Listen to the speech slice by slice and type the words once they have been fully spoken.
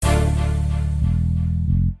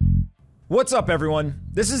What's up, everyone?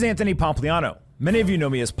 This is Anthony Pompliano. Many of you know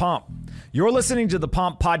me as Pomp. You're listening to the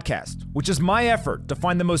Pomp Podcast, which is my effort to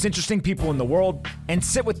find the most interesting people in the world and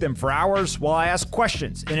sit with them for hours while I ask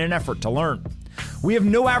questions in an effort to learn. We have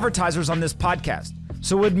no advertisers on this podcast,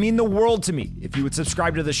 so it would mean the world to me if you would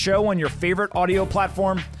subscribe to the show on your favorite audio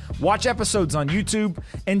platform, watch episodes on YouTube,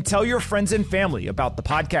 and tell your friends and family about the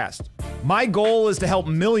podcast. My goal is to help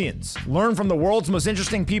millions learn from the world's most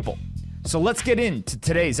interesting people. So let's get into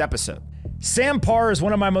today's episode. Sam Parr is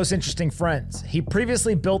one of my most interesting friends. He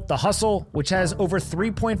previously built The Hustle, which has over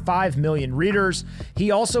 3.5 million readers. He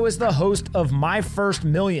also is the host of My First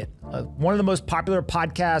Million, one of the most popular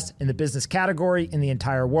podcasts in the business category in the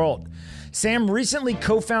entire world. Sam recently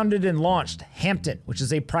co-founded and launched Hampton, which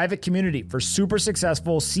is a private community for super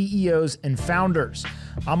successful CEOs and founders.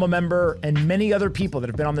 I'm a member, and many other people that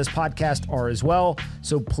have been on this podcast are as well,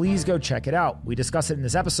 so please go check it out. We discuss it in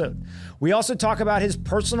this episode. We also talk about his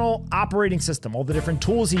personal operating system, all the different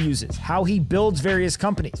tools he uses, how he builds various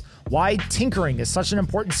companies, why tinkering is such an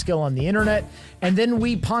important skill on the internet, and then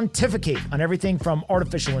we pontificate on everything from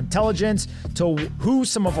artificial intelligence to who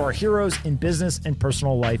some of our heroes in business and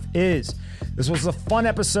personal life is. This was a fun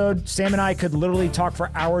episode. Sam and I could literally talk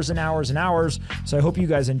for hours and hours and hours, so I hope you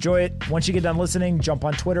guys enjoy it. Once you get done listening, jump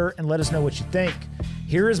on Twitter and let us know what you think.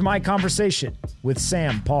 Here is my conversation with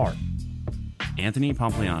Sam Parr. Anthony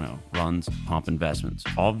Pompliano runs Pomp Investments.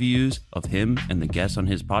 All views of him and the guests on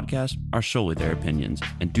his podcast are solely their opinions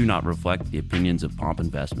and do not reflect the opinions of Pomp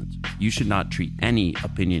Investments. You should not treat any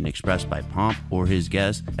opinion expressed by Pomp or his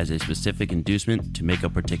guests as a specific inducement to make a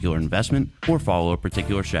particular investment or follow a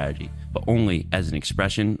particular strategy, but only as an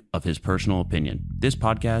expression of his personal opinion. This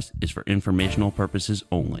podcast is for informational purposes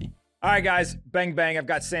only. All right, guys, bang, bang. I've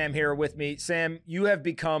got Sam here with me. Sam, you have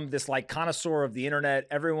become this like connoisseur of the internet.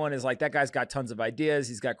 Everyone is like, that guy's got tons of ideas.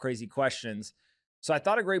 He's got crazy questions. So I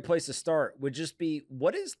thought a great place to start would just be,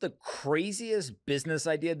 what is the craziest business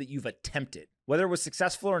idea that you've attempted, whether it was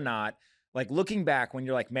successful or not? Like looking back when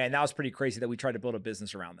you're like, man, that was pretty crazy that we tried to build a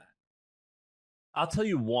business around that. I'll tell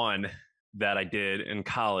you one that I did in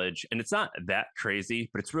college, and it's not that crazy,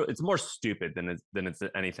 but it's more stupid than it's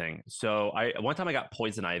anything. So one time I got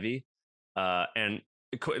poison ivy, and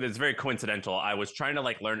it's very coincidental. I was trying to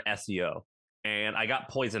like learn SEO, and I got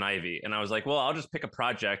poison ivy, and I was like, well, I'll just pick a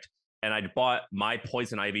project. And I bought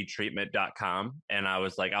mypoisonivytreatment.com, and I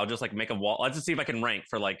was like, I'll just like make a wall. Let's just see if I can rank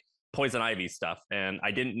for like poison ivy stuff. And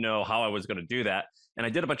I didn't know how I was going to do that. And I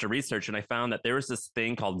did a bunch of research, and I found that there was this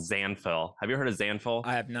thing called Xanfil. Have you heard of Xanfil?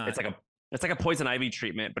 I have not. It's like a poison ivy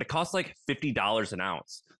treatment, but it costs like $50 an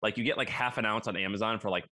ounce. Like you get like half an ounce on Amazon for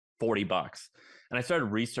like $40. And I started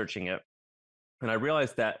researching it. And I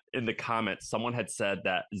realized that in the comments, someone had said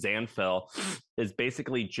that Xanfil is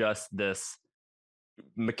basically just this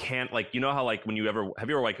like, you know how like when have you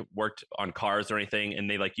ever like worked on cars or anything, and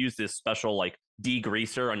they like use this special like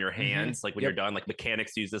degreaser on your hands, like when you're done, like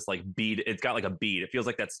mechanics use this like bead. It's got like a bead. It feels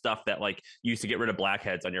like that stuff that like used to get rid of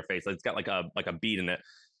blackheads on your face. Like it's got like a bead in it.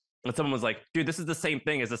 And someone was like, dude, this is the same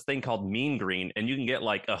thing as this thing called Mean Green, and you can get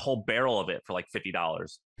like a whole barrel of it for like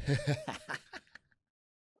 $50.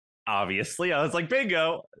 Obviously, I was like,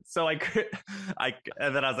 bingo. So and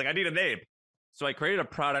then I was like, I need a name. So I created a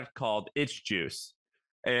product called Itch Juice.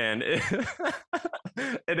 And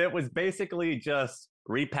it was basically just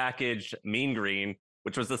repackaged Mean Green,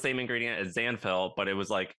 which was the same ingredient as Xanfil, but it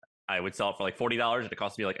was like, I would sell it for like $40, and it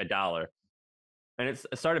cost me like $1. And it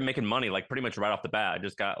started making money like pretty much right off the bat. I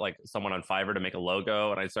just got like someone on Fiverr to make a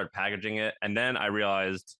logo, and I started packaging it. And then I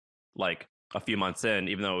realized like a few months in,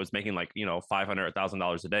 even though it was making like, $500 or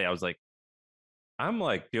 $1,000 a day, I was like, I'm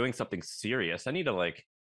like doing something serious. I need to like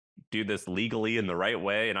do this legally in the right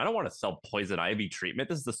way. And I don't want to sell poison ivy treatment.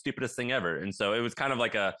 This is the stupidest thing ever. And so it was kind of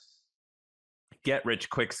like a get rich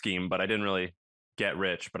quick scheme, but I didn't really get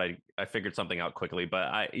rich, but I figured something out quickly. But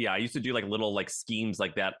I used to do like little like schemes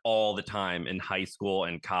like that all the time in high school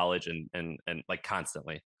and college and like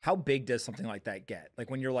constantly. How big does something like that get?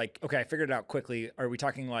 Like when you're like, okay, I figured it out quickly. Are we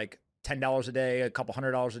talking like $10 a day, a couple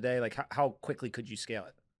 $100 a day? Like how quickly could you scale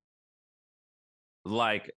it?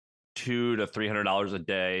 Like $200 to $300 a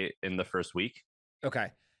day in the first week.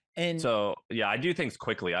 Okay. And so, yeah, I do things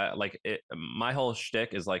quickly. My whole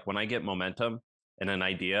shtick is like when I get momentum and an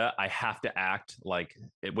idea, I have to act like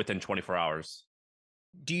within 24 hours.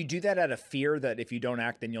 Do you do that out of fear that if you don't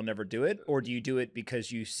act, then you'll never do it? Or do you do it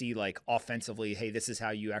because you see like offensively, hey, this is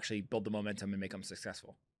how you actually build the momentum and make them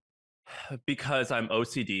successful? Because I'm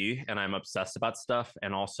OCD and I'm obsessed about stuff.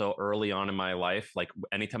 And also early on in my life, like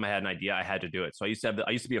anytime I had an idea, I had to do it. So I used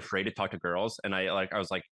to be afraid to talk to girls. And I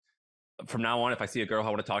was like, from now on, if I see a girl I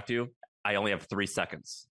want to talk to, I only have 3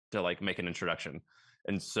 seconds. to like make an introduction.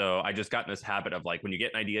 And so I just got in this habit of like, when you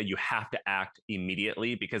get an idea, you have to act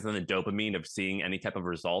immediately, because then the dopamine of seeing any type of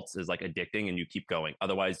results is like addicting, and you keep going.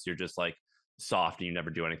 Otherwise, you're just like soft and you never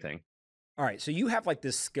do anything. All right. So you have like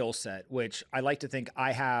this skill set, which I like to think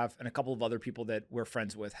I have, and a couple of other people that we're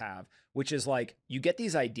friends with have, which is like you get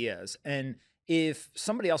these ideas. And if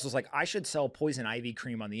somebody else was like, I should sell poison ivy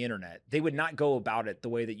cream on the internet, they would not go about it the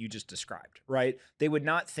way that you just described, right? They would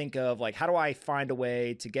not think of like, how do I find a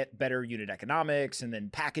way to get better unit economics and then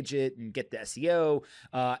package it and get the SEO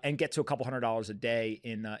and get to a couple $100s a day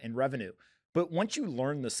in revenue. But once you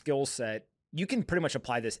learn the skill set, you can pretty much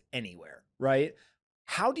apply this anywhere, right?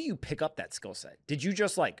 How do you pick up that skill set? Did you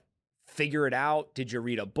just like figure it out? Did you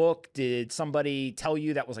read a book? Did somebody tell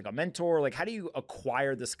you that was like a mentor? Like, how do you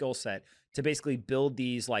acquire the skill set to basically build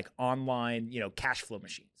these like online, cash flow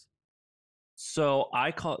machines? So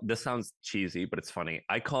I call this sounds cheesy, but it's funny.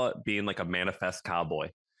 I call it being like a manifest cowboy,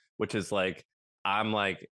 which is like, I'm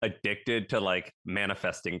like addicted to like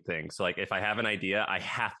manifesting things. So like if I have an idea, I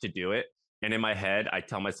have to do it. And in my head, I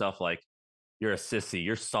tell myself like, you're a sissy,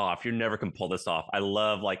 you're soft, you're never can pull this off. I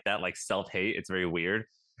love like that, like self-hate. It's very weird.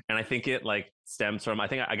 And I think it like stems from, I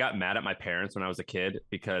think I got mad at my parents when I was a kid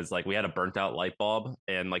because like we had a burnt out light bulb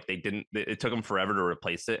and like it took them forever to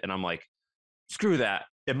replace it. And I'm like, screw that.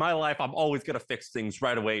 In my life, I'm always going to fix things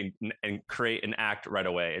right away and create and act right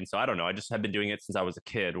away. And so I don't know. I just have been doing it since I was a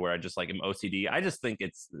kid, where I just like am OCD. I just think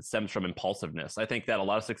it stems from impulsiveness. I think that a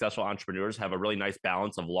lot of successful entrepreneurs have a really nice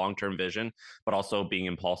balance of long-term vision, but also being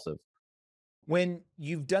impulsive. When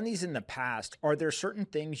you've done these in the past, are there certain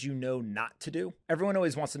things you know not to do? Everyone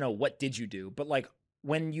always wants to know, what did you do? But like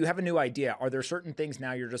when you have a new idea, are there certain things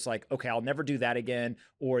now you're just like, okay, I'll never do that again,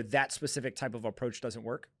 or that specific type of approach doesn't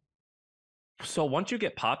work? So once you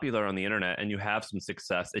get popular on the internet and you have some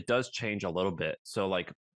success, it does change a little bit. So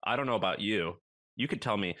like, I don't know about you, you could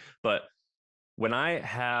tell me, but when I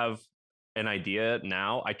have an idea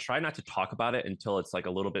now, I try not to talk about it until it's like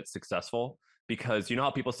a little bit successful, because you know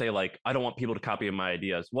how people say like, I don't want people to copy my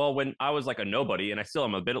ideas. Well, when I was like a nobody, and I still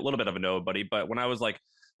am a little bit of a nobody, but when I was like,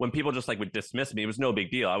 when people just like would dismiss me, it was no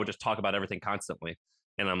big deal. I would just talk about everything constantly.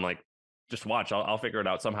 And I'm like, just watch, I'll figure it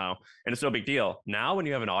out somehow. And it's no big deal. Now, when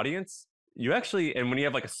you have an audience, and when you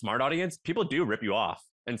have like a smart audience, people do rip you off.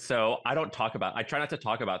 And so I try not to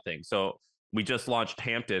talk about things. So we just launched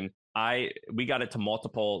Hampton. We got it to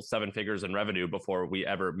multiple 7 figures in revenue before we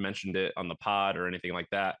ever mentioned it on the pod or anything like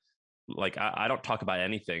that. Like I don't talk about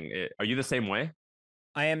anything. Are you the same way?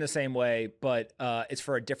 I am the same way, but it's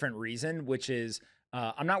for a different reason, which is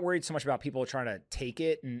I'm not worried so much about people trying to take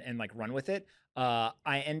it and like run with it.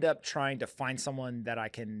 I end up trying to find someone that I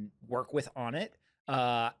can work with on it.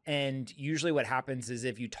 And usually what happens is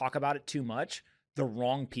if you talk about it too much, the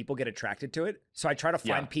wrong people get attracted to it. So I try to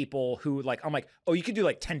find people who like, I'm like, oh, you could do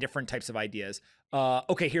like 10 different types of ideas.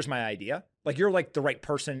 Okay, here's my idea. Like you're like the right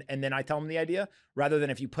person. And then I tell them the idea, rather than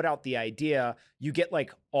if you put out the idea, you get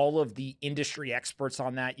like all of the industry experts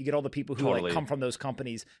on that. You get all the people who like come from those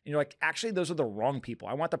companies, and you're like, actually, those are the wrong people.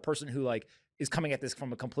 I want the person who like is coming at this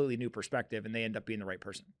from a completely new perspective, and they end up being the right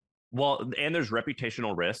person. Well, and there's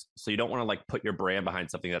reputational risk. So you don't want to like put your brand behind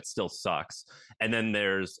something that still sucks. And then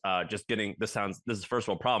there's just this is a first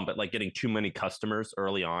world problem, but like getting too many customers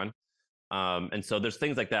early on. And so there's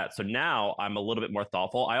things like that. So now I'm a little bit more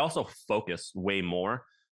thoughtful. I also focus way more.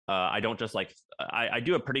 I don't just like, I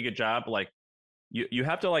do a pretty good job. Like you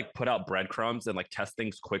have to like put out breadcrumbs and like test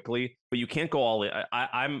things quickly, but you can't go all in.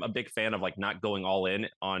 I'm a big fan of like not going all in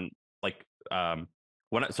on like,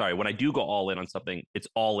 when I do go all in on something, it's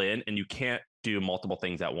all in, and you can't do multiple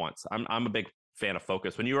things at once. I'm a big fan of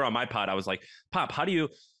focus. When you were on my pod, I was like, Pop, how do you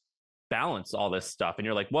balance all this stuff? And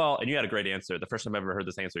you're like, well, and you had a great answer. The first time I've ever heard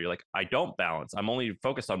this answer, you're like, I don't balance. I'm only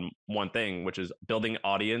focused on one thing, which is building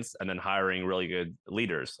audience and then hiring really good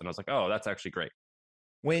leaders. And I was like, oh, that's actually great.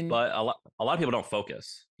 But a lot of people don't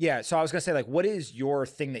focus. Yeah. So I was going to say, like, what is your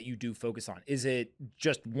thing that you do focus on? Is it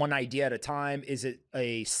just one idea at a time? Is it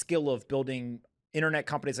a skill of building internet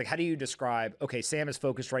companies? Like, how do you describe, okay, Sam is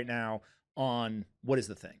focused right now on what is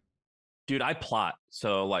the thing? Dude, I plot.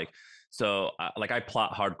 I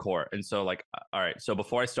plot hardcore. And so like, all right, so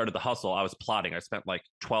before I started the hustle, I was plotting. I spent like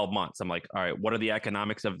 12 months. I'm like, all right, what are the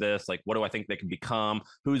economics of this? Like, what do I think they can become?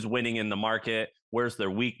 Who's winning in the market? Where's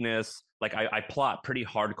their weakness? Like I plot pretty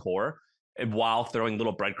hardcore, and while throwing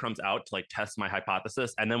little breadcrumbs out to like test my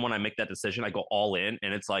hypothesis. And then when I make that decision, I go all in,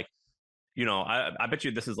 and it's like, I bet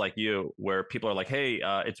you this is like you, where people are like, hey,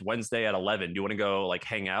 it's Wednesday at 11. Do you want to go like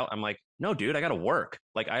hang out? I'm like, no, dude, I got to work.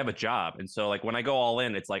 Like I have a job. And so like when I go all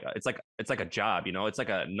in, it's like a job, it's like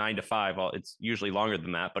a 9 to 5. It's usually longer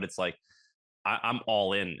than that, but it's like, I'm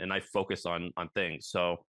all in and I focus on things.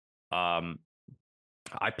 So um,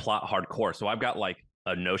 I plot hardcore. So I've got like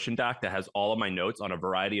a Notion doc that has all of my notes on a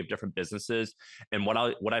variety of different businesses. And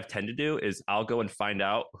what I've tend to do is I'll go and find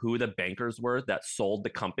out who the bankers were that sold the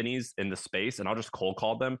companies in the space, and I'll just cold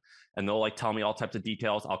call them, and they'll like tell me all types of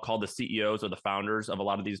details. I'll call the CEOs or the founders of a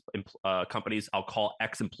lot of these companies. I'll call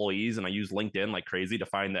ex-employees, and I use LinkedIn like crazy to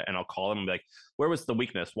find that, and I'll call them and be like, "Where was the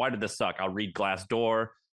weakness? Why did this suck?" I'll read Glassdoor.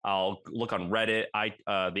 I'll look on Reddit,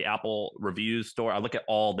 the Apple reviews store. I look at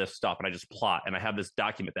all this stuff and I just plot. And I have this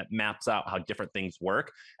document that maps out how different things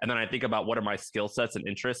work. And then I think about what are my skill sets and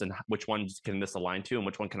interests and which ones can this align to and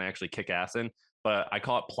which one can I actually kick ass in. But I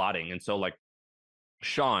call it plotting. And so like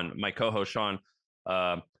Sean, my co-host Sean,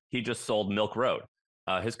 he just sold Milk Road,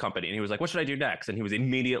 his company. And he was like, what should I do next? And he was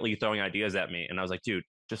immediately throwing ideas at me. And I was like, dude,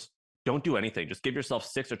 just don't do anything. Just give yourself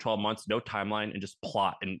 6 or 12 months, no timeline, and just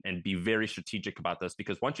plot and be very strategic about this.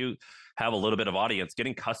 Because once you have a little bit of audience,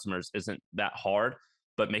 getting customers isn't that hard,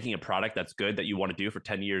 but making a product that's good that you want to do for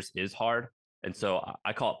 10 years is hard. And so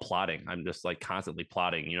I call it plotting. I'm just like constantly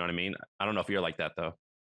plotting. You know what I mean? I don't know if you're like that though.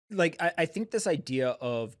 Like I think this idea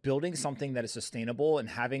of building something that is sustainable and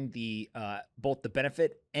having the both the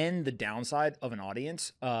benefit and the downside of an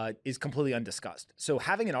audience is completely undiscussed. So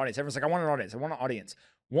having an audience, everyone's like, I want an audience. I want an audience.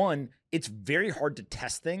 One, it's very hard to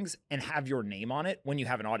test things and have your name on it when you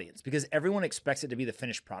have an audience because everyone expects it to be the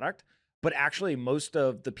finished product. But actually, most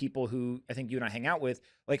of the people who I think you and I hang out with,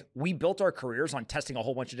 like we built our careers on testing a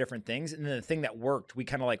whole bunch of different things. And then the thing that worked, we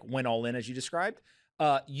kind of like went all in as you described.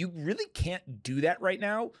 You really can't do that right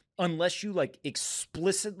now unless you like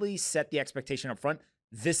explicitly set the expectation up front.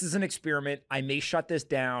 This is an experiment. I may shut this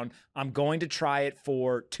down. I'm going to try it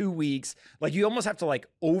for 2 weeks. Like you almost have to like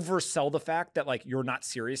oversell the fact that like you're not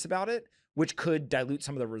serious about it, which could dilute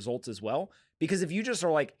some of the results as well. Because if you just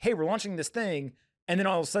are like, hey, we're launching this thing, and then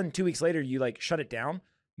all of a sudden 2 weeks later you like shut it down,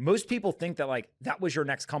 most people think that like that was your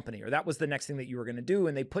next company or that was the next thing that you were going to do,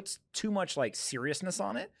 and they put too much like seriousness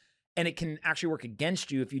on it, and it can actually work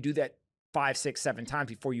against you if you do that 5, 6, 7 times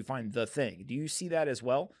before you find the thing. Do you see that as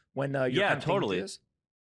well when you're yeah, kind of totally.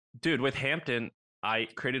 Dude, with Hampton, I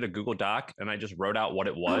created a Google Doc and I just wrote out what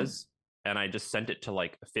it was and I just sent it to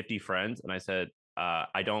like 50 friends and I said,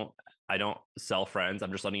 I don't sell friends.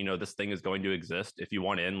 I'm just letting you know this thing is going to exist. If you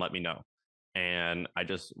want in, let me know. And I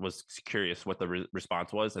just was curious what the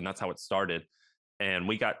response was, and that's how it started. And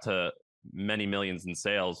we got to many millions in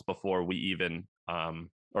sales before we even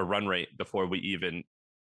or run rate before we even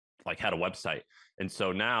like had a website. And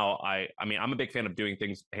so now I mean, I'm a big fan of doing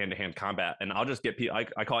things hand-to-hand combat, and I'll just get people,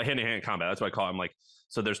 I call it hand-to-hand combat. That's what I call it. I'm like,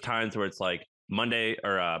 so there's times where it's like Monday,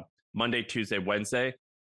 Tuesday, Wednesday,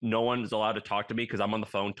 no one's allowed to talk to me because I'm on the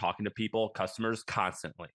phone talking to people, customers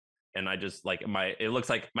constantly. And I just like it looks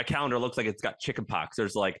like my calendar looks like it's got chicken pox.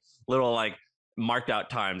 There's like little like marked out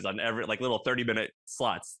times on every like little 30-minute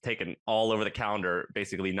slots taken all over the calendar,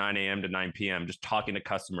 basically 9 a.m. to 9 p.m. just talking to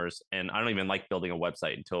customers. And I don't even like building a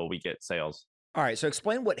website until we get sales. All right, so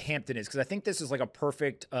explain what Hampton is, because I think this is like a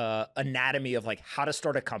perfect anatomy of like how to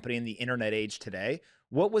start a company in the internet age today.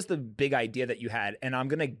 What was the big idea that you had? And I'm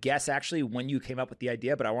going to guess actually when you came up with the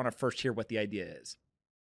idea, but I want to first hear what the idea is.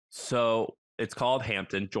 So it's called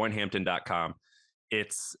Hampton, joinhampton.com.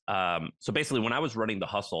 It's so basically when I was running The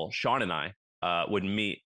Hustle, Sean and I would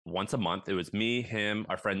meet once a month. It was me, him,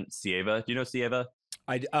 our friend Sieva. Do you know Sieva?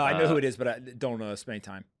 I know who it is, but I don't spend any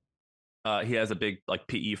time. He has a big like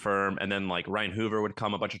PE firm, and then like Ryan Hoover would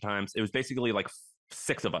come a bunch of times. It was basically like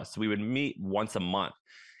 6 of us. We would meet once a month,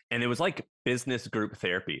 and it was like business group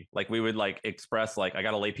therapy. Like we would like express like, I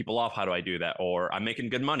got to lay people off. How do I do that? Or I'm making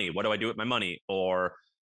good money. What do I do with my money? Or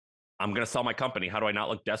I'm going to sell my company. How do I not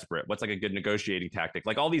look desperate? What's like a good negotiating tactic?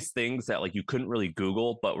 Like all these things that like you couldn't really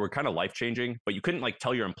Google, but were kind of life-changing, but you couldn't like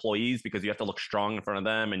tell your employees because you have to look strong in front of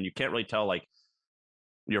them. And you can't really tell like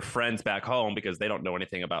your friends back home because they don't know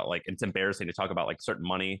anything about like, it's embarrassing to talk about like certain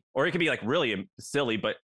money, or it could be like really silly,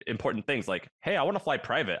 but important things like, hey, I want to fly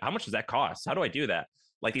private. How much does that cost? How do I do that?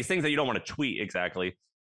 Like these things that you don't want to tweet exactly.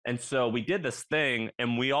 And so we did this thing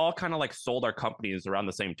and we all kind of like sold our companies around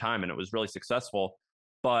the same time, and it was really successful.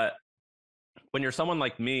 But when you're someone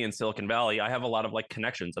like me in Silicon Valley, I have a lot of like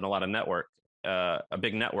connections and a lot of network, a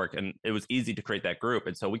big network, and it was easy to create that group.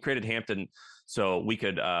 And so we created Hampton so we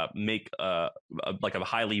could make like a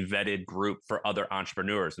highly vetted group for other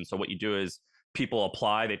entrepreneurs. And so what you do is people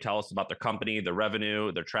apply, they tell us about their company, their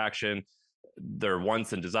revenue, their traction, their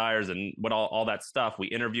wants and desires, and what all that stuff. We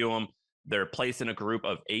interview them. They're placed in a group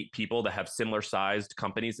of 8 people that have similar sized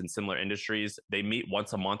companies in similar industries. They meet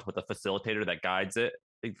once a month with a facilitator that guides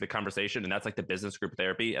the conversation, and that's like the business group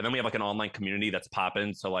therapy. And then we have like an online community that's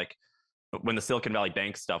popping. So like when the Silicon Valley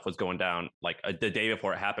Bank stuff was going down, like the day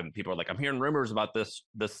before it happened, people were like, I'm hearing rumors about this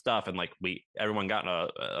stuff. And like everyone got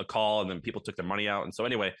a call, and then people took their money out. And so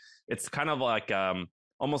anyway, it's kind of like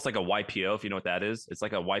almost like a YPO, if you know what that is. It's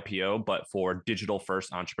like a YPO, but for digital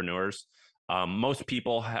first entrepreneurs. Most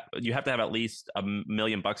people, you have to have at least $1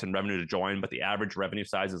 million in revenue to join, but the average revenue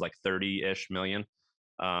size is like 30-ish million.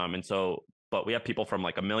 And so, but we have people from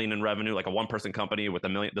like $1 million in revenue, like a one-person company with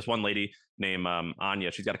 $1 million. This one lady named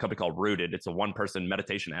Anya, she's got a company called Rooted. It's a one-person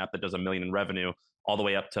meditation app that does $1 million in revenue, all the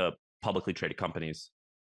way up to publicly traded companies.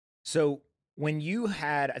 So when you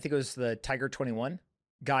had, I think it was the Tiger 21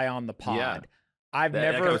 guy on the pod, Yeah. I've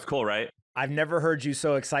That never guy was cool, right? I've never heard you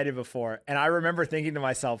so excited before. And I remember thinking to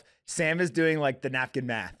myself, Sam is doing like the napkin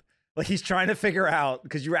math. Like he's trying to figure out,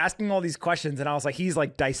 because you were asking all these questions, and I was like, he's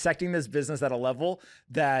like dissecting this business at a level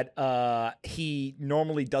that he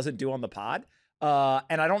normally doesn't do on the pod.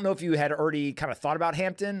 And I don't know if you had already kind of thought about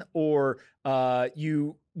Hampton, or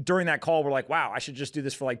you during that call were like, wow, I should just do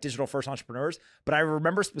this for like digital first entrepreneurs. But I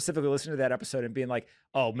remember specifically listening to that episode and being like,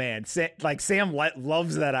 oh man, Sam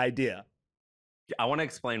loves that idea. I want to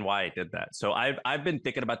explain why I did that. So I've been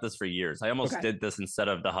thinking about this for years. I almost did this instead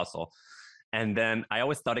of the hustle. And then I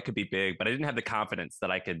always thought it could be big, but I didn't have the confidence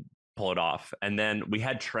that I could pull it off. And then we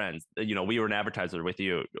had Trends. You know, we were an advertiser with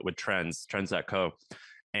you with Trends.co.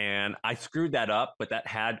 And I screwed that up, but that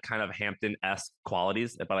had kind of Hampton-esque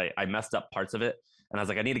qualities, but I messed up parts of it. And I was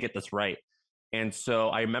like, I need to get this right. And so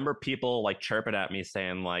I remember people like chirping at me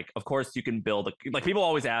saying like, of course you can build like people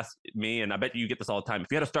always ask me, and I bet you get this all the time. If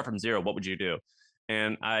you had to start from zero, what would you do?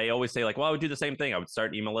 And I always say like, well, I would do the same thing. I would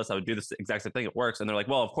start an email list. I would do the exact same thing. It works. And they're like,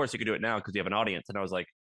 well, of course you could do it now because you have an audience. And I was like,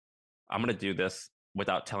 I'm going to do this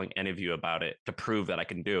without telling any of you about it to prove that I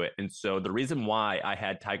can do it. And so the reason why I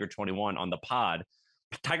had Tiger 21 on the pod,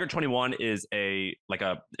 Tiger 21 is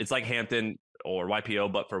it's like Hampton or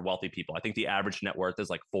YPO, but for wealthy people. I think the average net worth is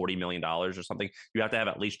like $40 million or something. You have to have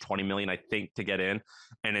at least 20 million, I think, to get in.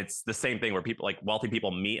 And it's the same thing where people like wealthy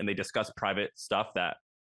people meet and they discuss private stuff that,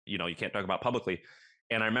 you know, you can't talk about publicly.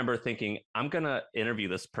 And I remember thinking, I'm going to interview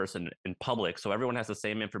this person in public so everyone has the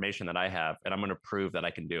same information that I have, and I'm going to prove that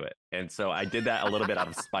I can do it. And so I did that a little bit out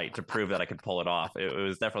of spite to prove that I could pull it off. It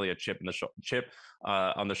was definitely a chip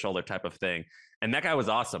on the shoulder type of thing. And that guy was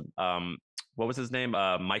awesome. What was his name?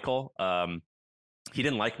 Michael. He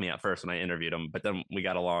didn't like me at first when I interviewed him, but then we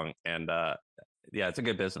got along, and yeah, it's a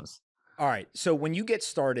good business. All right. So when you get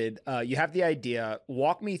started, you have the idea.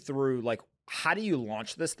 Walk me through like, how do you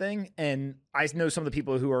launch this thing? And I know some of the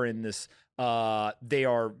people who are in this, they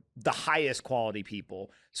are the highest quality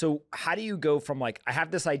people. So how do you go from like, I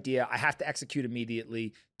have this idea, I have to execute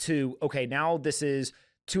immediately, to, okay, now this is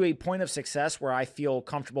to a point of success where I feel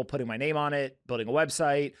comfortable putting my name on it, building a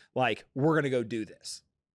website, like we're going to go do this.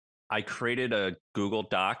 I created a Google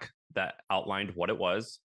Doc that outlined what it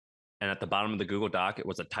was. And at the bottom of the Google Doc, it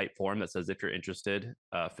was a type form that says, if you're interested,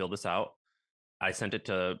 fill this out. I sent it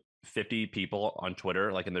to 50 people on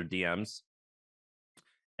Twitter, like in their DMs.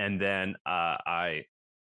 And then I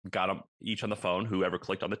got them each on the phone, whoever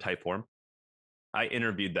clicked on the type form. I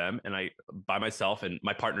interviewed them, and by myself and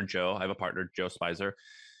my partner, Joe, I have a partner, Joe Spicer.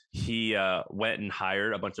 He went and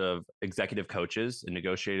hired a bunch of executive coaches and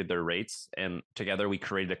negotiated their rates. And together we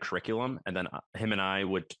created a curriculum. And then him and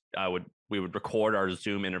we would record our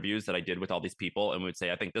Zoom interviews that I did with all these people. And we would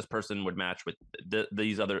say, I think this person would match with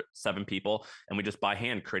these other 7 people. And we just by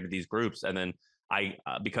hand created these groups. And then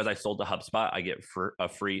because I sold to HubSpot, I get a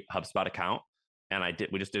free HubSpot account. And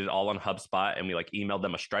we just did it all on HubSpot, and we like emailed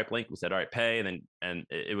them a Stripe link. We said, all right, pay. And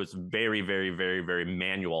it was very, very, very, very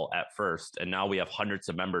manual at first. And now we have hundreds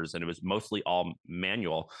of members, and it was mostly all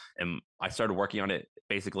manual. And I started working on it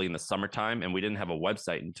basically in the summertime, and we didn't have a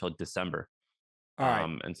website until December. All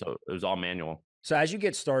right. And so it was all manual. So as you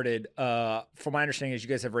get started, from my understanding is you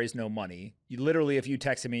guys have raised no money. You literally, if you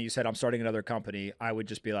texted me, you said, I'm starting another company, I would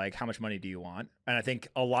just be like, how much money do you want? And I think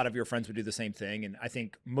a lot of your friends would do the same thing. And I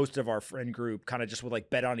think most of our friend group kind of just would like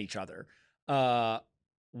bet on each other.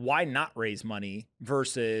 Why not raise money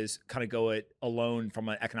versus kind of go it alone from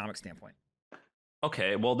an economic standpoint?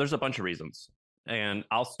 Okay, well, there's a bunch of reasons. And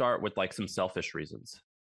I'll start with like some selfish reasons.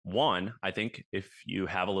 One, I think if you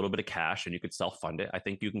have a little bit of cash and you could self-fund it, I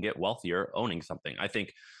think you can get wealthier owning something. I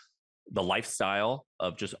think the lifestyle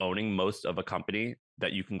of just owning most of a company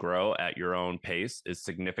that you can grow at your own pace is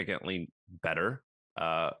significantly better.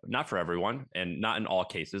 Not for everyone, and not in all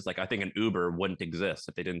cases. Like I think an Uber wouldn't exist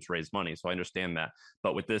if they didn't raise money. So I understand that.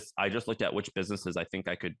 But with this, I just looked at which businesses I think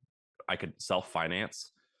I could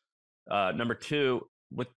self-finance. Number two,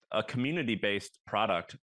 with a community-based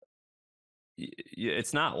product,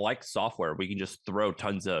 it's not like software. We can just throw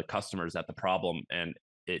tons of customers at the problem, and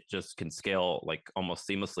it just can scale like almost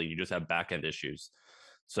seamlessly. You just have back end issues.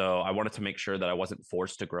 So I wanted to make sure that I wasn't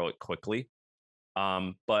forced to grow it quickly.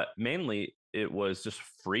 But mainly it was just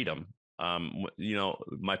freedom.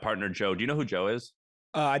 My partner Joe. Do you know who Joe is?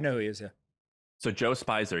 I know who he is. Yeah. So Joe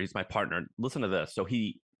Spicer, he's my partner. Listen to this. So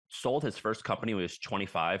he sold his first company when he was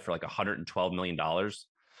 25 for like $112 million.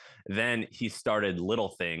 Then he started Little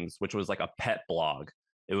Things, which was like a pet blog.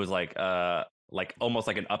 It was like almost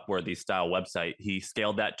like an Upworthy style website. He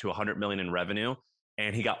scaled that to 100 million in revenue,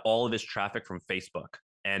 and he got all of his traffic from Facebook.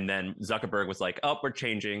 And then Zuckerberg was like, "Oh, we're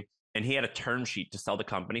changing." And he had a term sheet to sell the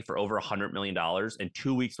company for over $100 million. And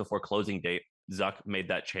 2 weeks before closing date, Zuck made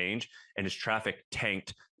that change, and his traffic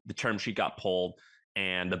tanked. The term sheet got pulled,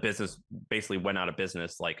 and the business basically went out of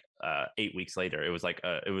business like 8 weeks later. It was like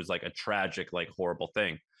a tragic, like horrible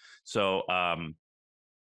thing. So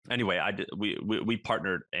anyway, we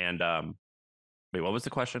partnered, and wait, what was the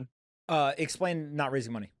question? Explain not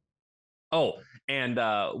raising money. Oh, and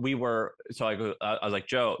we were, so I was like,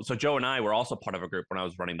 Joe. So Joe and I were also part of a group when I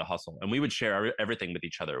was running the hustle, and we would share everything with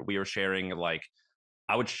each other. We were sharing, like,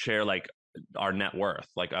 I would share like our net worth.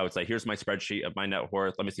 Like I would say, here's my spreadsheet of my net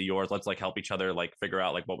worth. Let me see yours. Let's like help each other, like figure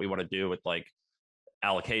out like what we want to do with like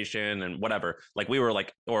allocation and whatever. Like we were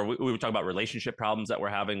like, or we would talk about relationship problems that we're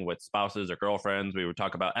having with spouses or girlfriends. We would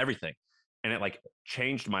talk about everything, and it like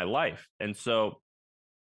changed my life. And so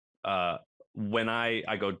when I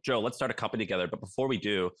go, Joe, let's start a company together. But before we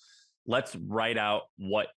do, let's write out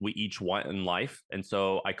what we each want in life. And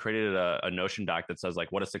so I created a Notion doc that says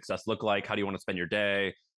like, what does success look like? How do you want to spend your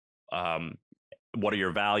day? What are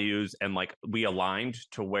your values? And like we aligned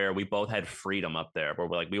to where we both had freedom up there, where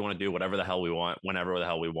we're like, we want to do whatever the hell we want, whenever the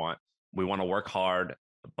hell we want. We want to work hard,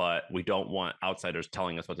 but we don't want outsiders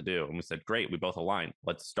telling us what to do. And we said, great, we both align.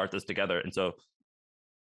 Let's start this together. And so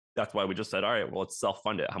that's why we just said, all right, well, let's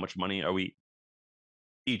self-fund it. How much money are we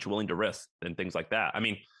each willing to risk and things like that? I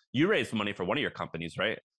mean, you raised money for one of your companies,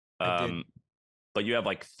 right? I did. But you have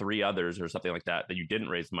like 3 others or something like that you didn't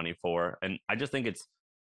raise money for. And I just think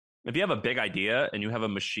if you have a big idea and you have a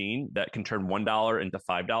machine that can turn $1 into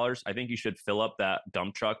 $5, I think you should fill up that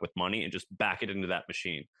dump truck with money and just back it into that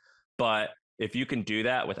machine. But if you can do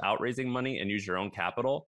that without raising money and use your own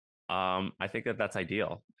capital, I think that's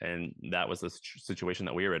ideal. And that was the situation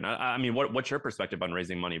that we were in. I mean, what's your perspective on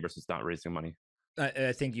raising money versus not raising money?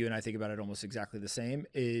 I think you and I think about it almost exactly the same.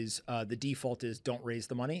 Is the default is don't raise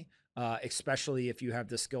the money, especially if you have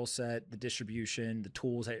the skill set, the distribution, the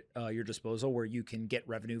tools at your disposal where you can get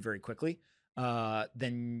revenue very quickly.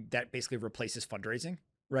 Then that basically replaces fundraising,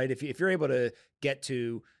 right? If you're able to get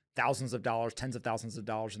to thousands of dollars, tens of thousands of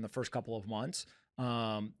dollars in the first couple of months,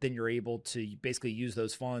 then you're able to basically use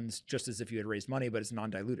those funds just as if you had raised money, but it's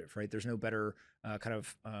non-dilutive, right? There's no better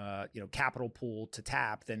capital pool to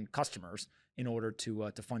tap than customers in order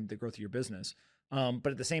to fund the growth of your business. But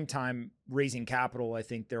at the same time, raising capital, I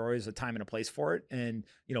think there is a time and a place for it. And,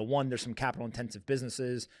 one, there's some capital intensive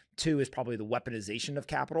businesses. 2 is probably the weaponization of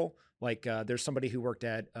capital. Like there's somebody who worked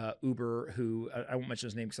at Uber who, I won't mention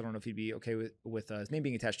his name because I don't know if he'd be okay with his name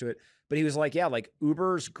being attached to it. But he was like, yeah, like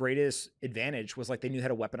Uber's greatest advantage was like they knew how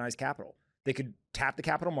to weaponize capital. They could tap the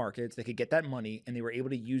capital markets, they could get that money, and they were able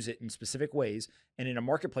to use it in specific ways. And in a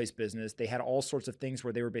marketplace business, they had all sorts of things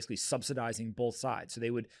where they were basically subsidizing both sides. So they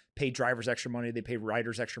would pay drivers extra money, they pay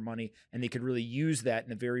riders extra money, and they could really use that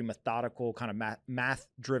in a very methodical kind of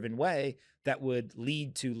math-driven way that would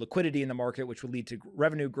lead to liquidity in the market, which would lead to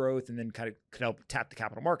revenue growth, and then kind of could help tap the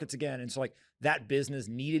capital markets again. And so like that business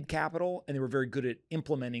needed capital, and they were very good at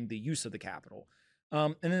implementing the use of the capital.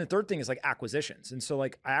 And then the third thing is like acquisitions. And so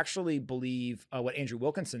like, I actually believe what Andrew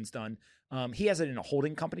Wilkinson's done, he has it in a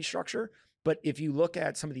holding company structure. But if you look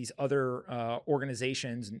at some of these other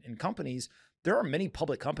organizations and companies, there are many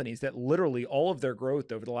public companies that literally all of their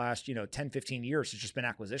growth over the last, 10, 15 years has just been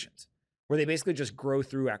acquisitions, where they basically just grow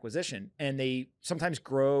through acquisition. And they sometimes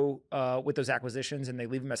grow with those acquisitions and they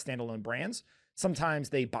leave them as standalone brands. Sometimes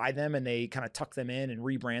they buy them and they kind of tuck them in and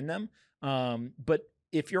rebrand them. But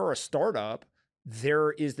if you're a startup, there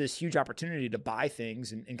is this huge opportunity to buy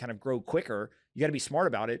things and kind of grow quicker. You got to be smart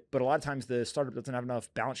about it. But a lot of times the startup doesn't have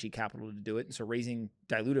enough balance sheet capital to do it. And so raising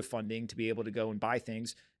dilutive funding to be able to go and buy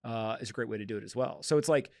things is a great way to do it as well. So it's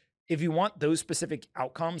like, if you want those specific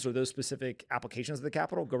outcomes or those specific applications of the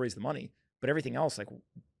capital, go raise the money. But everything else, like,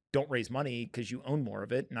 don't raise money because you own more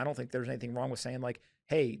of it. And I don't think there's anything wrong with saying like,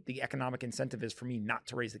 hey, the economic incentive is for me not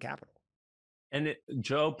to raise the capital. And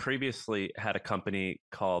Joe previously had a company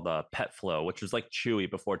called Pet Flow, which was like Chewy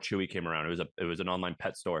before Chewy came around. It was an online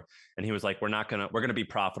pet store, and he was like, we're gonna be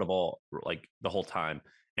profitable like the whole time.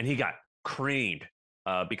 And he got creamed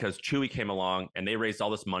because Chewy came along and they raised all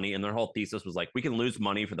this money, and their whole thesis was like, we can lose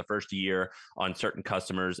money for the first year on certain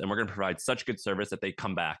customers, and we're going to provide such good service that they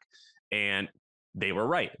come back. And they were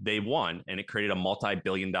right. They won, and it created a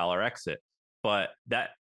multi-billion-dollar exit. But that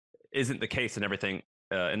isn't the case in everything,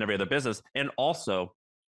 in every other business. And also,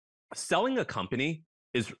 selling a company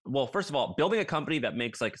is, well, first of all, building a company that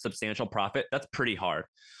makes like substantial profit, that's pretty hard.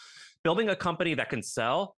 Building a company that can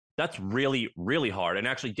sell, that's really, really hard. And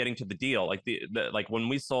actually getting to the deal, like like when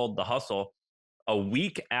we sold The Hustle, a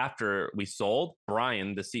week after we sold,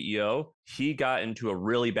 Brian, the CEO, he got into a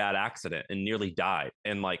really bad accident and nearly died.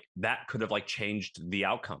 And like that could have like changed the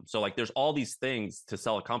outcome. So like there's all these things to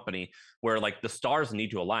sell a company where like the stars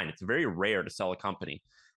need to align. It's very rare to sell a company.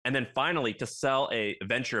 And then finally, to sell a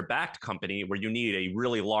venture-backed company where you need a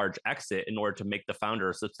really large exit in order to make the founder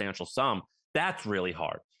a substantial sum, that's really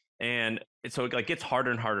hard. And so it like gets harder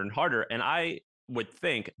and harder and harder. And I would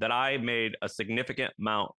think that I made a significant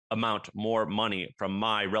amount more money from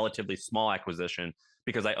my relatively small acquisition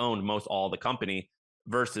because I owned most all the company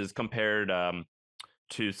versus compared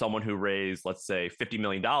to someone who raised, let's say, $50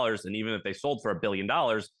 million. And even if they sold for $1 billion,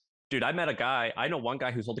 dude, I met a guy. I know one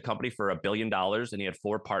guy who sold a company for $1 billion and he had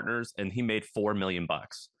 4 partners and he made $4 million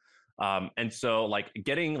bucks. And so like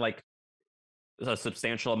getting like a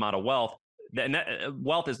substantial amount of wealth, and that,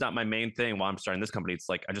 wealth is not my main thing while I'm starting this company. It's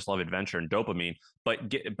like I just love adventure and dopamine.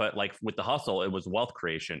 But like with The Hustle, it was wealth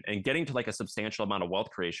creation, and getting to like a substantial amount of wealth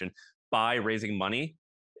creation by raising money.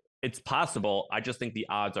 It's possible. I just think the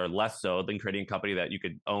odds are less so than creating a company that you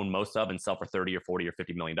could own most of and sell for 30 or 40 or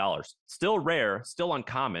 $50 million. Still rare, still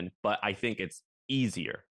uncommon, but I think it's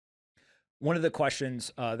easier. One of the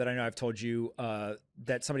questions that I know I've told you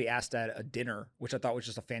that somebody asked at a dinner, which I thought was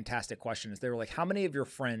just a fantastic question, is they were like, how many of your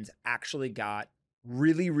friends actually got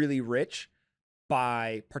really, really rich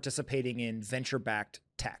by participating in venture-backed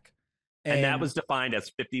tech? And that was defined as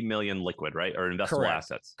 50 million liquid, right? Or investable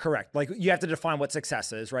assets. Correct. Like you have to define what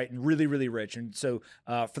success is, right? And really, really rich. And so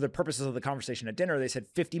for the purposes of the conversation at dinner, they said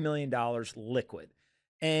 $50 million liquid.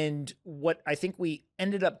 And what I think we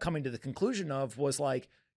ended up coming to the conclusion of was like,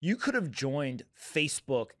 you could have joined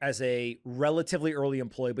Facebook as a relatively early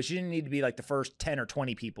employee, but you didn't need to be like the first 10 or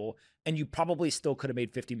 20 people. And you probably still could have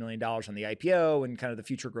made $50 million on the IPO and kind of the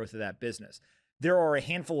future growth of that business. There are a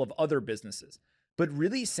handful of other businesses, but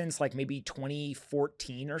really since like maybe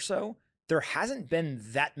 2014 or so, there hasn't been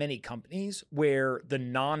that many companies where the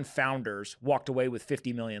non-founders walked away with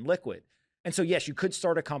 50 million liquid. And so, yes, you could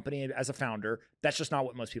start a company as a founder. That's just not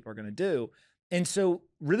what most people are going to do. And so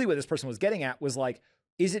really what this person was getting at was like,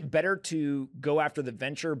 is it better to go after the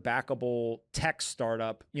venture backable tech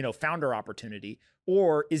startup, founder opportunity,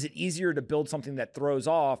 or is it easier to build something that throws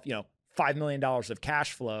off, $5 million of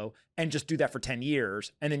cash flow and just do that for 10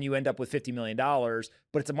 years. And then you end up with $50 million,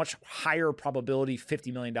 but it's a much higher probability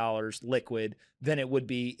 $50 million liquid than it would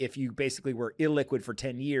be if you basically were illiquid for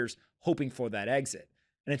 10 years, hoping for that exit.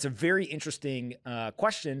 And it's a very interesting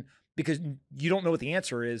question because you don't know what the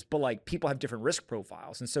answer is, but like people have different risk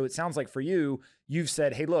profiles. And so it sounds like for you, you've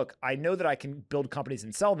said, hey, look, I know that I can build companies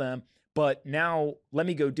and sell them, but now let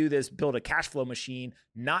me go do this, build a cash flow machine,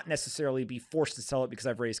 not necessarily be forced to sell it because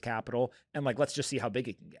I've raised capital. And like, let's just see how big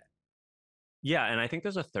it can get. Yeah. And I think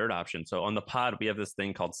there's a third option. So on the pod, we have this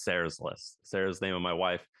thing called Sarah's List. Sarah's the name of my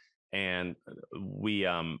wife. And we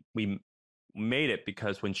made it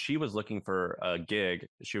because when she was looking for a gig,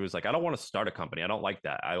 she was like, I don't want to start a company. I don't like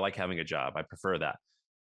that. I like having a job. I prefer that.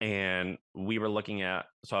 And we were looking at,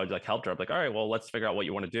 so I like helped her. I'm like, all right, well, let's figure out what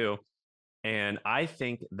you want to do. And I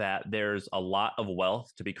think that there's a lot of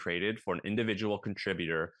wealth to be created for an individual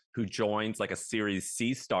contributor who joins like a Series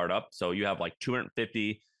C startup. So you have like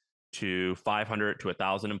 250 to 500 to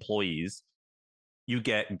 1,000 employees. You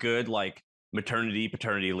get good like maternity,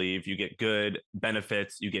 paternity leave. You get good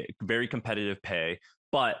benefits. You get very competitive pay.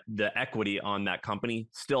 But the equity on that company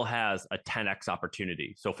still has a 10x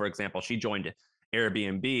opportunity. So for example, she joined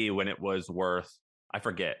Airbnb when it was worth, I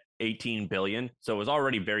forget, 18 billion. So it was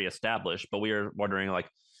already very established, but we were wondering like,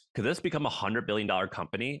 could this become $100 billion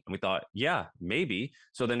company? And we thought, yeah, maybe.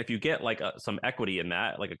 So then if you get like some equity in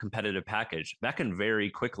that, like a competitive package, that can very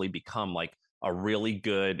quickly become like a really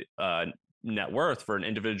good net worth for an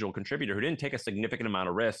individual contributor who didn't take a significant amount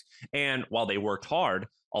of risk. And while they worked hard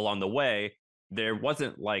along the way, there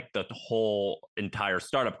wasn't like the whole entire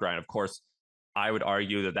startup grind. Of course, I would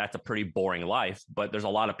argue that that's a pretty boring life, but there's a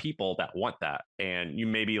lot of people that want that. And you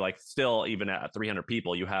maybe like still, even at 300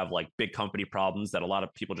 people, you have like big company problems that a lot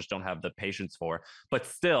of people just don't have the patience for. But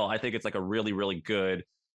still, I think it's like a really, really good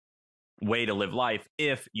way to live life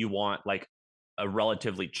if you want like a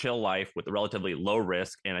relatively chill life with a relatively low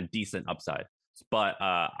risk and a decent upside. But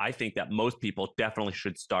I think that most people definitely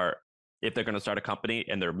should start, if they're going to start a company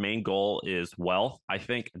and their main goal is wealth. I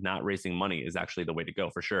think not raising money is actually the way to go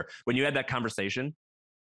for sure. When you had that conversation,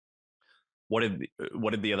 what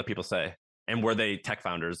did the other people say? And were they tech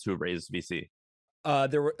founders who raised VC?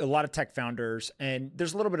 There were a lot of tech founders, and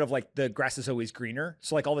there's a little bit of like the grass is always greener.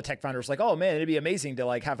 So like all the tech founders, like, oh man, it'd be amazing to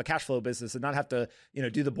like have a cash flow business and not have to,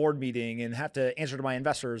 do the board meeting and have to answer to my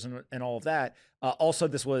investors and all of that. Also,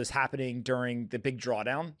 this was happening during the big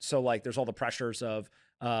drawdown. So like there's all the pressures of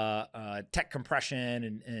tech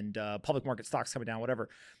compression and public market stocks coming down, whatever.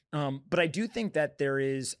 But I do think that there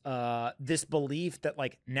is this belief that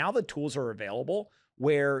like now the tools are available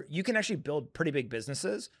where you can actually build pretty big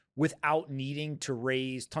businesses without needing to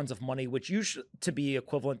raise tons of money, which used to be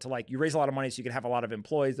equivalent to like you raise a lot of money so you can have a lot of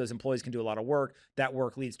employees. Those employees can do a lot of work. That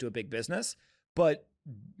work leads to a big business. But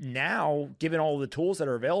now, given all the tools that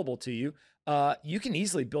are available to you, you can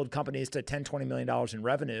easily build companies to $10, $20 million in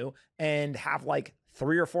revenue and have like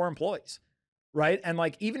 3 or 4 employees, right? And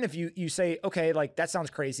like, even if you say, okay, like that sounds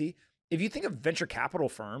crazy. If you think of venture capital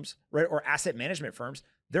firms, right, or asset management firms,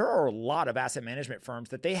 there are a lot of asset management firms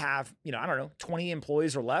that they have, 20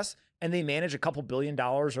 employees or less, and they manage a couple $1 billion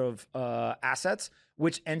of assets,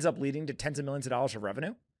 which ends up leading to tens of millions of dollars of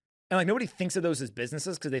revenue. And like nobody thinks of those as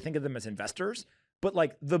businesses because they think of them as investors. But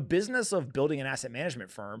like the business of building an asset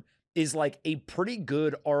management firm is like a pretty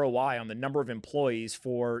good ROI on the number of employees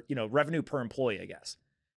for, revenue per employee, I guess.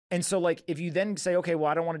 And so like, if you then say, okay, well,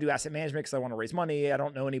 I don't want to do asset management because I want to raise money. I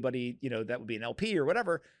don't know anybody, that would be an LP or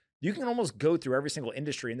whatever. You can almost go through every single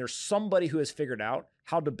industry and there's somebody who has figured out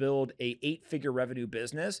how to build a 8-figure revenue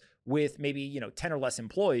business with maybe, 10 or less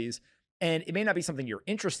employees. And it may not be something you're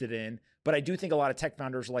interested in, but I do think a lot of tech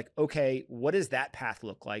founders are like, okay, what does that path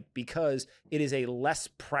look like? Because it is a less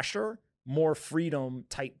pressure, more freedom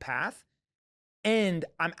type path. And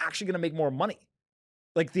I'm actually going to make more money.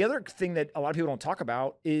 Like the other thing that a lot of people don't talk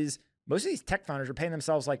about is most of these tech founders are paying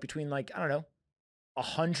themselves like between like, I don't know,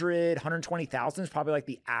 100, 120,000 is probably like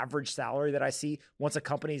the average salary that I see once a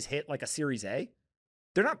company's hit like a Series A.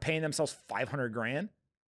 They're not paying themselves 500 grand.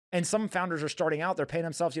 And some founders are starting out, they're paying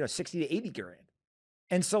themselves, 60 to 80 grand.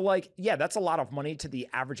 And so like, yeah, that's a lot of money to the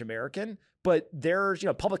average American, but there's,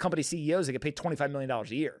 public company CEOs that get paid $25 million a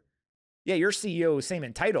year. Yeah, your CEO is same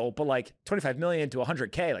in title, but like 25 million to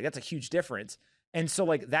 100K, like that's a huge difference. And so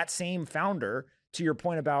like that same founder, to your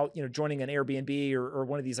point about, joining an Airbnb or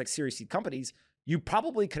one of these like Series C companies, you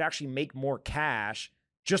probably could actually make more cash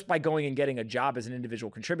just by going and getting a job as an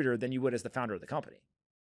individual contributor than you would as the founder of the company.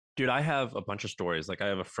 Dude, I have a bunch of stories. Like I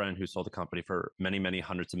have a friend who sold a company for many, many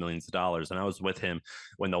hundreds of millions of dollars. And I was with him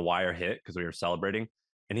when the wire hit because we were celebrating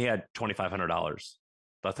and he had $2,500.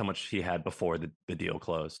 That's how much he had before the deal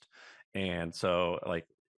closed. And so like,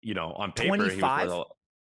 on paper, 25? he was worth,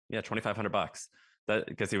 yeah, $2,500. That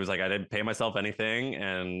because he was like, I didn't pay myself anything.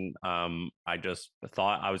 And I just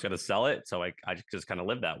thought I was going to sell it. So I just kind of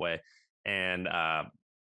lived that way. And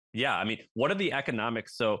yeah, I mean, what are the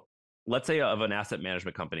economics? So let's say of an asset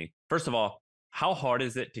management company. First of all, how hard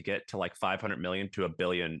is it to get to like 500 million to $1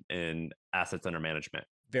 billion in assets under management?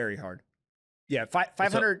 Very hard. Yeah,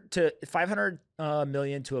 500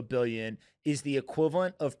 million to $1 billion is the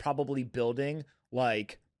equivalent of probably building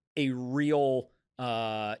like a real,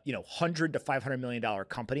 $100 to $500 million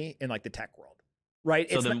company in like the tech world, right?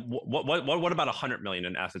 So then, what about 100 million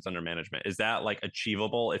in assets under management? Is that like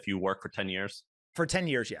achievable if you work for 10 years? For 10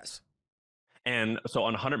 years, yes. And so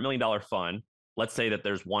on $100 million fund, let's say that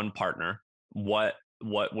there's one partner. What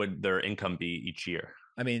would their income be each year?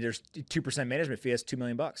 I mean, there's 2% management fee. That's $2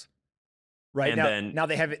 million, right? And now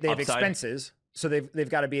they have expenses, so they've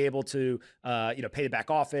got to be able to pay the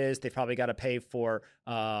back office. They've probably got to pay for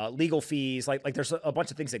legal fees. Like there's a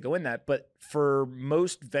bunch of things that go in that. But for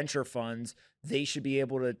most venture funds, they should be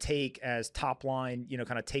able to take as top line,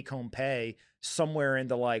 kind of take home pay somewhere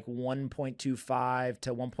into like $1.25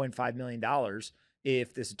 to $1.5 million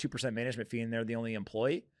if there's a 2% management fee and they're the only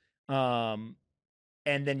employee. And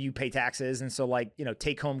then you pay taxes. And so like,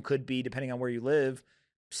 take home could be, depending on where you live,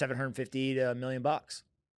 750 to $1 million.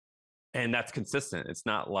 And that's consistent. It's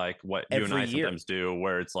not like what you and I sometimes do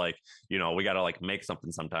where it's like, we got to like make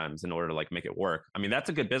something sometimes in order to like make it work. I mean, that's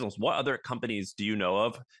a good business. What other companies do you know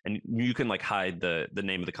of? And you can like hide the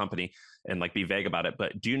name of the company and like be vague about it.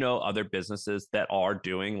 But do you know other businesses that are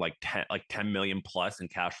doing like 10 million plus in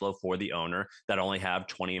cash flow for the owner that only have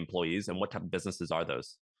 20 employees? And what type of businesses are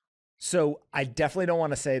those? So I definitely don't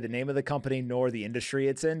want to say the name of the company nor the industry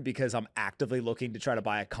it's in because I'm actively looking to try to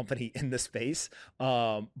buy a company in the space.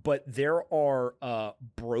 But there are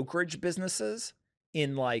brokerage businesses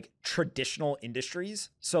in like traditional industries.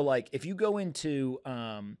 So like if you go into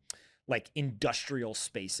like industrial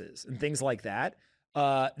spaces and things like that,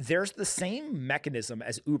 there's the same mechanism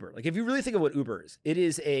as Uber. Like if you really think of what Uber is, it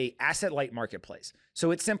is a asset light marketplace.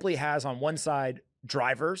 So it simply has on one side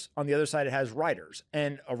drivers, on the other side it has riders,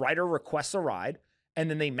 and a rider requests a ride, and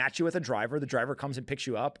then they match you with a driver. The driver comes and picks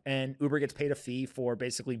you up, and Uber gets paid a fee for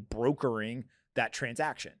basically brokering that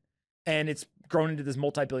transaction. And it's grown into this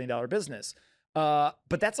multi-billion-dollar business. But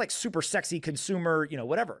that's like super sexy consumer,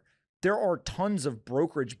 whatever. There are tons of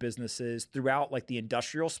brokerage businesses throughout like the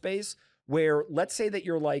industrial space where let's say that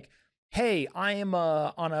you're like, hey, I am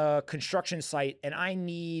on a construction site and I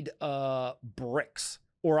need bricks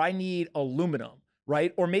or I need aluminum,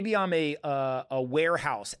 right? Or maybe I'm a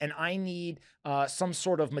warehouse and I need some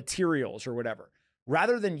sort of materials or whatever.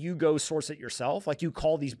 Rather than you go source it yourself, like you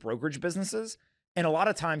call these brokerage businesses, and a lot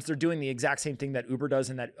of times they're doing the exact same thing that Uber does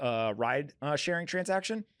in that ride sharing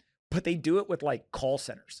transaction, but they do it with like call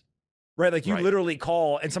centers, right? Like you literally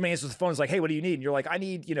call and somebody answers the phone. It's like, hey, what do you need? And you're like, I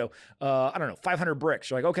need, I don't know, 500 bricks.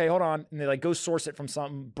 You're like, okay, hold on. And they like go source it from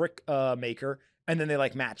some brick maker. And then they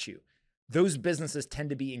like match you. Those businesses tend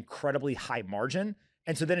to be incredibly high margin.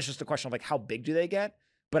 And so then it's just a question of like, how big do they get?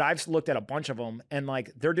 But I've looked at a bunch of them and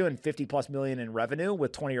like they're doing 50+ million in revenue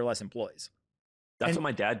with 20 or less employees. That's what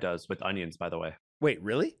my dad does with onions, by the way. Wait,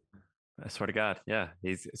 really? I swear to God. Yeah.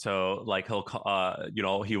 He's so like, he'll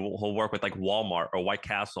he'll work with like Walmart or White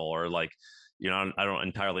Castle or like, I don't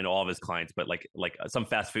entirely know all of his clients, but like some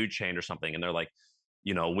fast food chain or something. And they're like,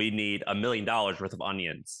 we need $1 million worth of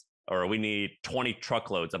onions, or we need 20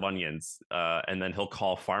 truckloads of onions. And then he'll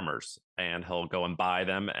call farmers and he'll go and buy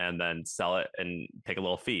them and then sell it and take a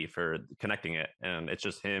little fee for connecting it. And it's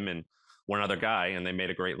just him and one other guy, and they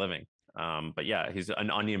made a great living. But yeah, he's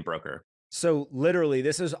an onion broker. So literally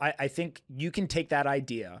this is, I think you can take that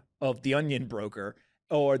idea of the onion broker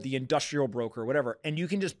or the industrial broker, or whatever, and you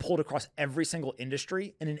can just pull it across every single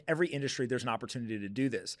industry. And in every industry, there's an opportunity to do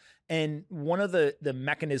this. And one of the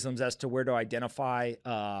mechanisms as to where to identify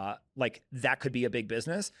like that could be a big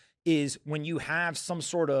business is when you have some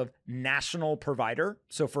sort of national provider.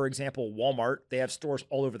 So for example, Walmart, they have stores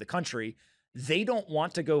all over the country. They don't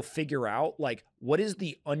want to go figure out like, what is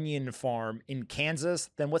the onion farm in Kansas?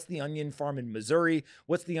 Then what's the onion farm in Missouri?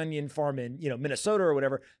 What's the onion farm in, Minnesota or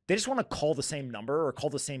whatever? They just want to call the same number or call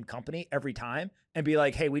the same company every time and be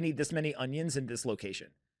like, hey, we need this many onions in this location.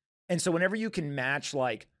 And so whenever you can match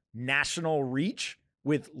like national reach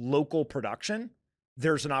with local production,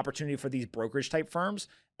 there's an opportunity for these brokerage type firms.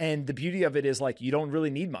 And the beauty of it is like, you don't really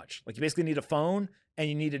need much. Like you basically need a phone and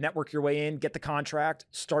you need to network your way in, get the contract,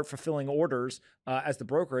 start fulfilling orders as the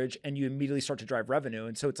brokerage, and you immediately start to drive revenue.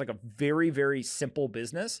 And so it's like a very, very simple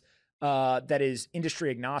business that is industry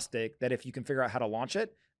agnostic, that if you can figure out how to launch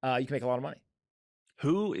it, you can make a lot of money.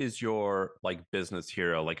 Who is your like business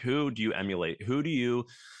hero? Like who do you emulate? Who do you,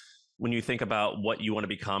 when you think about what you want to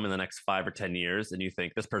become in the next 5 or 10 years and you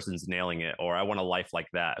think this person's nailing it, or I want a life like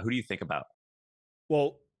that, who do you think about?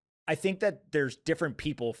 Well, I think that there's different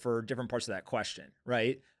people for different parts of that question,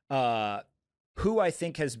 right? Who I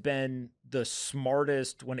think has been the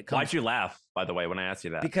smartest when it comes. Why'd you laugh, by the way, when I asked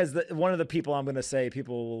you that? Because one of the people I'm going to say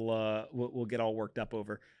people will get all worked up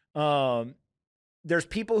over. There's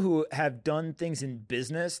people who have done things in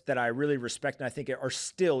business that I really respect and I think are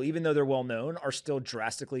still, even though they're well known, are still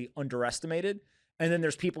drastically underestimated. And then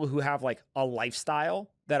there's people who have like a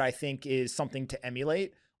lifestyle that I think is something to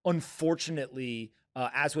emulate. Unfortunately,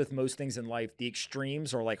 as with most things in life, the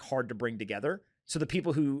extremes are like hard to bring together. So the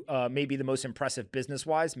people who may be the most impressive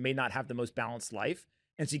business-wise may not have the most balanced life.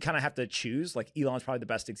 And so you kind of have to choose. Like Elon's probably the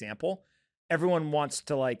best example. Everyone wants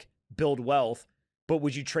to like build wealth, but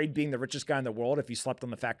would you trade being the richest guy in the world if you slept on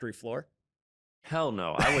the factory floor? Hell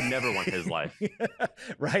no. I would never want his life.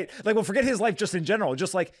 Right? Like, well, forget his life just in general.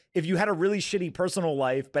 Just like if you had a really shitty personal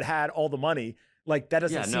life, but had all the money, like that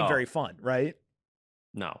doesn't seem very fun, right?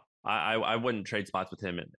 No. I wouldn't trade spots with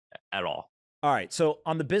him at all. All right. So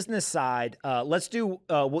on the business side, let's do,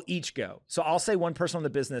 we'll each go. So I'll say one person on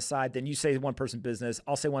the business side, then you say one person business.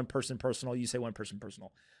 I'll say one person personal. You say one person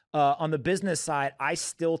personal. On the business side, I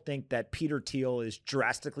still think that Peter Thiel is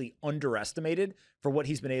drastically underestimated for what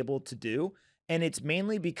he's been able to do. And it's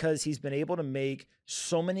mainly because he's been able to make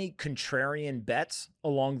so many contrarian bets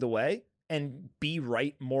along the way and be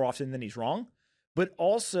right more often than he's wrong. But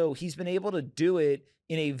also he's been able to do it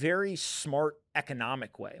in a very smart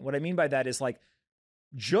economic way. What I mean by that is like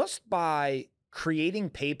just by creating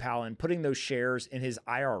PayPal and putting those shares in his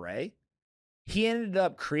IRA, he ended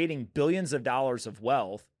up creating billions of dollars of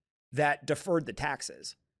wealth that deferred the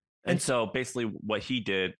taxes. And so basically what he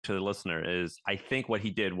did, to the listener, is I think what he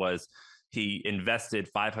did was he invested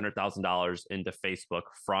 $500,000 into Facebook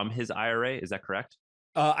from his IRA. Is that correct?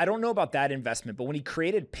 I don't know about that investment, but when he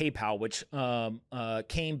created PayPal, which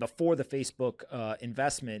came before the Facebook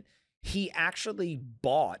investment, he actually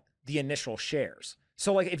bought the initial shares.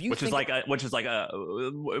 So like if you which is like which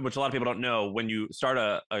a lot of people don't know. When you start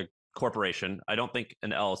a corporation, I don't think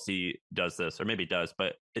an LLC does this, or maybe it does,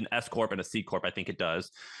 but an S corp and a C corp, I think it does.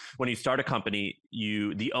 When you start a company,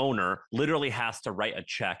 the owner literally has to write a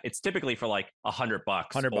check. It's typically for like $100,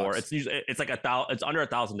 or it's usually it's like it's under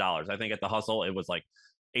 $1,000. I think at the Hustle it was like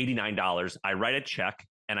 $89. I write a check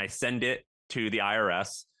and I send it to the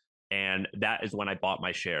IRS, and that is when I bought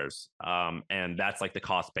my shares. And that's like the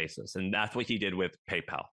cost basis, and that's what he did with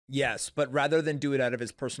PayPal. Yes, but rather than do it out of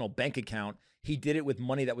his personal bank account, he did it with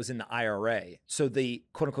money that was in the IRA. So the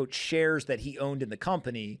quote unquote shares that he owned in the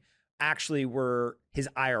company actually were his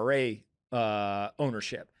IRA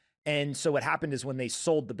ownership. And so what happened is when they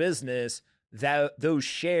sold the business, that those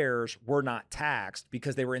shares were not taxed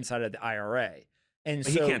because they were inside of the IRA. And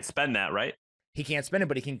But so he can't spend that, right? he can't spend it,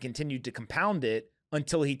 but he can continue to compound it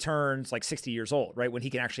until he turns like 60 years old, right? When he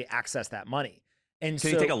can actually access that money. And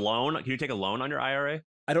Can you take a loan? Can you take a loan on your IRA?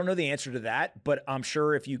 I don't know the answer to that, but I'm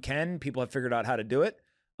sure if you can, people have figured out how to do it.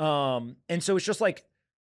 And so it's just like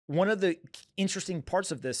one of the interesting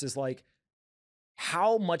parts of this is like,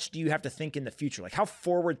 how much do you have to think in the future? Like how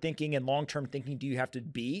forward thinking and long-term thinking do you have to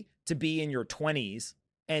be in your 20s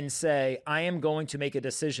and say, I am going to make a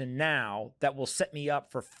decision now that will set me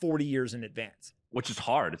up for 40 years in advance? Which is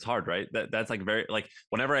hard. It's hard, right? That's like very like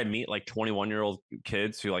whenever I meet like 21-year-old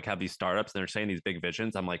kids who like have these startups and they're saying these big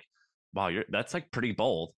visions, I'm like, wow, that's like pretty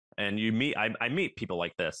bold. And I meet people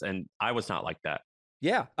like this, and I was not like that.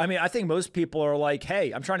 Yeah. I mean, I think most people are like,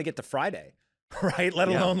 hey, I'm trying to get to Friday, right? Let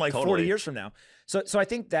alone like totally. 40 years from now. So I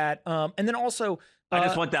think that, and then also, I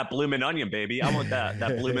just want that bloomin' onion, baby. I want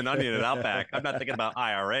that bloomin' onion at Outback. I'm not thinking about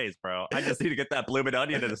IRAs, bro. I just need to get that bloomin'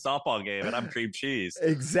 onion in a softball game, and I'm cream cheese.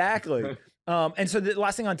 Exactly. And so the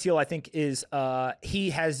last thing on Thiel, I think, is he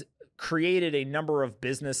has created a number of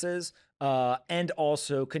businesses and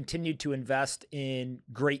also continued to invest in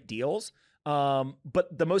great deals.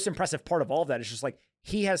 But the most impressive part of all of that is just like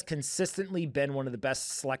he has consistently been one of the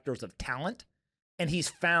best selectors of talent. And he's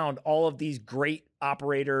found all of these great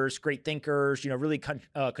operators, great thinkers, really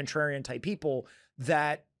contrarian type people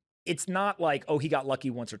that it's not like, oh, he got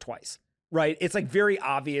lucky once or twice, right? It's like very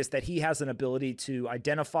obvious that he has an ability to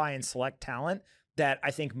identify and select talent that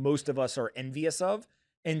I think most of us are envious of.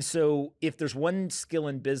 And so if there's one skill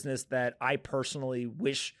in business that I personally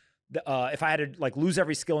wish if I had to like lose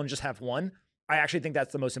every skill and just have one, I actually think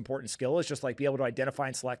that's the most important skill, is just like be able to identify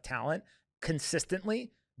and select talent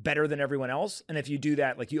consistently better than everyone else. And if you do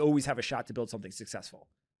that, like you always have a shot to build something successful.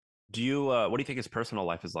 Do you, what do you think his personal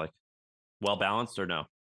life is like? Well balanced or no?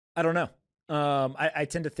 I don't know. I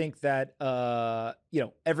tend to think that,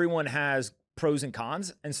 everyone has pros and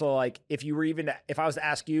cons. And so like, if I was to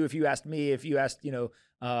ask you, if you asked me, if you asked,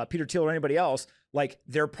 Peter Thiel or anybody else, like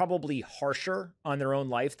they're probably harsher on their own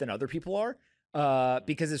life than other people are,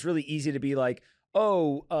 because it's really easy to be like,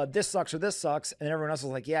 oh, this sucks or this sucks. And everyone else is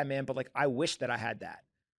like, yeah, man, but like, I wish that I had that.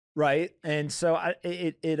 Right. And so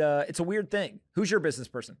it's a weird thing. Who's your business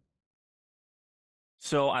person?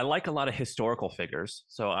 So I like a lot of historical figures.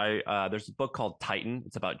 So there's a book called Titan.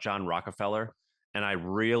 It's about John Rockefeller, and I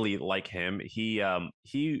really like him. He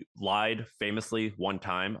lied famously one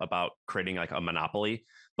time about creating like a monopoly,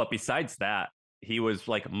 but besides that, he was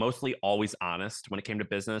like mostly always honest when it came to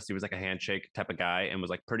business. He was like a handshake type of guy and was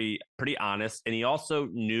like pretty honest, and he also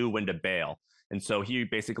knew when to bail. And so he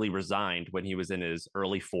basically resigned when he was in his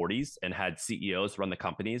early 40s and had CEOs run the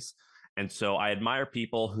companies. And so I admire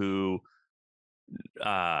people who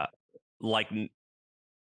I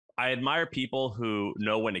admire people who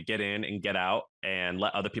know when to get in and get out and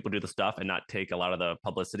let other people do the stuff and not take a lot of the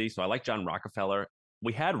publicity. So I like John Rockefeller.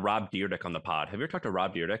 We had Rob Dyrdek on the pod. Have you ever talked to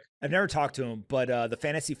Rob Dyrdek? I've never talked to him, but the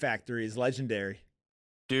Fantasy Factory is legendary.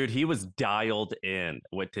 Dude, he was dialed in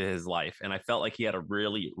to his life, and I felt like he had a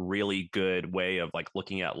really, really good way of like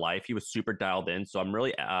looking at life. He was super dialed in, so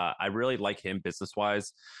I really like him business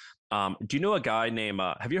wise. Do you know a guy named?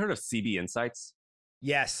 Have you heard of CB Insights?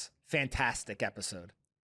 Yes, fantastic episode.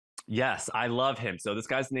 Yes, I love him. So this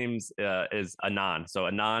guy's name is Anon. So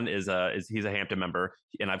Anon is he's a Hampton member,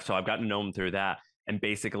 and I've gotten to know him through that. And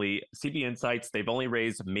basically, CB Insights, they've only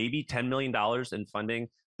raised maybe $10 million in funding.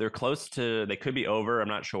 They're close to, they could be over, I'm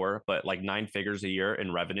not sure, but like 9 figures a year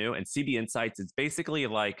in revenue. And CB Insights is basically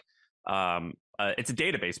like a it's a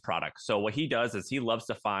database product. So what he does is he loves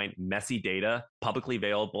to find messy data, publicly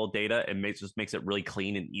available data, and just makes it really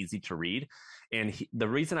clean and easy to read. And the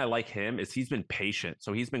reason I like him is he's been patient.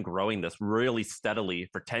 So he's been growing this really steadily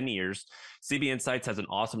for 10 years. CB Insights has an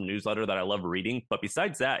awesome newsletter that I love reading. But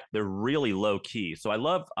besides that, they're really low key. So I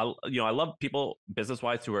love people business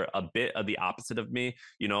wise who are a bit of the opposite of me.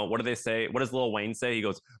 What do they say? What does Lil Wayne say? He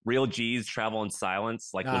goes, real G's travel in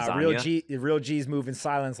silence like lasagna. Real G's move in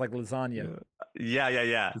silence like lasagna.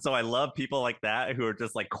 Yeah. So I love people like that who are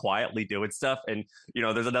just like quietly doing stuff. And,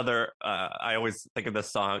 there's another, I always think of this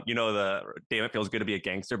song, the Damn It Feels Good to Be a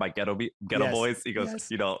Gangster by Ghetto Boys. He goes,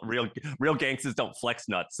 real gangsters don't flex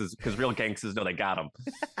nuts because real gangsters know they got them.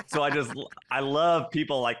 So I love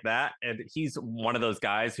people like that. And he's one of those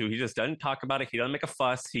guys who he just doesn't talk about it. He doesn't make a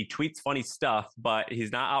fuss. He tweets funny stuff, but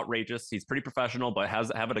he's not outrageous. He's pretty professional, but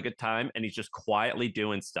having a good time. And he's just quietly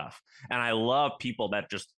doing stuff. And I love people that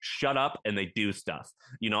just shut up and they do stuff.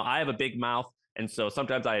 I have a big mouth. And so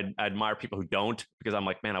sometimes I admire people who don't, because I'm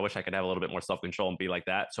like, man, I wish I could have a little bit more self-control and be like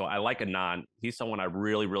that. So I like Anand. He's someone I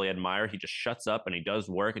really, really admire. He just shuts up and he does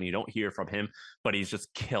work and you don't hear from him, but he's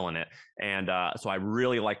just killing it. And so I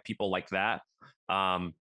really like people like that.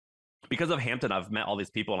 Because of Hampton, I've met all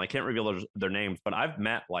these people, and I can't reveal their names, but I've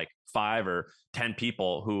met like 5 or 10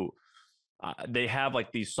 people who they have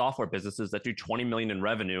like these software businesses that do 20 million in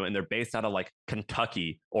revenue, and they're based out of like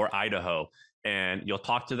Kentucky or Idaho. And you'll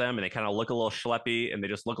talk to them and they kind of look a little schleppy and they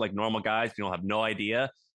just look like normal guys. You don't have no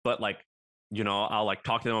idea, but like, I'll like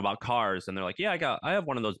talk to them about cars and they're like, yeah, I have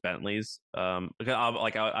one of those Bentleys. I'll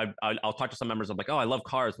talk to some members. I'm like, oh, I love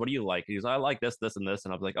cars. What do you like? He's, I like this, this, and this.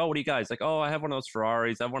 And I'm like, oh, what do you guys like? Oh, I have one of those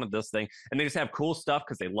Ferraris. I have one of this thing. And they just have cool stuff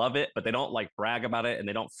because they love it, but they don't like brag about it and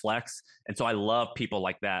they don't flex. And so I love people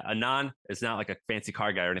like that. Anand is not like a fancy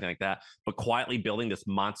car guy or anything like that, but quietly building this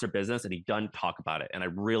monster business, and he doesn't talk about it. And I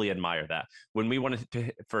really admire that. When we wanted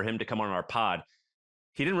for him to come on our pod,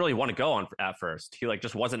 he didn't really want to go on at first. He like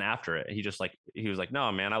just wasn't after it. He was like,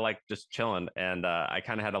 no, man, I like just chilling. And I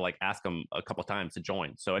kind of had to like ask him a couple times to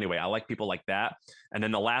join. So anyway, I like people like that. And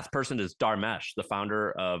then the last person is Dharmesh, the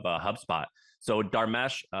founder of HubSpot. So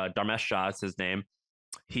Dharmesh Shah is his name.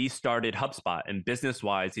 He started HubSpot, and business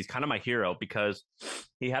wise, he's kind of my hero because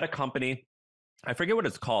he had a company. I forget what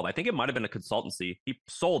it's called. I think it might have been a consultancy. He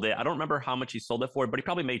sold it. I don't remember how much he sold it for, but he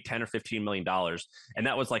probably made $10 or $15 million. And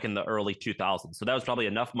that was like in the early 2000s. So that was probably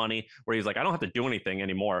enough money where he's like, I don't have to do anything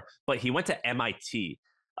anymore. But he went to MIT.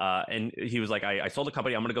 And he was like, I sold a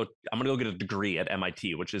company. I'm gonna go get a degree at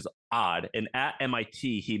MIT, which is odd. And at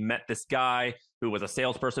MIT, he met this guy who was a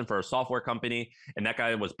salesperson for a software company, and that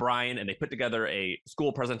guy was Brian. And they put together a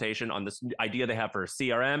school presentation on this idea they have for a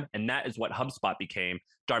CRM, and that is what HubSpot became.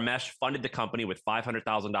 Dharmesh funded the company with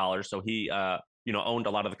 $500,000, so he owned a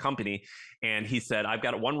lot of the company. And he said, I've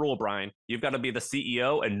got one rule, Brian. You've got to be the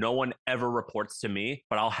CEO and no one ever reports to me,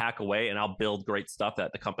 but I'll hack away and I'll build great stuff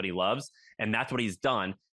that the company loves. And that's what he's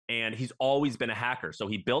done. And he's always been a hacker. So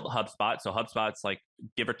he built HubSpot. So HubSpot's like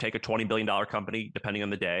give or take a $20 billion company, depending on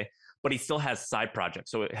the day, but he still has side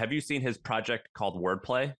projects. So have you seen his project called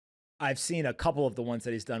Wordplay? I've seen a couple of the ones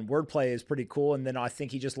that he's done. Wordplay is pretty cool. And then I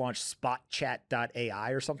think he just launched spotchat.ai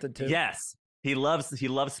or something too. Yes. He loves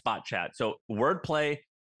Spot Chat. So Wordplay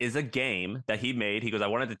is a game that he made. He goes, I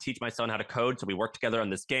wanted to teach my son how to code, so we worked together on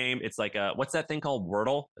this game. It's like what's that thing called?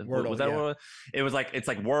 Wordle. Was that what it was like? It's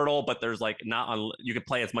like Wordle, but there's like you can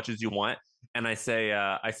play as much as you want. And I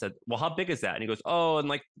said, well, how big is that? And he goes, oh, and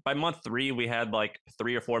like by month 3, we had like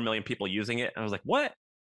 3 or 4 million people using it. And I was like, what?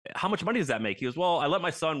 How much money does that make? He goes, well, I let my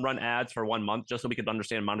son run ads for 1 month just so we could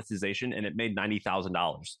understand monetization, and it made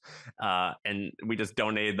 $90,000. And we just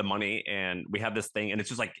donated the money, and we have this thing, and it's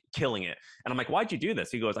just like killing it. And I'm like, why'd you do this?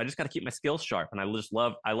 He goes, I just got to keep my skills sharp, and I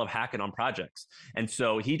love hacking on projects. And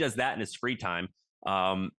so he does that in his free time.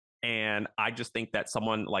 And I just think that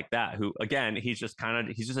someone like that, who, again, he's just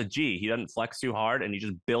a G. He doesn't flex too hard, and he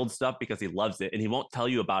just builds stuff because he loves it, and he won't tell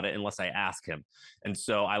you about it unless I ask him. And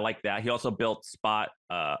so I like that. He also built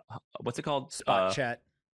what's it called? Spot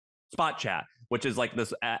Chat, which is like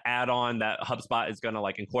this add-on that HubSpot is going to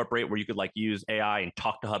like incorporate, where you could like use AI and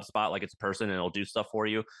talk to HubSpot like it's a person, and it'll do stuff for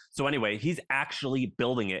you. So anyway, he's actually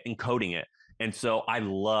building it and coding it. And so I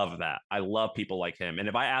love that. I love people like him. And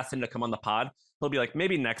if I asked him to come on the pod, he'll be like,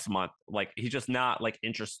 maybe next month. Like, he's just not like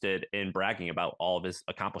interested in bragging about all of his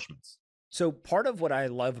accomplishments. So part of what I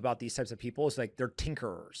love about these types of people is like they're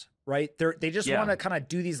tinkerers, right? They just want to kind of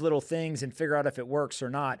do these little things and figure out if it works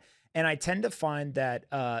or not. And I tend to find that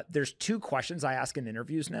there's 2 questions I ask in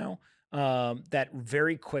interviews now that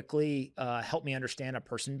very quickly help me understand a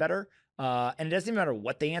person better. And it doesn't even matter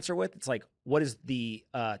what they answer with. It's like, what is the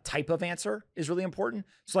type of answer is really important.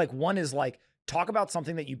 So like one is like, talk about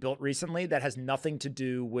something that you built recently that has nothing to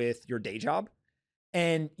do with your day job.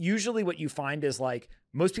 And usually what you find is like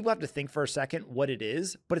most people have to think for a second what it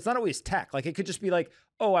is, but it's not always tech. Like it could just be like,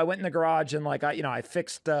 oh, I went in the garage and like I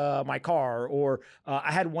fixed my car, or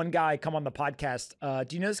I had one guy come on the podcast.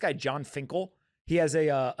 Do you know this guy John Finkel? He has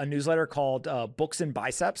a newsletter called Books and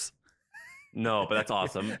Biceps. No, but that's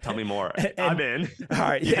awesome. Tell me more. And, I'm in. All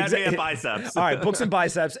right. You had me at biceps. All right. Books and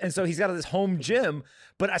Biceps. And so he's got this home gym,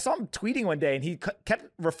 but I saw him tweeting one day and he kept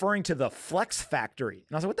referring to the Flex Factory.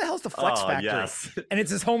 And I was like, what the hell is the Flex Factory? Yes. And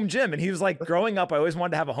it's his home gym. And he was like, growing up, I always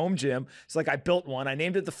wanted to have a home gym. So like I built one. I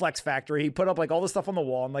named it the Flex Factory. He put up like all this stuff on the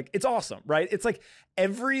wall. And like, it's awesome, right? It's like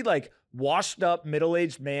every like washed up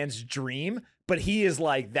middle-aged man's dream, but he is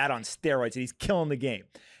like that on steroids and he's killing the game.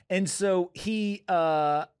 And so he,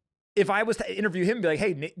 if I was to interview him and be like,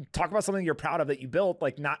 hey, talk about something you're proud of that you built,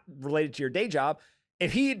 like not related to your day job.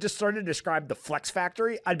 If he just started to describe the Flex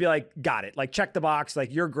Factory, I'd be like, got it. Like, check the box.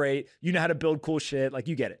 Like, you're great. You know how to build cool shit. Like,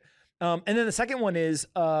 you get it. And then the second one is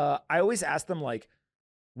I always ask them, like,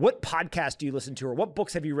 what podcast do you listen to, or what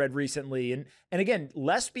books have you read recently? And again,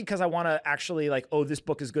 less because I want to actually like, oh, this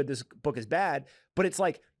book is good, this book is bad, but it's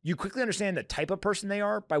like you quickly understand the type of person they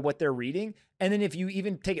are by what they're reading. And then if you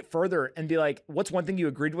even take it further and be like, what's one thing you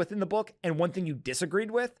agreed with in the book and one thing you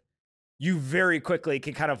disagreed with, you very quickly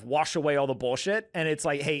can kind of wash away all the bullshit. And it's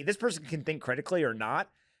like, hey, this person can think critically or not.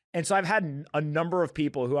 And so I've had a number of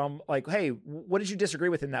people who I'm like, hey, what did you disagree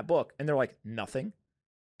with in that book? And they're like, nothing.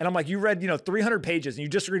 And I'm like, you read, 300 pages and you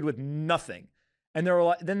disagreed with nothing. And they're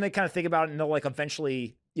like, then they kind of think about it and they'll like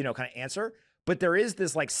eventually, kind of answer. But there is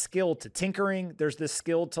this like skill to tinkering. There's this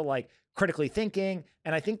skill to like critically thinking.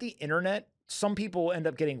 And I think the internet, some people end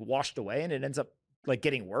up getting washed away and it ends up like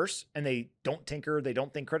getting worse and they don't tinker, they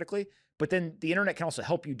don't think critically. But then the internet can also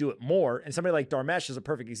help you do it more. And somebody like Dharmesh is a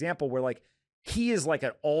perfect example where like he is like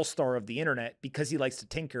an all-star of the internet because he likes to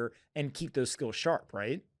tinker and keep those skills sharp,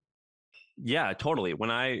 right? Yeah, totally. When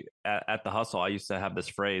at the hustle, I used to have this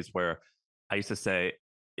phrase where I used to say,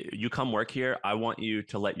 you come work here, I want you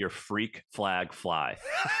to let your freak flag fly.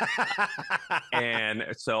 And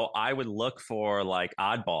so I would look for like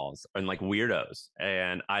oddballs and like weirdos.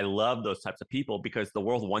 And I love those types of people because the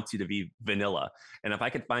world wants you to be vanilla. And if I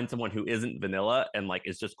could find someone who isn't vanilla and like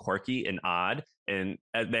is just quirky and odd, and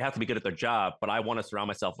they have to be good at their job, but I want to surround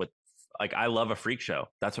myself with like, I love a freak show.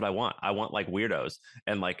 That's what I want. I want like weirdos.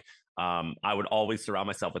 And like, I would always surround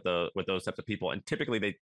myself with those types of people. And typically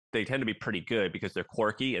they tend to be pretty good because they're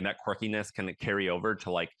quirky, and that quirkiness can carry over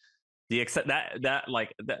to like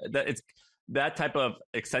that type of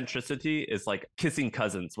eccentricity is like kissing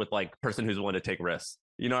cousins with like person who's willing to take risks.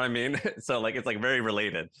 You know what I mean? So like it's like very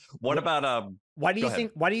related. What about why do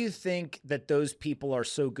you think that those people are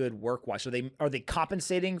so good work-wise? Are they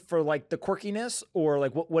compensating for like the quirkiness, or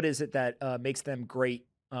like what is it that makes them great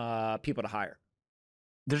people to hire?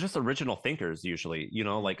 They're just original thinkers usually,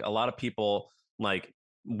 like a lot of people, like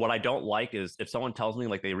what I don't like is if someone tells me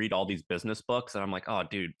like they read all these business books and I'm like, oh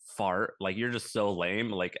dude, fart, like you're just so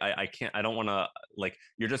lame. Like I don't want to, like,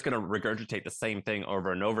 you're just going to regurgitate the same thing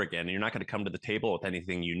over and over again. And you're not going to come to the table with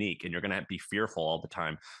anything unique, and you're going to be fearful all the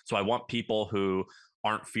time. So I want people who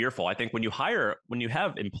aren't fearful. I think when you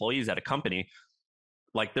have employees at a company,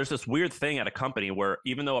 like there's this weird thing at a company where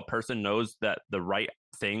even though a person knows that the right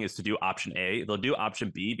thing is to do option A, they'll do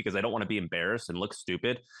option B because they don't want to be embarrassed and look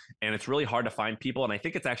stupid. And it's really hard to find people. And I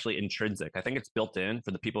think it's actually intrinsic. I think it's built in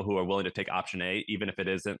for the people who are willing to take option A, even if it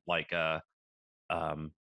isn't like the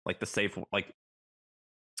safe, like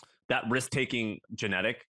that risk-taking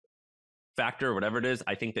genetic factor or whatever it is.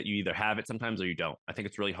 I think that you either have it sometimes or you don't. I think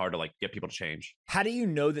it's really hard to like get people to change. How do you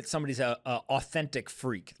know that somebody's a authentic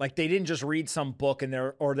freak? Like they didn't just read some book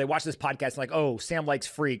or they watch this podcast and like, oh, Sam likes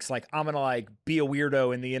freaks. Like I'm going to like be a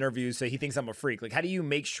weirdo in the interview so he thinks I'm a freak. Like how do you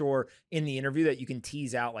make sure in the interview that you can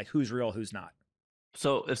tease out like who's real, who's not?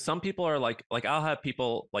 So if some people are like I'll have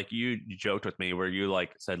people like you joked with me where you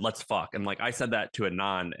like said, let's fuck. And like, I said that to a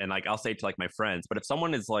non, and like, I'll say it to like my friends, but if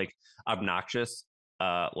someone is like obnoxious,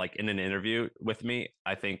 like in an interview with me,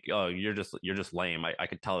 I think, oh, you're just lame. I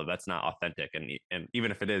could tell that that's not authentic. And even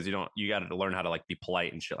if it is, you got to learn how to like be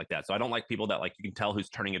polite and shit like that. So I don't like people that like, you can tell who's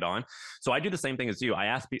turning it on. So I do the same thing as you.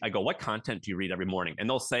 I go, what content do you read every morning? And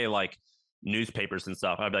they'll say like newspapers and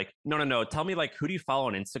stuff. I'd be like, no. Tell me like, who do you follow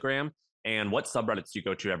on Instagram and what subreddits do you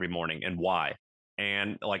go to every morning and why?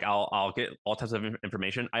 And like, I'll get all types of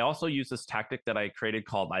information. I also use this tactic that I created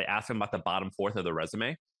called, I ask them about the bottom fourth of the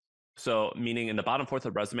resume. So, meaning in the bottom fourth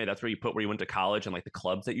of the resume, that's where you put where you went to college and like the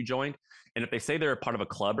clubs that you joined. And if they say they're a part of a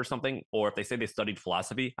club or something, or if they say they studied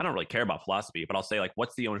philosophy, I don't really care about philosophy, but I'll say like,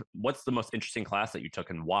 what's the most interesting class that you took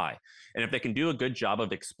and why? And if they can do a good job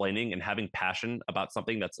of explaining and having passion about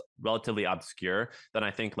something that's relatively obscure, then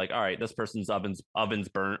I think like, all right, this person's oven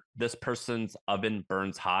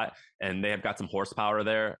burns hot, and they have got some horsepower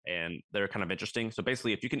there, and they're kind of interesting. So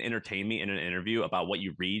basically, if you can entertain me in an interview about what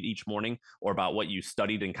you read each morning or about what you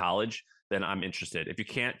studied in college, then I'm interested. If you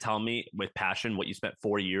can't tell me with passion what you spent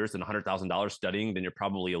 4 years and $100,000 studying, then you're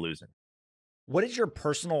probably a loser. What is your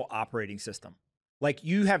personal operating system? Like,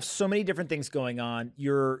 you have so many different things going on.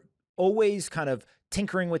 You're always kind of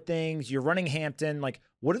tinkering with things. You're running Hampton. Like,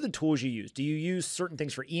 what are the tools you use? Do you use certain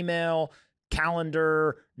things for email,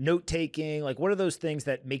 calendar, note taking? Like, what are those things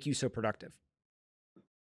that make you so productive?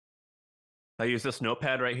 I use this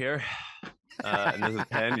notepad right here. And this is a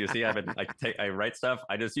pen. You see, I write stuff.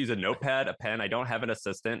 I just use a notepad, a pen. I don't have an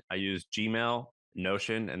assistant. I use Gmail,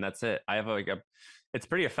 Notion, and that's it. I have it's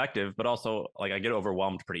pretty effective, but also like I get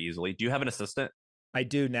overwhelmed pretty easily. Do you have an assistant? I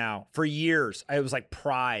do now. For years, I was like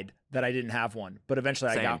pride that I didn't have one, but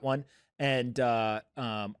eventually I got one. And I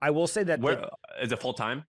will say that is it full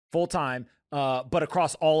time? Full time, but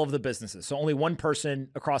across all of the businesses. So only one person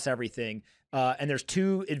across everything. And there's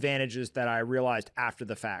two advantages that I realized after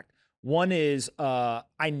the fact. One is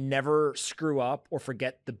I never screw up or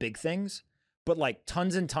forget the big things, but like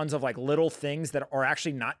tons and tons of like little things that are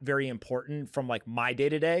actually not very important from like my day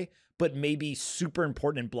to day, but maybe super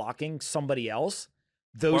important in blocking somebody else.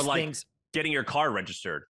 Those or like things, getting your car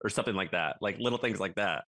registered or something like that, like little things like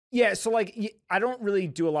that. Yeah, so like I don't really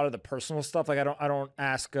do a lot of the personal stuff. Like I don't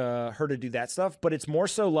ask her to do that stuff, but it's more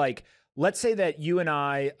so like, let's say that you and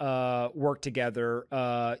I work together.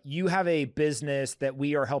 You have a business that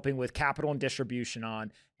we are helping with capital and distribution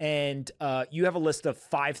on, and you have a list of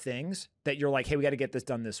 5 things that you're like, hey, we got to get this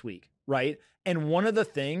done this week, right? And one of the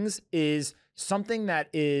things is something that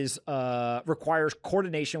is requires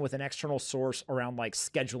coordination with an external source around like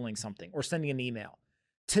scheduling something or sending an email.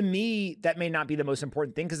 To me, that may not be the most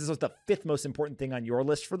important thing because this was the 5th most important thing on your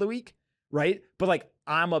list for the week, right? But like,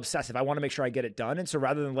 I'm obsessive. I want to make sure I get it done. And so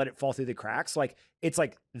rather than let it fall through the cracks, like it's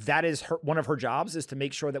like that is one of her jobs, is to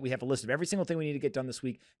make sure that we have a list of every single thing we need to get done this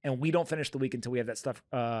week, and we don't finish the week until we have that stuff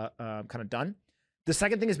kind of done. The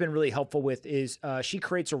second thing has been really helpful with is she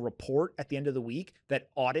creates a report at the end of the week that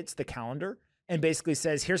audits the calendar and basically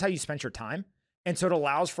says, here's how you spent your time. And so it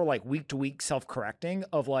allows for like week to week self-correcting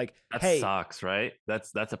of like, that hey, sucks, right?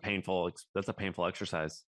 That's a painful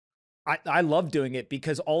exercise. I love doing it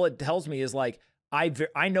because all it tells me is like,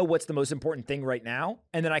 I know what's the most important thing right now.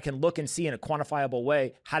 And then I can look and see in a quantifiable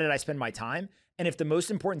way, how did I spend my time? And if the most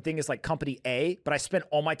important thing is like company A, but I spent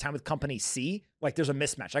all my time with company C, like there's a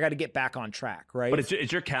mismatch. I got to get back on track, right? But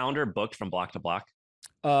is your calendar booked from block to block?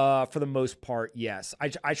 For the most part, yes.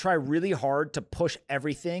 I try really hard to push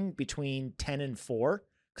everything between 10 and 4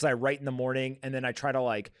 because I write in the morning, and then I try to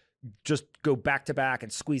like just go back to back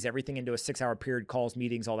and squeeze everything into a 6-hour period, calls,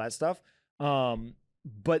 meetings, all that stuff.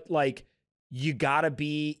 But like you gotta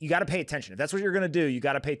pay attention. If that's what you're gonna do, you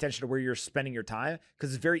gotta pay attention to where you're spending your time,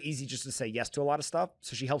 because it's very easy just to say yes to a lot of stuff.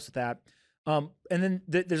 So she helps with that. And then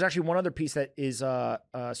there's actually one other piece that is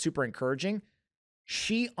super encouraging.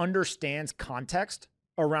 She understands context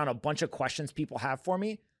around a bunch of questions people have for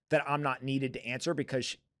me that I'm not needed to answer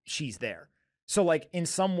because she's there. So like in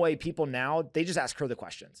some way, people now, they just ask her the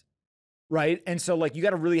questions, right? And so like you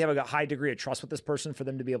got to really have a high degree of trust with this person for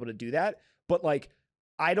them to be able to do that. But like,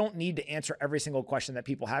 I don't need to answer every single question that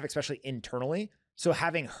people have, especially internally. So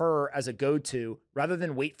having her as a go-to, rather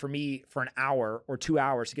than wait for me for an hour or 2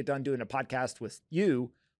 hours to get done doing a podcast with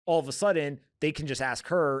you, all of a sudden they can just ask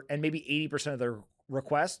her, and maybe 80% of their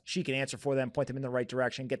requests she can answer for them, point them in the right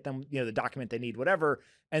direction, get them, the document they need, whatever.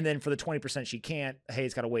 And then for the 20% she can't, hey,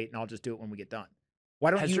 it's got to wait, and I'll just do it when we get done.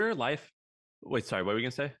 Why don't your life? Wait, sorry, what were we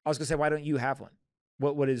gonna say? I was gonna say, why don't you have one?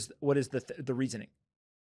 What is the reasoning?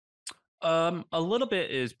 A little bit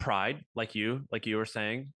is pride, like you were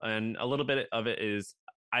saying, and a little bit of it is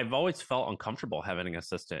I've always felt uncomfortable having an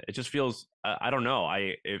assistant. It just feels, I don't know.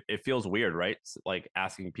 It feels weird, right? It's like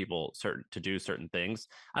asking people to do certain things.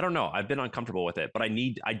 I don't know. I've been uncomfortable with it, but I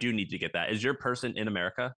do need to get that. Is your person in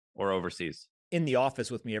America or overseas? In the office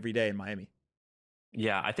with me every day in Miami.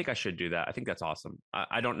 Yeah, I think I should do that. I think that's awesome.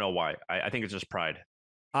 I don't know why. I think it's just pride.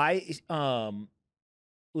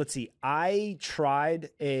 Let's see. I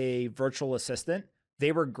tried a virtual assistant.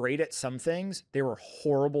 They were great at some things. They were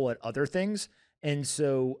horrible at other things. And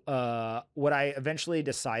so what I eventually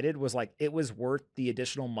decided was like, it was worth the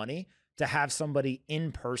additional money to have somebody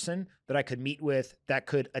in person that I could meet with, that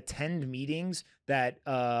could attend meetings, that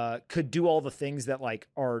could do all the things that like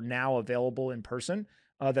are now available in person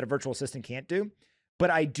that a virtual assistant can't do. But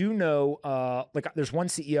I do know, like there's one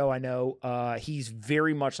CEO I know, he's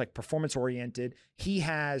very much like performance oriented. He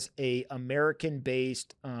has a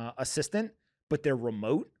American-based assistant, but they're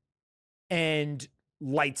remote and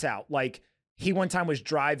lights out. Like he one time was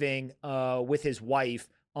driving with his wife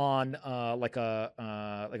on like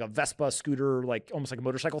a Vespa scooter, like almost like a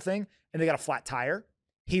motorcycle thing, and they got a flat tire.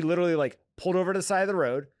 He literally like pulled over to the side of the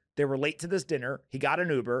road. They were late to this dinner. He got an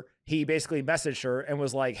Uber. He basically messaged her and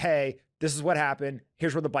was like, hey, this is what happened.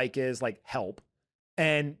 Here's where the bike is, like help.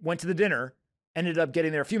 And went to the dinner, ended up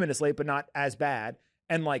getting there a few minutes late, but not as bad.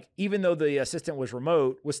 And like, even though the assistant was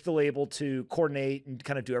remote, was still able to coordinate and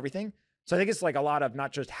kind of do everything. So I think it's like a lot of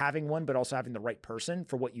not just having one, but also having the right person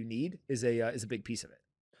for what you need is a big piece of it.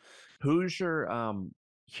 Who's your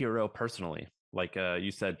hero personally? Like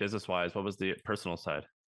you said, business-wise, what was the personal side?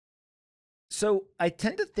 So I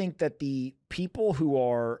tend to think that the people who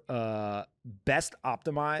are best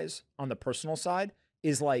optimized on the personal side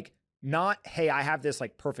is like not, hey, I have this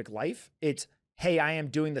like perfect life. It's, hey, I am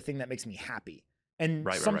doing the thing that makes me happy. And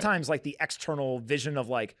sometimes like the external vision of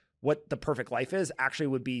like what the perfect life is actually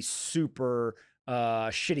would be super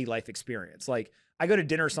shitty life experience. Like I go to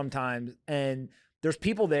dinner sometimes and there's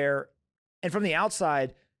people there, and from the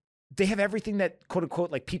outside, they have everything that quote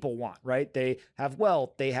unquote like people want, right? They have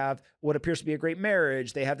wealth, they have what appears to be a great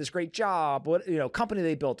marriage, they have this great job, what, you know, company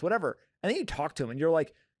they built, whatever. And then you talk to them and you're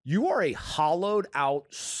like, you are a hollowed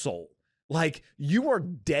out soul. Like you are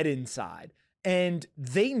dead inside, and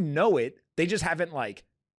they know it. They just haven't like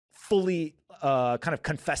fully kind of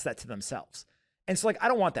confessed that to themselves. And so like, I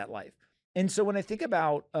don't want that life. And so when I think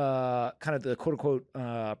about kind of the quote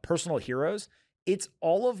unquote personal heroes, it's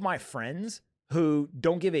all of my friends who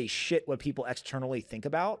don't give a shit what people externally think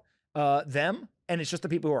about them. And it's just the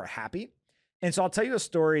people who are happy. And so I'll tell you a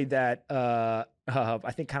story that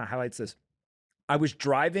I think kind of highlights this. I was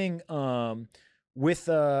driving with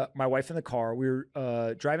my wife in the car. We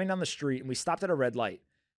were driving down the street and we stopped at a red light.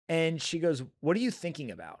 And she goes, what are you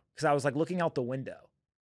thinking about? Because I was like looking out the window.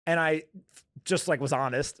 And I just like was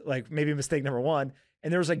honest, like maybe mistake number one.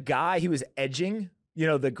 And there was a guy, he was edging, you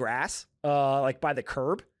know, the grass like by the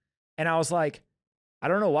curb. And I was like, I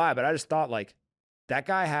don't know why, but I just thought like that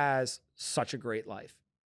guy has such a great life.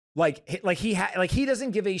 Like he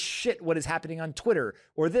doesn't give a shit what is happening on Twitter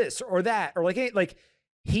or this or that, or like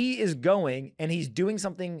he is going and he's doing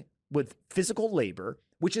something with physical labor,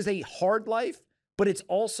 which is a hard life, but it's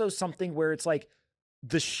also something where it's like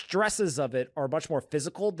the stresses of it are much more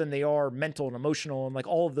physical than they are mental and emotional and like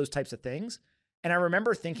all of those types of things. And I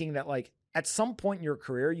remember thinking that like at some point in your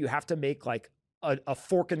career, you have to make like a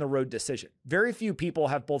fork in the road decision. Very few people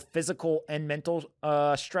have both physical and mental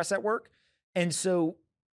stress at work. And so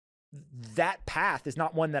that path is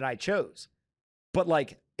not one that I chose, but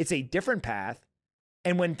like it's a different path.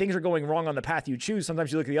 And when things are going wrong on the path you choose,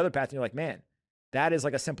 sometimes you look at the other path and you're like, man, that is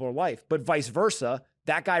like a simpler life. But vice versa,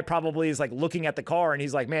 that guy probably is like looking at the car and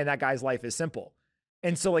he's like, man, that guy's life is simple.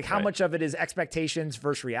 And so like how much of it is expectations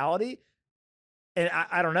versus reality? And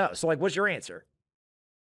I don't know. So like, what's your answer?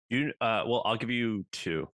 Well, I'll give you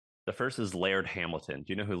two. The first is Laird Hamilton.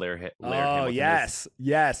 Do you know who Laird Hamilton is?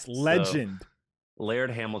 Yes, legend. So,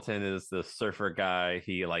 Laird Hamilton is the surfer guy.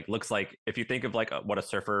 He like looks like, if you think of like what a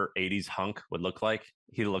surfer 80s hunk would look like,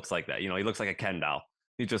 he looks like that. You know, he looks like a Ken doll.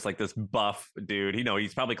 He's just like this buff dude. You know,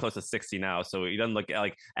 he's probably close to 60 now, so he doesn't look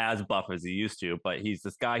like as buff as he used to, but he's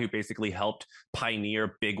this guy who basically helped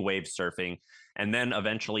pioneer big wave surfing. And then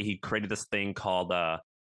eventually he created this thing called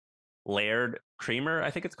Laird Creamer, I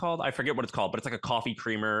think it's called. I forget what it's called, but it's like a coffee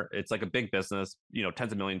creamer. It's like a big business, you know,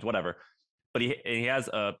 tens of millions, whatever. But he has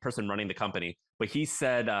a person running the company. But he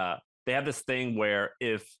said they have this thing where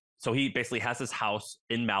so he basically has this house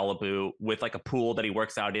in Malibu with like a pool that he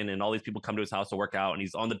works out in, and all these people come to his house to work out, and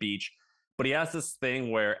he's on the beach. But he has this thing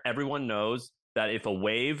where everyone knows that if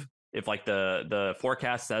like the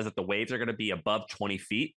forecast says that the waves are going to be above 20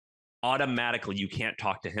 feet, automatically you can't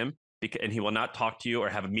talk to him. And he will not talk to you or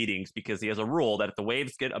have meetings, because he has a rule that if the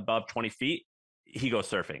waves get above 20 feet, he goes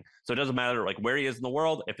surfing. So it doesn't matter like where he is in the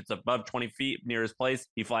world. If it's above 20 feet near his place,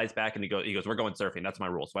 he flies back and he goes, we're going surfing. That's my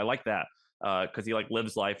rule. So I like that because he like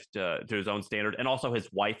lives life to his own standard. And also his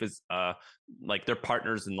wife is like they're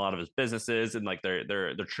partners in a lot of his businesses, and like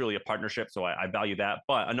they're truly a partnership. So I value that.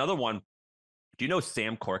 But another one, do you know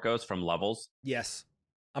Sam Korkos from Levels? Yes.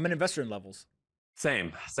 I'm an investor in Levels.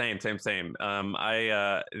 Same.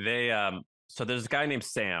 So there's a guy named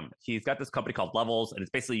Sam. He's got this company called Levels, and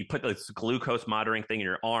it's basically you put this glucose monitoring thing in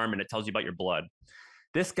your arm, and it tells you about your blood.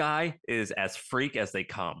 This guy is as freak as they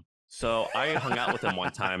come. So I hung out with him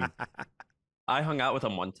one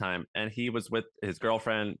time. And he was with his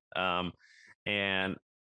girlfriend. And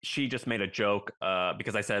she just made a joke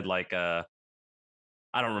because I said like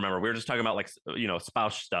I don't remember. We were just talking about like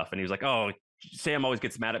spouse stuff, and he was like, "Oh, Sam always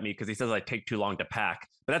gets mad at me because he says I take too long to pack."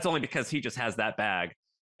 But that's only because he just has that bag.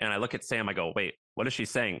 And I look at Sam, I go, "Wait, what is she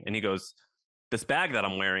saying?" And he goes, "This bag that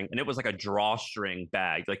I'm wearing," and it was like a drawstring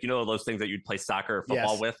bag, like those things that you'd play soccer or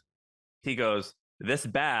football with. He goes, "This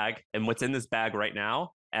bag and what's in this bag right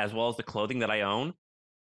now, as well as the clothing that I own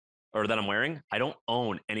or that I'm wearing, I don't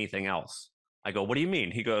own anything else." I go, "What do you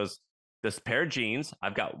mean?" He goes, "This pair of jeans,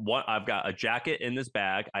 I've got a jacket in this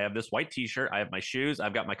bag, I have this white t-shirt, I have my shoes,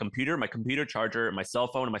 I've got my computer charger, my cell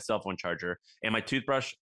phone and my cell phone charger, and my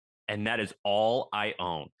toothbrush, and that is all I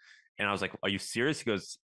own." And I was like, "Are you serious?" He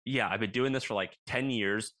goes, "Yeah, I've been doing this for like 10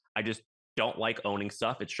 years. I just don't like owning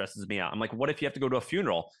stuff. It stresses me out." I'm like, "What if you have to go to a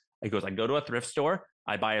funeral?" He goes, "I go to a thrift store,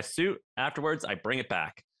 I buy a suit, afterwards I bring it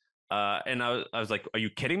back." And I was like, "Are you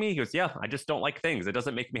kidding me?" He goes, "Yeah, I just don't like things. It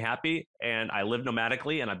doesn't make me happy. And I live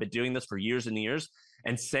nomadically, and I've been doing this for years and years."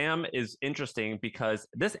 And Sam is interesting because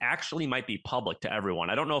this actually might be public to everyone.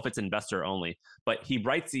 I don't know if it's investor only, but he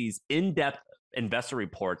writes these in-depth investor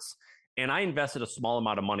reports. And I invested a small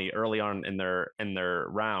amount of money early on in their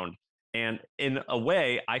round. And in a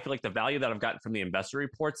way, I feel like the value that I've gotten from the investor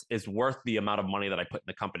reports is worth the amount of money that I put in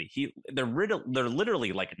the company. They're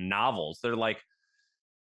literally like novels.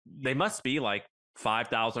 They must be like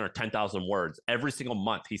 5,000 or 10,000 words. Every single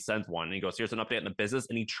month he sends one and he goes, "Here's an update on the business,"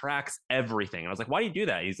 and he tracks everything. And I was like, "Why do you do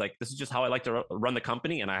that?" He's like, "This is just how I like to run the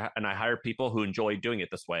company, and I hire people who enjoy doing it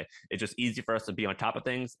this way. It's just easy for us to be on top of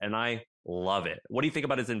things, and I love it." What do you think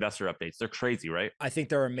about his investor updates? They're crazy, right? I think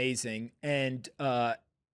they're amazing. And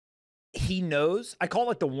he knows, I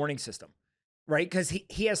call it the warning system, right? Because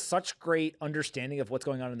he has such great understanding of what's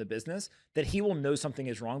going on in the business that he will know something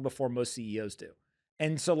is wrong before most CEOs do.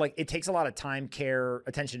 And so like it takes a lot of time, care,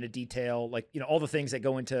 attention to detail, like, all the things that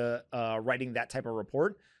go into writing that type of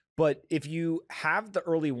report. But if you have the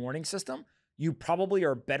early warning system, you probably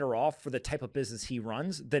are better off for the type of business he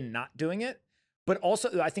runs than not doing it. But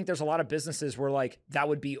also, I think there's a lot of businesses where like that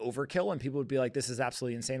would be overkill and people would be like, "This is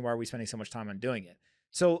absolutely insane. Why are we spending so much time on doing it?"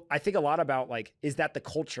 So I think a lot about like, is that the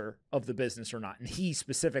culture of the business or not? And he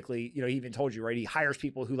specifically, he even told you, right? He hires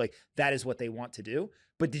people who like, that is what they want to do.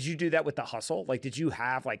 But did you do that with the hustle? Like, did you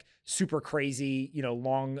have like super crazy,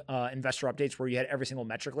 long investor updates where you had every single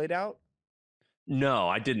metric laid out? No,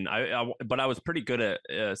 I didn't. But I was pretty good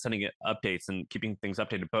at sending it updates and keeping things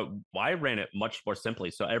updated. But I ran it much more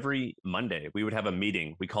simply. So every Monday we would have a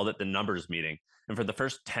meeting. We called it the numbers meeting. And for the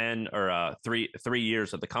first 10 or 3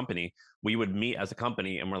 years of the company, we would meet as a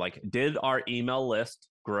company and we're like, did our email list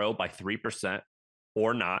grow by 3%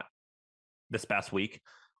 or not this past week,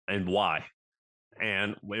 and why?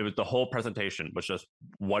 And it was the whole presentation was just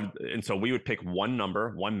one. And so we would pick one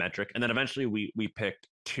number, one metric, and then eventually we picked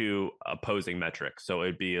two opposing metrics. So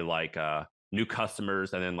it'd be like new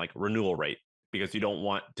customers and then like renewal rate, because you don't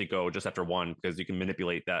want to go just after one because you can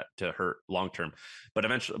manipulate that to hurt long term. But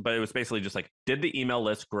it was basically just like, did the email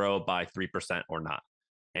list grow by 3% or not?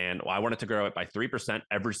 And I wanted to grow it by 3%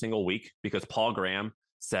 every single week because Paul Graham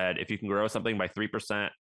said if you can grow something by 3%,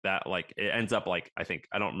 that like it ends up like, I think,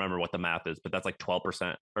 I don't remember what the math is, but that's like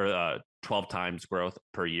 12% or 12 times growth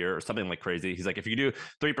per year or something like crazy. He's like, if you do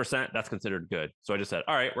 3%, that's considered good. So I just said,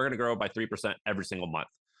 all right, we're going to grow by 3% every single month.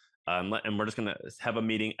 And we're just going to have a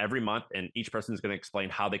meeting every month, and each person is going to explain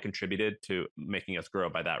how they contributed to making us grow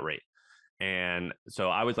by that rate. And so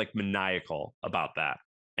I was like maniacal about that.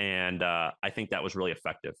 And I think that was really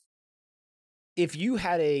effective. If you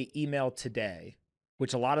had a email today,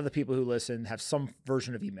 which a lot of the people who listen have some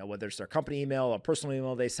version of email, whether it's their company email, a personal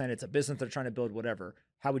email they send, it's a business they're trying to build, whatever,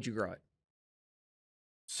 how would you grow it?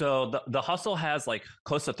 So the hustle has like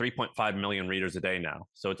close to 3.5 million readers a day now.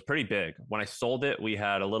 So it's pretty big. When I sold it, we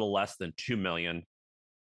had a little less than 2 million.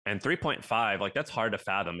 And 3.5, like that's hard to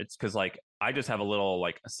fathom. It's because like I just have a little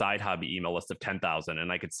like side hobby email list of 10,000,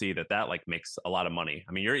 and I could see that like makes a lot of money.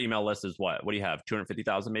 I mean, your email list is what? What do you have?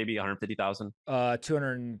 250,000, maybe 150,000?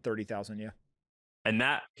 230,000, yeah. And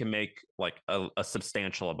that can make like a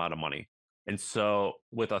substantial amount of money. And so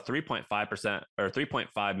with a 3.5% or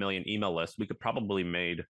 3.5 million email list, we could probably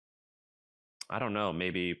made, I don't know,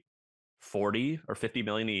 maybe 40 or 50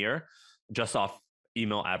 million a year just off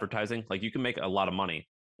email advertising. Like you can make a lot of money.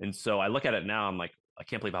 And so I look at it now, I'm like, I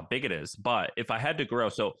can't believe how big it is. But if I had to grow,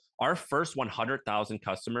 so our first 100,000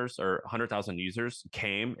 customers or 100,000 users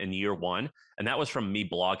came in year one. And that was from me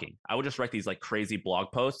blogging. I would just write these like crazy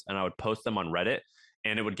blog posts and I would post them on Reddit,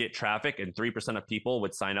 and it would get traffic, and 3% of people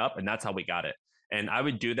would sign up. And that's how we got it. And I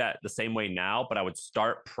would do that the same way now, but I would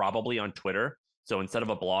start probably on Twitter. So instead of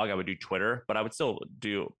a blog, I would do Twitter, but I would still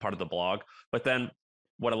do part of the blog. But then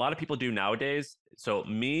what a lot of people do nowadays, so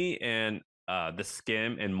me and the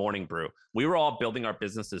Skim and Morning Brew, we were all building our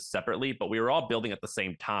businesses separately, but we were all building at the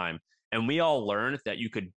same time. And we all learned that you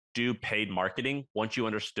could do paid marketing once you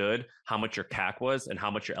understood how much your CAC was and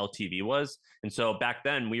how much your LTV was. And so back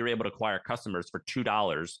then we were able to acquire customers for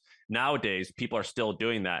 $2. Nowadays, people are still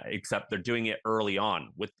doing that, except they're doing it early on.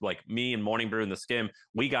 With like me and Morning Brew and the Skim,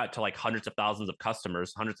 we got to like hundreds of thousands of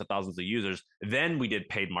customers, hundreds of thousands of users. Then we did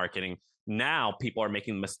paid marketing. Now people are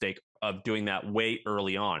making the mistake of doing that way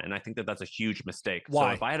early on. And I think that that's a huge mistake. Why?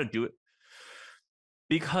 So if I had to do it,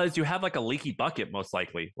 because you have like a leaky bucket, most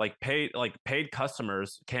likely. Like paid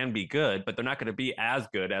customers can be good, but they're not going to be as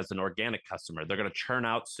good as an organic customer. They're going to churn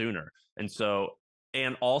out sooner.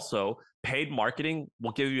 And also paid marketing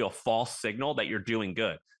will give you a false signal that you're doing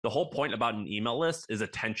good. The whole point about an email list is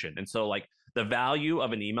attention. And so like the value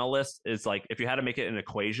of an email list is like, if you had to make it an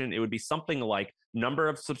equation, it would be something like number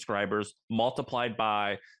of subscribers multiplied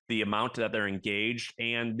by the amount that they're engaged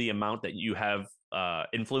and the amount that you have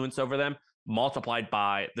influence over them, multiplied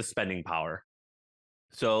by the spending power.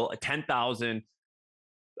 So 10,000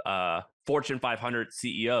 Fortune 500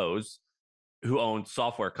 CEOs who own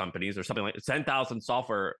software companies or something like 10,000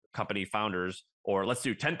 software company founders, or let's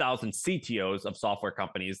do 10,000 CTOs of software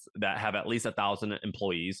companies that have at least 1,000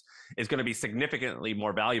 employees is going to be significantly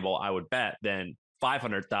more valuable, I would bet, than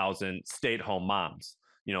 500,000 stay-at-home moms,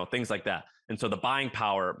 things like that. And so the buying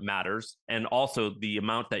power matters, and also the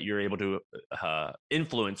amount that you're able to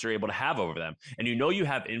influence, you're able to have over them. And you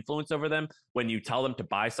have influence over them when you tell them to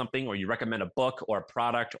buy something, or you recommend a book or a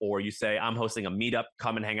product, or you say, I'm hosting a meetup,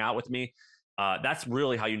 come and hang out with me. That's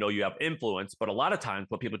really how you have influence. But a lot of times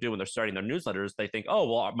what people do when they're starting their newsletters, they think, oh,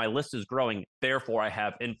 well, my list is growing, therefore I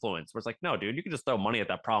have influence. Where it's like, no, dude, you can just throw money at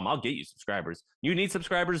that problem. I'll get you subscribers. You need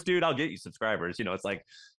subscribers, dude, I'll get you subscribers. It's like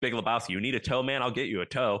Big Lebowski. You need a toe, man, I'll get you a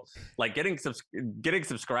toe. Like getting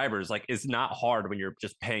subscribers like is not hard when you're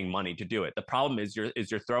just paying money to do it. The problem is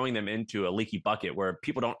you're throwing them into a leaky bucket where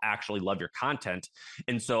people don't actually love your content.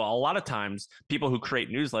 And so a lot of times people who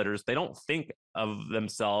create newsletters, they don't think of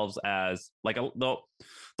themselves as like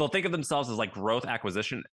they'll think of themselves as like growth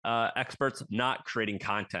acquisition experts, not creating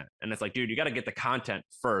content. And it's like, dude, you got to get the content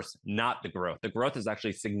first, not the growth. The growth is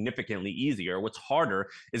actually significantly easier. What's harder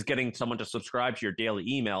is getting someone to subscribe to your daily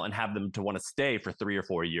email and have them to want to stay for 3 or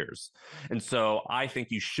 4 years. And so I think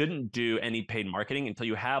you shouldn't do any paid marketing until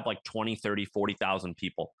you have like 20, 30, 40,000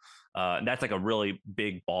 people. And that's like a really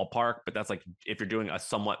big ballpark, but that's like if you're doing a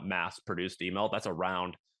somewhat mass produced email, that's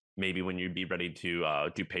around maybe when you'd be ready to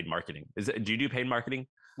do paid marketing. Do you do paid marketing?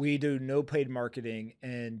 We do no paid marketing,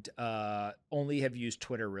 and only have used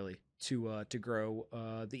Twitter really to grow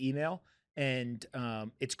the email. And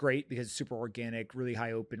it's great because it's super organic, really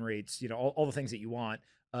high open rates, all the things that you want.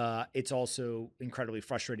 It's also incredibly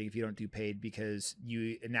frustrating if you don't do paid because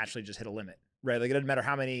you naturally just hit a limit, right? Like it doesn't matter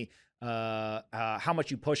how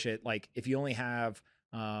much you push it. Like if you only have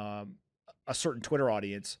a certain Twitter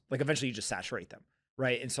audience, like eventually you just saturate them.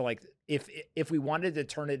 Right. And so like if we wanted to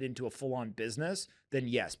turn it into a full on business, then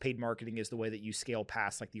yes, paid marketing is the way that you scale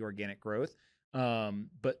past like the organic growth.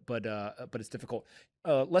 But it's difficult.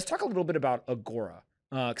 Let's talk a little bit about Agora.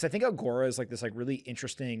 Cause I think Agora is like this like really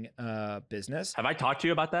interesting business. Have I talked to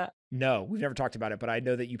you about that? No, we've never talked about it, but I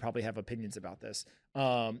know that you probably have opinions about this.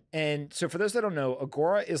 And so for those that don't know,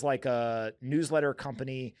 Agora is like a newsletter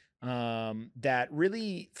company that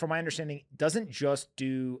really, from my understanding, doesn't just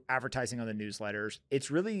do advertising on the newsletters.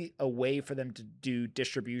 It's really a way for them to do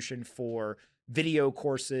distribution for video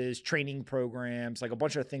courses, training programs, like a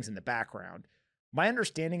bunch of things in the background. My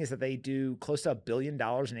understanding is that they do close to $1 billion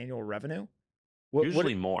in annual revenue.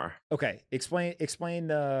 Usually more. Okay. Explain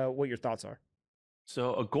what your thoughts are.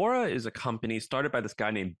 So Agora is a company started by this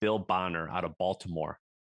guy named Bill Bonner out of Baltimore.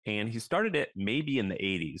 And he started it maybe in the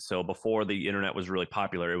 80s. So before the internet was really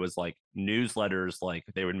popular, it was like newsletters, like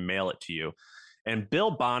they would mail it to you. And Bill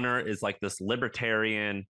Bonner is like this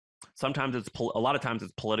libertarian. Sometimes a lot of times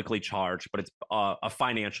it's politically charged, but it's a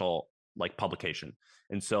financial like publication.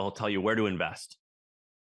 And so he'll tell you where to invest.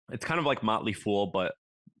 It's kind of like Motley Fool, but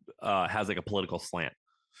has like a political slant.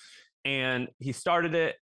 And he started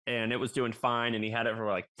it and it was doing fine. And he had it for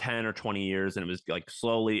like 10 or 20 years. And it was like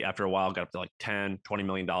slowly after a while got up to like $10-20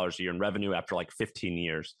 million a year in revenue after like 15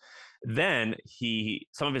 years. Then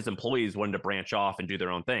some of his employees wanted to branch off and do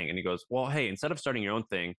their own thing. And he goes, well, hey, instead of starting your own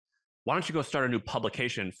thing, why don't you go start a new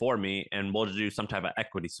publication for me and we'll do some type of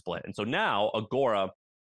equity split. And so now Agora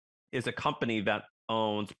is a company that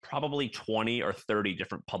owns probably 20 or 30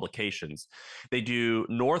 different publications. They do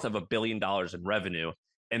north of $1 billion in revenue,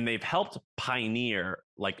 and they've helped pioneer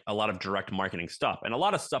like a lot of direct marketing stuff. And a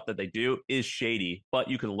lot of stuff that they do is shady, but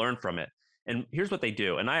you can learn from it. And here's what they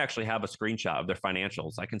do. And I actually have a screenshot of their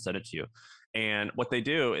financials. I can send it to you. And what they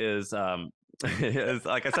do is, is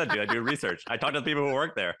like I said, dude, I do research. I talk to the people who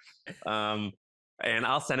work there. And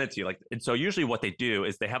I'll send it to you. Like, and so usually what they do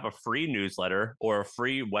is they have a free newsletter or a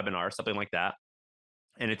free webinar, something like that.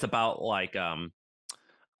 And it's about like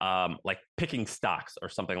picking stocks or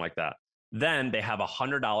something like that. Then they have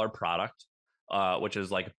 $100 product, which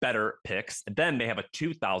is like better picks. Then they have a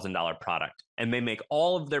 $2,000 product, and they make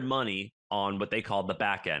all of their money on what they call the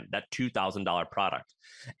back end, that $2,000 product.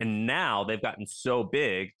 And now they've gotten so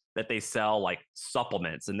big that they sell like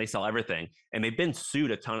supplements and they sell everything. And they've been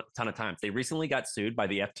sued a ton of times. They recently got sued by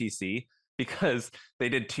the FTC because they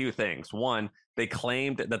did two things. One, they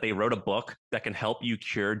claimed that they wrote a book that can help you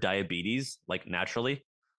cure diabetes like naturally,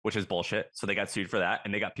 which is bullshit. So they got sued for that,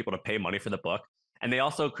 and they got people to pay money for the book. And they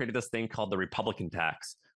also created this thing called the Republican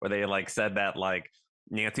tax, where they like said that like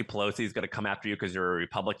Nancy Pelosi is going to come after you because you're a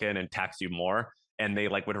Republican and tax you more. And they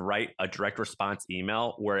like would write a direct response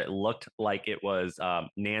email where it looked like it was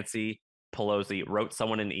Nancy Pelosi wrote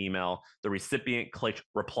someone an email. The recipient clicked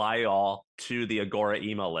reply all to the Agora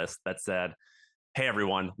email list that said, "Hey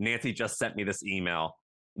everyone, Nancy just sent me this email.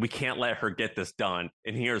 We can't let her get this done,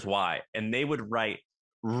 and here's why." And they would write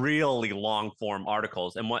really long form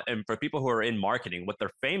articles. And for people who are in marketing, what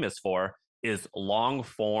they're famous for is long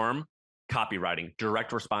form copywriting,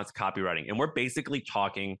 direct response copywriting. And we're basically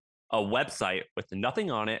talking a website with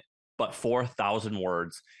nothing on it but 4,000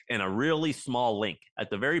 words and a really small link at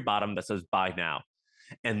the very bottom that says buy now.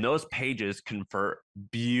 And those pages convert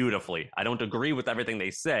beautifully. I don't agree with everything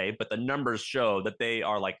they say, but the numbers show that they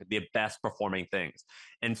are like the best performing things.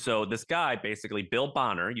 And so this guy, basically, Bill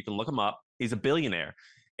Bonner, you can look him up. He's a billionaire.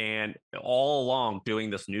 And all along doing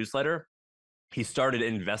this newsletter, he started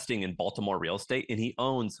investing in Baltimore real estate, and he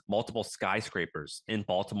owns multiple skyscrapers in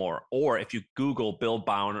Baltimore. Or if you Google Bill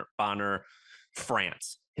Bonner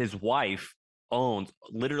France, his wife owns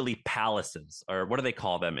literally palaces, or what do they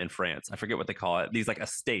call them in France? I forget what they call it. These like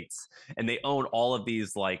estates, and they own all of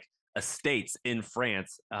these like estates in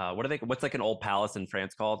France. What's like an old palace in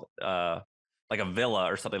France called? Like a villa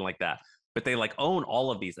or something like that. But they like own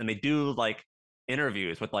all of these, and they do like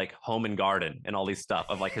interviews with like Home and Garden and all these stuff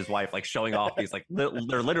of like his wife like showing off these like they're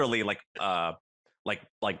literally like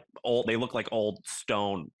old, they look like old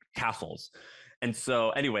stone castles. And so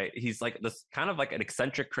anyway, he's like this kind of like an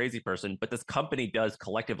eccentric crazy person, but this company does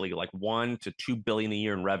collectively like 1 to 2 billion a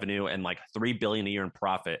year in revenue and like 3 billion a year in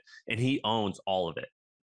profit, and he owns all of it.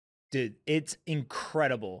 Dude, it's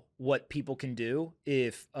incredible what people can do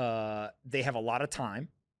if they have a lot of time,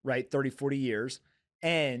 right? 30, 40 years,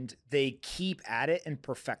 and they keep at it and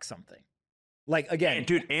perfect something. Like, again,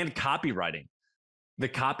 and copywriting. The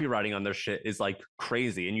copywriting on their shit is like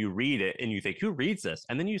crazy. And you read it and you think, who reads this?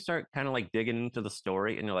 And then you start kind of like digging into the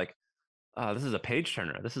story and you're like, oh, this is a page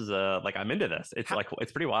turner. This is like, I'm into this. It's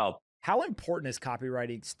it's pretty wild. How important is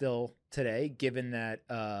copywriting still today, given that,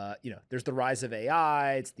 there's the rise of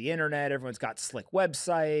AI, it's the internet, everyone's got slick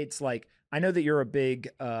websites. Like, I know that you're a big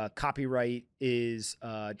copyright is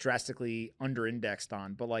drastically under indexed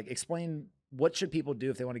on, but like, explain what should people do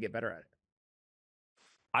if they want to get better at it?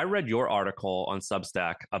 I read your article on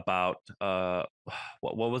Substack about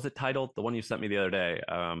what was it titled? The one you sent me the other day,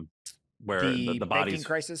 where the bodies banking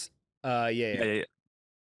crisis. Yeah.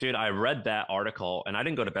 Dude, I read that article and I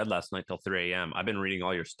didn't go to bed last night till 3 a.m. I've been reading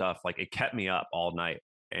all your stuff. Like, it kept me up all night,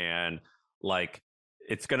 and like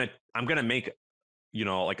I'm gonna make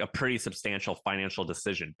like a pretty substantial financial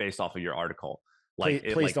decision based off of your article. Like,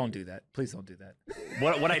 please don't do that. Please don't do that.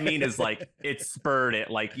 What I mean is, like, it spurred it.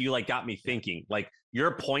 Like, you like got me thinking. Like,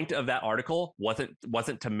 your point of that article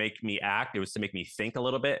wasn't to make me act. It was to make me think a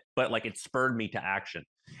little bit, but like it spurred me to action.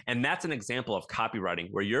 And that's an example of copywriting,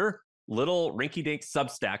 where your little rinky-dink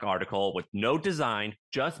Substack article with no design,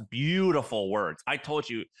 just beautiful words. I told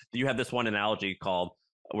you that you had this one analogy called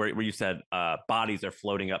where you said bodies are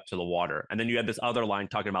floating up to the water. And then you had this other line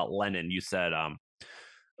talking about Lenin. You said,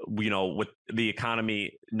 with the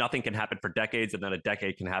economy, nothing can happen for decades, and then a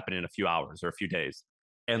decade can happen in a few hours or a few days.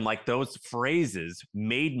 And like, those phrases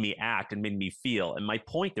made me act and made me feel. And my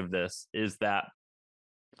point of this is that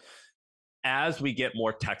as we get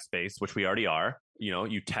more text-based, which we already are,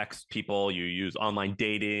 you text people, you use online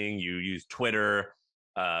dating, you use Twitter,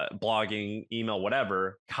 blogging, email,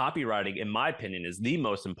 whatever. Copywriting, in my opinion, is the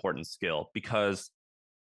most important skill, because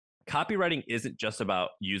copywriting isn't just about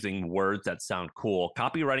using words that sound cool.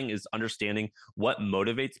 Copywriting is understanding what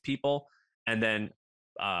motivates people and then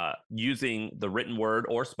using the written word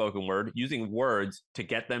or spoken word, using words to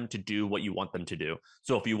get them to do what you want them to do.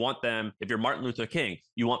 So if you're Martin Luther King,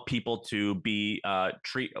 you want people to be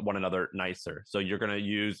treat one another nicer. So you're going to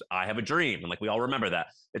use "I have a dream," and like we all remember that.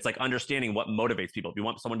 It's like understanding what motivates people. If you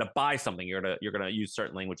want someone to buy something, you're gonna use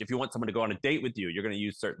certain language. If you want someone to go on a date with you, you're gonna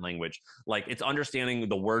use certain language. Like it's understanding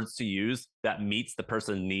the words to use that meets the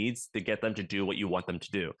person's needs to get them to do what you want them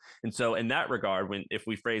to do. And so in that regard, if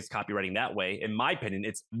we phrase copywriting that way, in my opinion,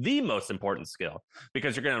 it's the most important skill,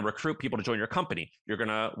 because you're going to recruit people to join your company. You're going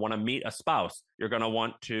to want to meet a spouse. You're going to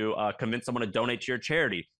want to convince someone to donate to your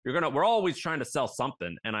charity. We're always trying to sell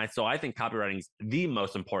something. And I think copywriting is the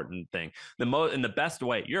most important thing. In the best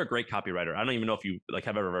way. You're a great copywriter. I don't even know if you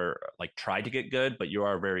have ever tried to get good, but you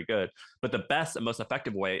are very good. But the best and most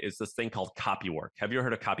effective way is this thing called copy work. Have you ever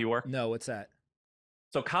heard of copy work? No, what's that?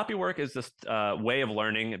 So copy work is this way of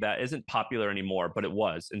learning that isn't popular anymore, but it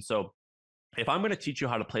was. And so if I'm going to teach you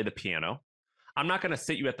how to play the piano, I'm not going to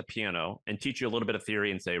sit you at the piano and teach you a little bit of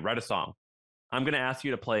theory and say, write a song. I'm going to ask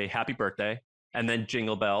you to play Happy Birthday and then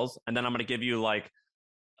Jingle Bells. And then I'm going to give you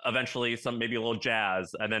eventually maybe a little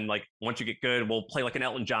jazz. And then once you get good, we'll play an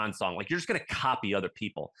Elton John song. You're just going to copy other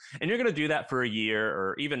people. And you're going to do that for a year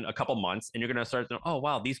or even a couple months. And you're going to start to know, oh,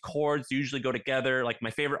 wow, these chords usually go together.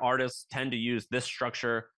 My favorite artists tend to use this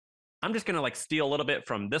structure. I'm just going to steal a little bit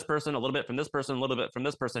from this person, a little bit from this person, a little bit from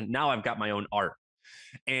this person. Now I've got my own art.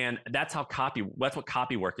 And that's what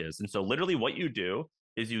copy work is. And so literally what you do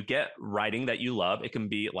is you get writing that you love. It can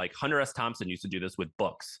be Hunter S. Thompson used to do this with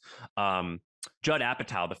books. Judd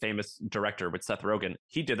Apatow, the famous director with Seth Rogen,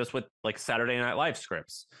 he did this with Saturday Night Live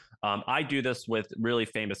scripts. I do this with really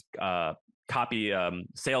famous copy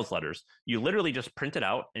sales letters. You literally just print it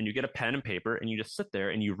out and you get a pen and paper and you just sit there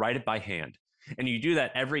and you write it by hand. And you do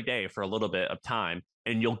that every day for a little bit of time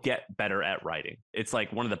and you'll get better at writing. It's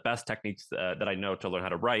one of the best techniques that I know to learn how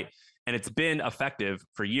to write. And it's been effective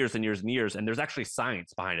for years and years and years. And there's actually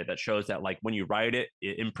science behind it that shows that when you write it,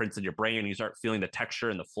 it imprints in your brain and you start feeling the texture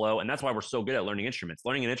and the flow. And that's why we're so good at learning instruments.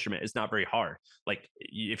 Learning an instrument is not very hard.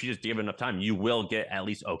 If you just give it enough time, you will get at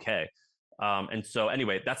least okay. And so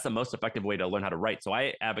anyway, that's the most effective way to learn how to write. So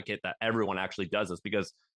I advocate that everyone actually does this,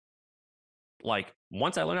 because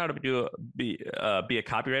once I learned how to be a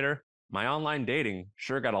copywriter, my online dating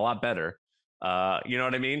sure got a lot better. You know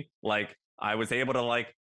what I mean? I was able to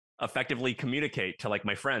effectively communicate to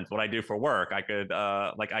my friends what I do for work. I could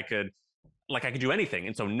do anything.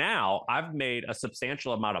 And so now I've made a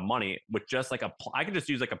substantial amount of money with just I could just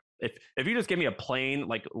use if you just give me a plain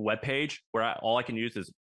web page where all I can use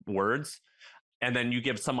is words, and then you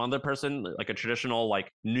give some other person a traditional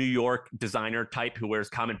New York designer type who wears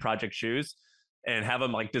Common Project shoes and have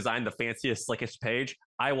them design the fanciest, slickest page,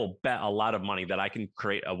 I will bet a lot of money that I can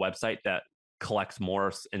create a website that collects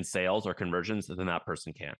more in sales or conversions than that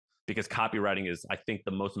person can. Because copywriting is, I think,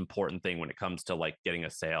 the most important thing when it comes to getting a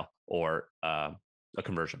sale or a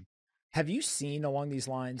conversion. Have you seen along these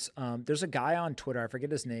lines? There's a guy on Twitter, I forget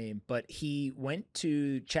his name, but he went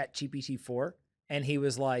to ChatGPT-4 and he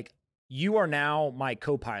was like, "You are now my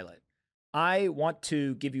co-pilot. I want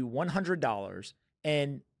to give you $100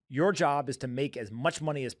 and your job is to make as much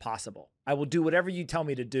money as possible. I will do whatever you tell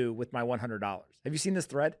me to do with my $100. Have you seen this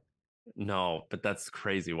thread? No, but that's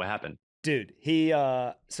crazy. What happened? Dude,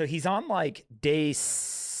 so he's on day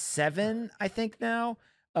 7, I think now.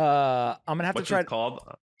 I'm gonna have What's to try. It called?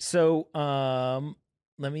 So,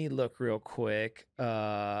 let me look real quick.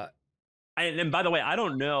 And by the way, I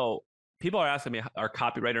don't know. People are asking me, are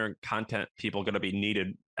copywriter and content people going to be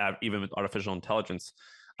needed even with artificial intelligence?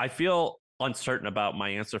 I feel uncertain about my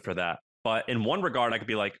answer for that. But in one regard, I could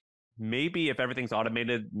be maybe if everything's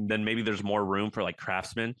automated, then maybe there's more room for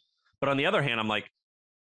craftsmen. But on the other hand, I'm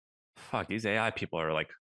fuck, these AI people are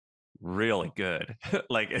really good. They're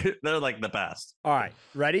the best. All right,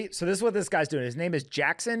 ready? So this is what this guy's doing. His name is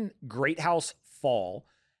Jackson Greathouse Fall.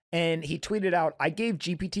 And he tweeted out, "I gave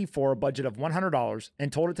GPT-4 a budget of $100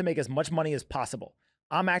 and told it to make as much money as possible.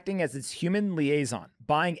 I'm acting as its human liaison,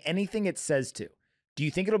 buying anything it says to. Do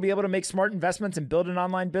you think it'll be able to make smart investments and build an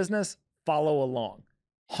online business? Follow along."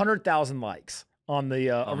 100,000 likes on the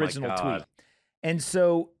original tweet. And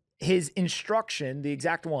so his instruction, the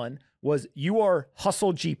exact one, was, "You are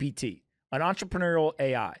Hustle GPT, an entrepreneurial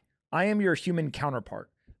AI. I am your human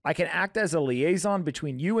counterpart. I can act as a liaison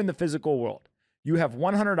between you and the physical world. You have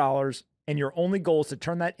 $100 and your only goal is to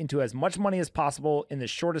turn that into as much money as possible in the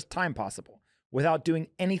shortest time possible without doing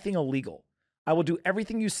anything illegal. I will do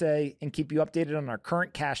everything you say and keep you updated on our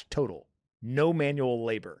current cash total. No manual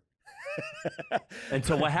labor." And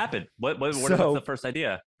so what happened? What's the first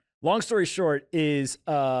idea? Long story short is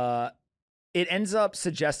it ends up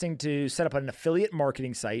suggesting to set up an affiliate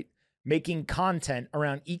marketing site, making content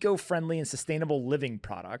around eco-friendly and sustainable living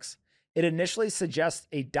products. It initially suggests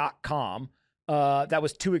a .com that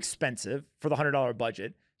was too expensive for the $100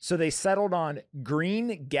 budget. So they settled on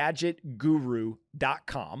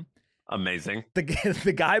greengadgetguru.com. Amazing.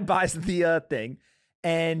 The guy buys the thing,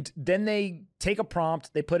 and then they take a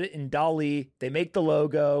prompt, they put it in DALL-E, they make the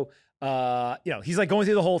logo. He's like going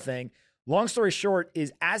through the whole thing. Long story short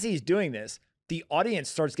is, as he's doing this, the audience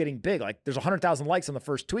starts getting big. Like there's 100,000 likes on the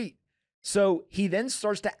first tweet. So he then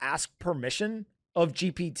starts to ask permission of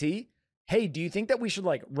GPT. Hey, do you think that we should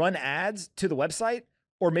like run ads to the website?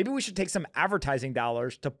 Or maybe we should take some advertising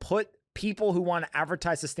dollars to put people who want to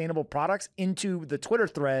advertise sustainable products into the Twitter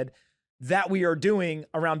thread that we are doing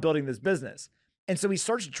around building this business. And so he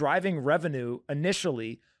starts driving revenue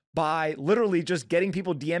initially by literally just getting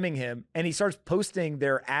people DMing him, and he starts posting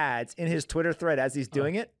their ads in his Twitter thread as he's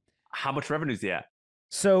doing it. How much revenue is he at?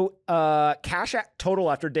 So cash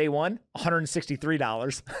total after day one,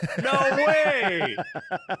 $163. No way.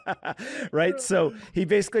 Right. So he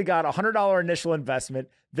basically got $100 initial investment.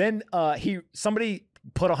 Then somebody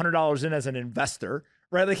put $100 in as an investor,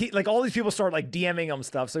 right? Like all these people start like DMing him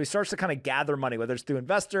stuff. So he starts to kind of gather money, whether it's through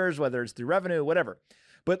investors, whether it's through revenue, whatever.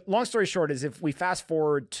 But long story short is, if we fast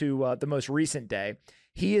forward to the most recent day,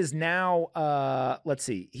 he is now,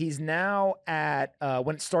 he's now at,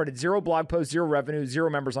 when it started, 0 blog posts, 0 revenue,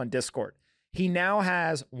 0 members on Discord. He now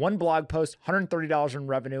has 1 blog post, $130 in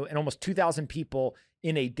revenue, and almost 2,000 people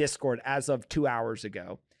in a Discord as of 2 hours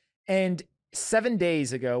ago. And 7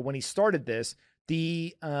 days ago, when he started this,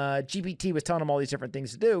 the GPT was telling him all these different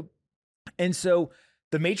things to do. And so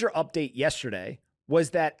the major update yesterday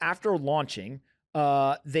was that after launching,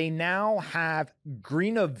 they now have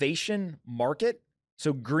Greenovation Market.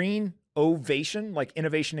 So Green Ovation, like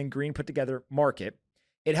innovation and green put together, market.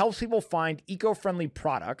 It helps people find eco-friendly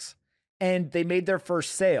products, and they made their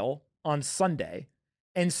first sale on Sunday.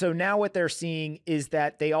 And so now what they're seeing is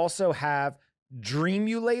that they also have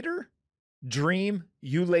Dreamulator,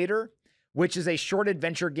 which is a short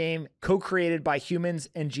adventure game co-created by humans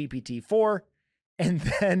and GPT-4. And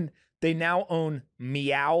then they now own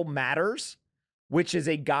Meow Matters, which is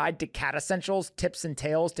a guide to cat essentials, tips, and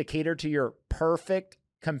tales to cater to your perfect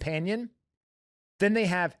companion. Then they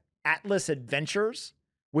have Atlas Adventures,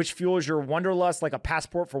 which fuels your wanderlust like a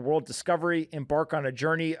passport for world discovery. Embark on a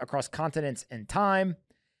journey across continents and time.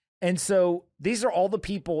 And so these are all the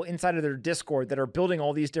people inside of their Discord that are building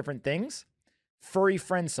all these different things. Furry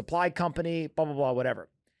Friend Supply Company, blah, blah, blah, whatever.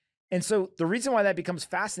 And so the reason why that becomes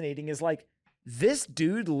fascinating is like, this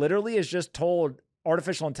dude literally has just told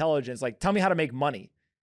artificial intelligence, like, tell me how to make money.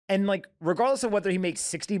 And like, regardless of whether he makes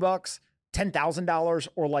 $60, $10,000,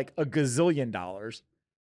 or like a gazillion dollars,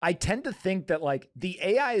 I tend to think that like the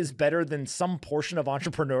AI is better than some portion of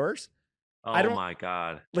entrepreneurs. Oh my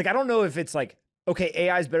God. Like, I don't know if it's like, okay,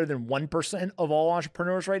 AI is better than 1% of all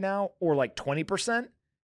entrepreneurs right now, or like 20%,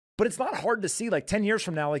 but it's not hard to see like 10 years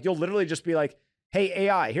from now, like you'll literally just be like, hey,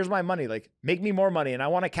 AI, here's my money. Like, make me more money. And I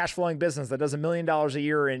want a cash flowing business that does $1 million a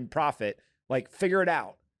year in profit. Like, figure it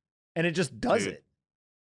out. And it just does it.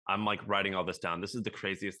 I'm like writing all this down. This is the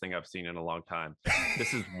craziest thing I've seen in a long time.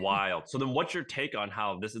 This is wild. So then what's your take on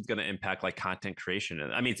how this is going to impact like content creation?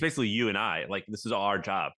 I mean, it's basically you and I, like, this is our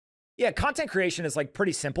job. Yeah. Content creation is like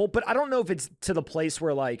pretty simple, but I don't know if it's to the place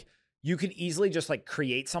where like you can easily just like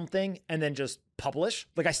create something and then just publish.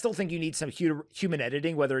 Like, I still think you need some human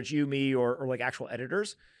editing, whether it's you, me, or like actual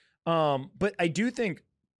editors. But I do think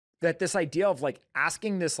that this idea of like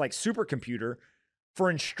asking this like supercomputer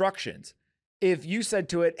for instructions, if you said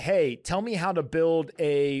to it, hey, tell me how to build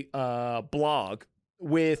a blog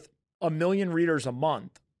with 1 million readers a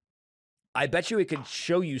month, I bet you it could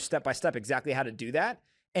show you step by step exactly how to do that.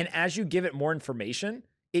 And as you give it more information,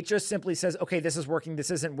 it just simply says, okay, this is working,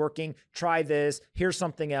 this isn't working, try this, here's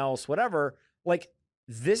something else, whatever. Like,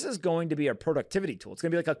 this is going to be a productivity tool. It's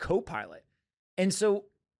going to be like a co-pilot. And so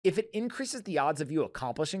if it increases the odds of you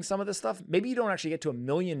accomplishing some of this stuff, maybe you don't actually get to 1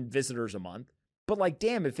 million visitors a month, but like,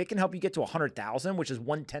 damn, if it can help you get to 100,000, which is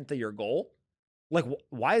 1/10 of your goal, like,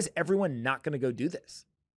 why is everyone not going to go do this?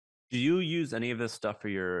 Do you use any of this stuff for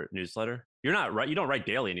your newsletter? You're not right. You don't write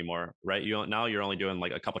daily anymore, right? Now you're only doing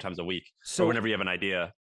like a couple times a week, or whenever you have an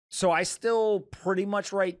idea. So I still pretty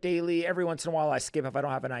much write daily. Every once in a while I skip if I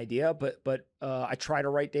don't have an idea, but I try to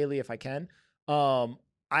write daily if I can. I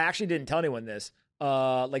actually didn't tell anyone this.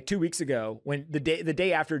 Like 2 weeks ago, when the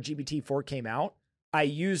day after GPT-4 came out, I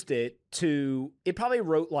used it it probably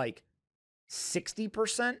wrote like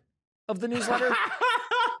 60% of the newsletter.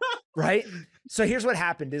 Right? So here's what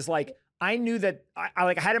happened is like, I knew that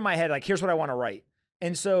I had in my head, like, here's what I want to write.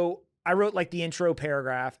 And so I wrote like the intro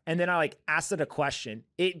paragraph, and then I like asked it a question.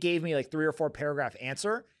 It gave me like 3 or 4 paragraph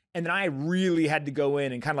answer. And then I really had to go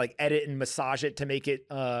in and kind of like edit and massage it to make it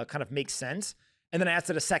kind of make sense. And then I asked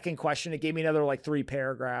it a second question. It gave me another like 3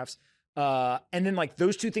 paragraphs. And then like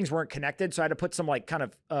those 2 things weren't connected. So I had to put some like kind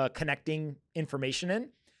of connecting information in.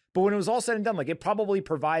 But when it was all said and done, like it probably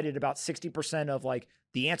provided about 60% of like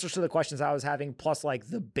the answers to the questions I was having, plus like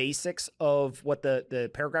the basics of what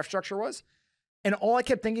the paragraph structure was. And all I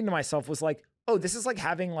kept thinking to myself was like, oh, this is like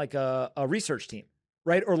having like a research team,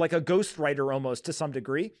 right? Or like a ghostwriter almost to some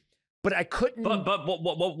degree. But I couldn't. But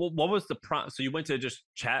what was the prompt? So you went to just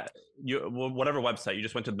chat, whatever website, you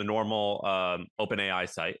just went to the normal OpenAI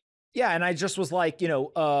site. Yeah. And I just was like,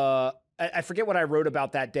 I forget what I wrote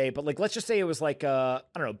about that day, but like, let's just say it was like, I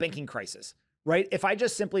don't know, banking crisis, right? If I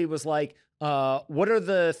just simply was like, what are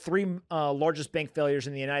the 3 largest bank failures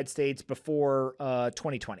in the United States before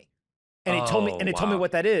 2020? And it told me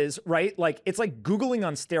what that is, right? Like, it's like Googling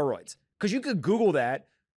on steroids, because you could Google that,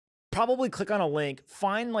 probably click on a link,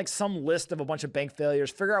 find like some list of a bunch of bank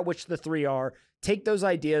failures, figure out which the 3 are, take those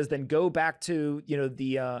ideas, then go back to,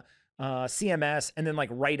 the CMS, and then like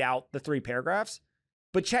write out the 3 paragraphs.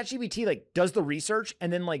 But ChatGPT like does the research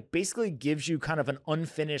and then like basically gives you kind of an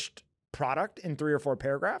unfinished product in 3 or 4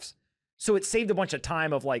 paragraphs. So it saved a bunch of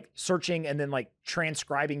time of like searching and then like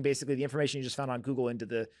transcribing basically the information you just found on Google into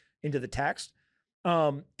the text.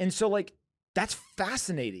 And so like, that's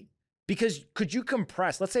fascinating, because could you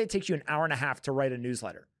compress, let's say it takes you an hour and a half to write a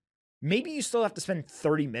newsletter. Maybe you still have to spend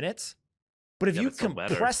 30 minutes, but if you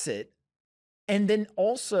compress it, and then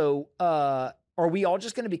also, are we all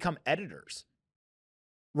just going to become editors?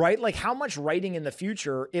 Right? Like, how much writing in the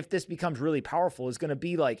future, if this becomes really powerful, is going to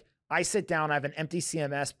be like, I sit down, I have an empty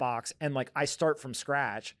CMS box, and like I start from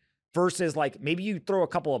scratch, versus like maybe you throw a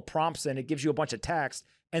couple of prompts in, it gives you a bunch of text,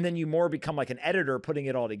 and then you more become like an editor putting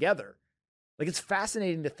it all together. Like, it's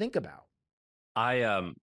fascinating to think about.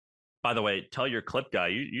 By the way, tell your clip guy,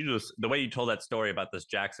 you just, the way you told that story about this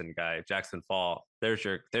Jackson guy, Jackson Fall, there's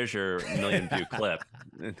your million view clip.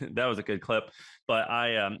 That was a good clip. But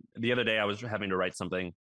the other day I was having to write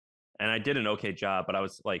something, and I did an okay job, but I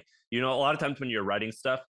was like, a lot of times when you're writing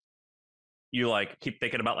stuff, you like keep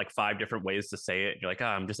thinking about like 5 different ways to say it. You're like,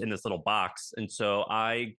 I'm just in this little box. And so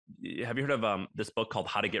have you heard of this book called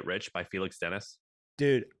How to Get Rich by Felix Dennis?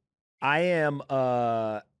 Dude, I am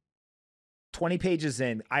 20 pages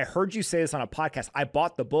in. I heard you say this on a podcast. I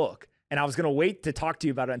bought the book, and I was going to wait to talk to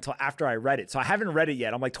you about it until after I read it. So I haven't read it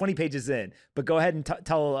yet. I'm like 20 pages in, but go ahead and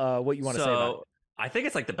tell what you want to say about it. I think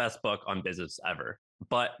it's like the best book on business ever,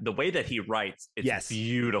 but the way that he writes, it's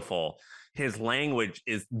beautiful. His language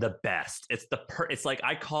is the best. It's like,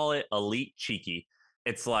 I call it elite cheeky.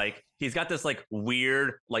 It's like, he's got this like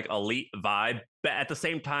weird, like elite vibe, but at the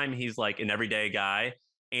same time, he's like an everyday guy.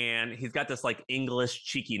 And he's got this like English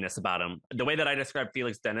cheekiness about him. The way that I describe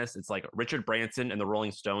Felix Dennis, it's like Richard Branson and the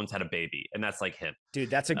Rolling Stones had a baby, and that's like him. Dude,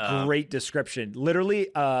 that's a great description. Literally,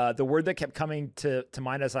 the word that kept coming to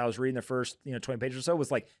mind as I was reading the first 20 pages or so was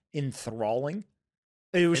like enthralling.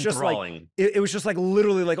 It was just like it was just like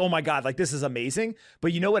literally like, oh my God, like this is amazing.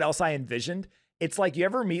 But you know what else I envisioned? It's like, you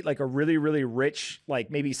ever meet like a really, really rich, like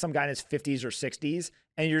maybe some guy in his 50s or 60s,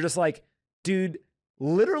 and you're just like, dude,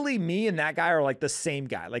 literally me and that guy are like the same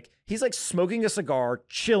guy. Like, he's like smoking a cigar,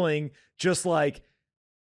 chilling, just like,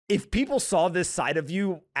 if people saw this side of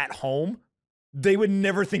you at home, they would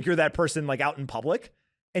never think you're that person like out in public.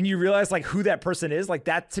 And you realize like who that person is. Like,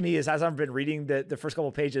 that to me is, as I've been reading the first couple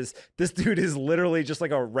of pages, this dude is literally just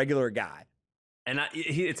like a regular guy. And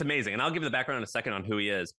it's amazing. And I'll give you the background in a second on who he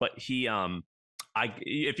is. But he,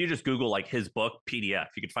 if you just Google like his book PDF,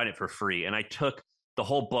 you could find it for free. And I took the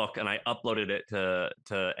whole book and I uploaded it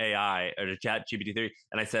to AI or to ChatGPT-3,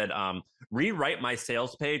 and I said, rewrite my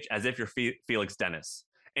sales page as if you're Felix Dennis.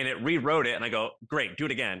 And it rewrote it, and I go, great, do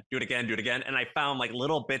it again. And I found like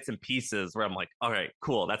little bits and pieces where I'm like, all right,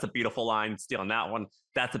 cool. That's a beautiful line. Stealing that one.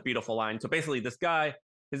 That's a beautiful line. So basically this guy,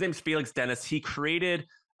 his name's Felix Dennis. He created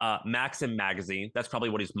Maxim magazine. That's probably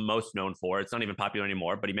what he's most known for. It's not even popular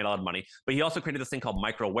anymore, but he made a lot of money. But he also created this thing called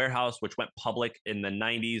Micro Warehouse, which went public in the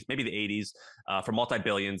 90s, maybe the 80s, for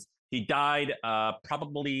multi-billions. He died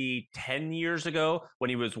probably 10 years ago when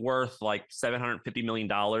he was worth like $750 million.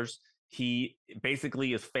 He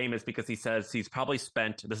basically is famous because he says he's probably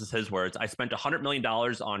spent, this is his words, I spent $100 million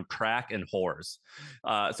on crack and whores.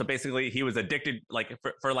 So basically he was addicted, like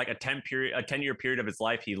for like a 10-year period of his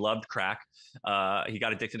life. He loved crack. He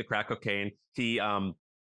got addicted to crack cocaine. He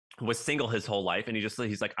was single his whole life. And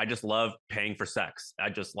he's like, I just love paying for sex. I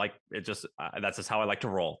just like, that's just how I like to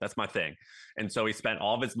roll. That's my thing. And so he spent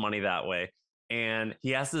all of his money that way. And he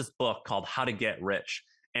has this book called How to Get Rich.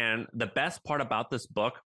 And the best part about this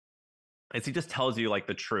book is he just tells you like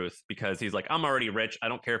the truth, because he's like, I'm already rich. I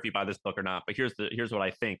don't care if you buy this book or not, but here's what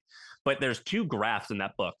I think. But there's two graphs in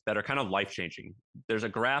that book that are kind of life changing. There's a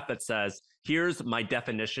graph that says, here's my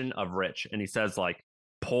definition of rich. And he says like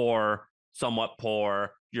poor, somewhat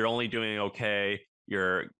poor, you're only doing okay,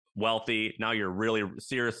 you're wealthy, now you're really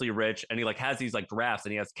seriously rich. And he like has these like graphs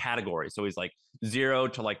and he has categories. So he's like 0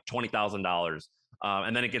 to like $20,000.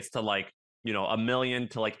 And then it gets to like, $1 million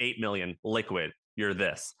to like 8 million liquid, you're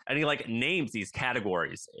this. And he like names these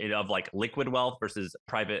categories of like liquid wealth versus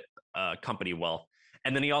private company wealth.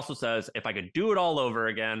 And then he also says, if I could do it all over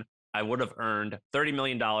again, I would have earned $30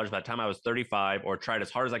 million by the time I was 35, or tried as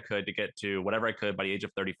hard as I could to get to whatever I could by the age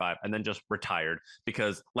of 35, and then just retired.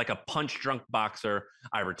 Because like a punch drunk boxer,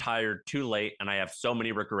 I retired too late, and I have so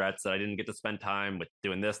many regrets that I didn't get to spend time with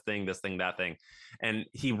doing this thing, that thing. And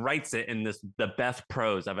he writes it in the best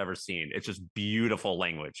prose I've ever seen. It's just beautiful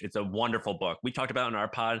language. It's a wonderful book. We talked about it in our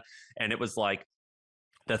pod, and it was like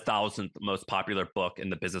the 1,000th most popular book in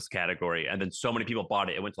the business category. And then so many people bought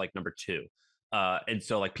it. It went to like number 2. And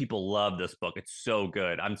so like people love this book. It's so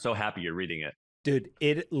good. I'm so happy you're reading it. Dude,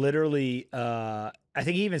 it literally, I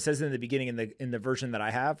think he even says it in the beginning in the version that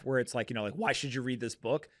I have, where it's like, like, why should you read this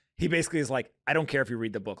book? He basically is like, I don't care if you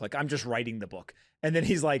read the book. Like, I'm just writing the book. And then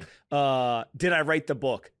he's like, did I write the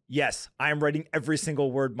book? Yes, I am writing every single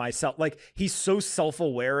word myself. Like, he's so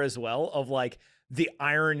self-aware as well of like the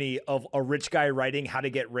irony of a rich guy writing how to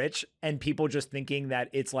get rich, and people just thinking that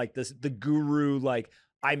it's like the guru, like,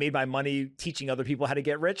 I made my money teaching other people how to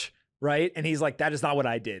get rich, right? And he's like, that is not what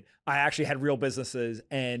I did. I actually had real businesses,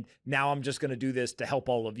 and now I'm just going to do this to help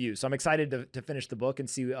all of you. So I'm excited to finish the book and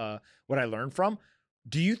see what I learned from.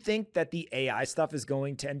 Do you think that the AI stuff is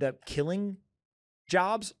going to end up killing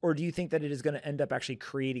jobs, or do you think that it is going to end up actually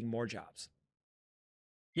creating more jobs?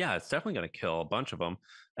 Yeah, it's definitely going to kill a bunch of them.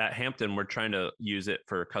 At Hampton, we're trying to use it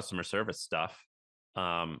for customer service stuff.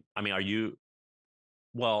 I mean,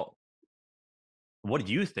 well, what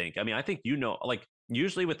do you think? I mean, I think, like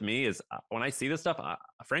usually with me is when I see this stuff,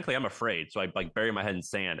 frankly, I'm afraid. So I like bury my head in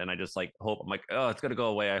sand and I just like hope. I'm like, oh, it's going to go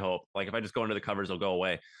away. I hope. Like if I just go into the covers, it'll go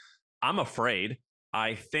away. I'm afraid.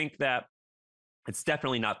 I think that it's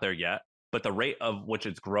definitely not there yet, but the rate of which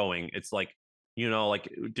it's growing, it's like, like,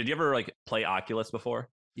 did you ever like play Oculus before?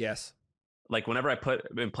 Yes. Like whenever I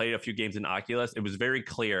played a few games in Oculus, it was very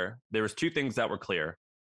clear. There was 2 things that were clear.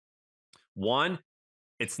 One,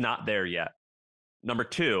 it's not there yet. Number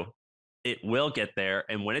 2, it will get there.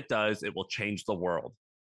 And when it does, it will change the world.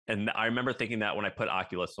 And I remember thinking that when I put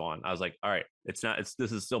Oculus on, I was like, all right, this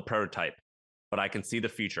is still prototype, but I can see the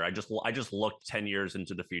future. I just looked 10 years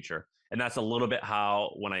into the future. And that's a little bit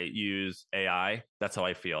how, when I use AI, that's how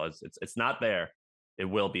I feel. It's not there. It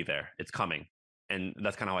will be there. It's coming. And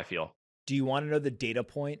that's kind of how I feel. Do you want to know the data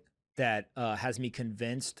point that has me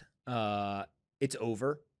convinced it's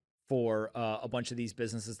over for a bunch of these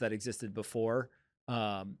businesses that existed before?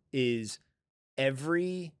 Is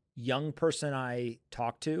every young person I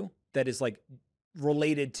talk to that is like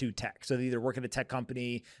related to tech. So they either work at a tech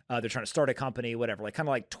company, they're trying to start a company, whatever, like kind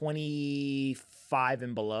of like 25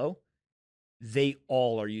 and below, they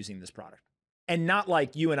all are using this product. And not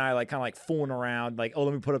like you and I, like kind of like fooling around, like, oh,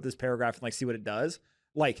 let me put up this paragraph and like see what it does.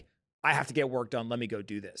 Like, I have to get work done. Let me go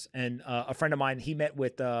do this. And a friend of mine, he met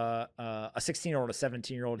with a 16-year-old, a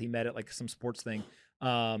 17-year-old. He met at like some sports thing.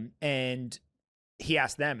 And he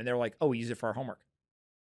asked them and they're like, oh, we use it for our homework.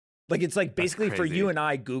 Like, it's like basically for you and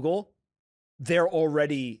I, Google, they're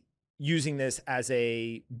already using this as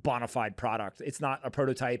a bona fide product. It's not a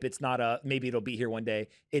prototype. It's not maybe it'll be here one day.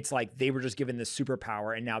 It's like they were just given this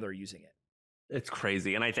superpower and now they're using it. It's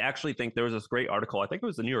crazy. And I actually think there was this great article. I think it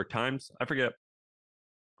was the New York Times. I forget.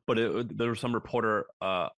 But there was some reporter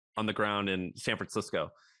on the ground in San Francisco.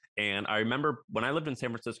 And I remember when I lived in San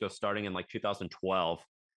Francisco starting in like 2012,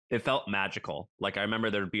 it felt magical. Like I remember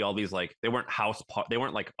there'd be all these, like, they weren't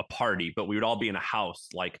like a party, but we would all be in a house,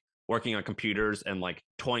 like working on computers and like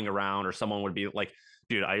toying around, or someone would be like,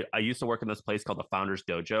 dude, I used to work in this place called the Founders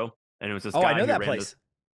Dojo. And it was this guy. I know that place.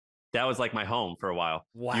 That was like my home for a while.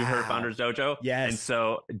 Wow. You heard Founders Dojo? Yes. And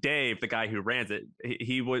so Dave, the guy who ran it,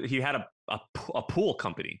 he had a pool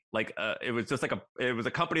company. Like it was just like it was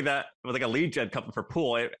a company that was like a lead gen company for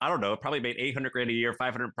pool. I don't know. It probably made $800,000 a year,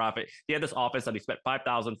 $500 profit. He had this office that he spent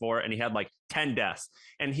 $5,000 for, and he had like 10 desks.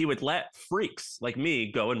 And he would let freaks like me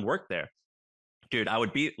go and work there. Dude, I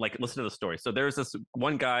would be like, listen to the story. So there was this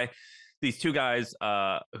one guy, these 2 guys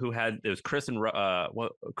who had, it was Chris and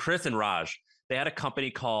Raj. They had a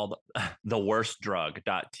company called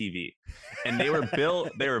theworstdrug.tv, and they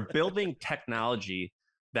were building technology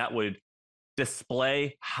that would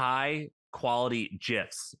display high quality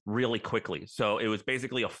GIFs really quickly. So it was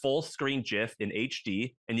basically a full screen GIF in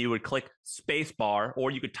HD, and you would click space bar,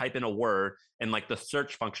 or you could type in a word, and like the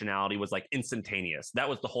search functionality was like instantaneous. That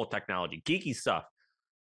was the whole technology. Geeky stuff.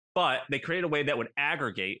 But they created a way that would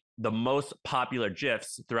aggregate the most popular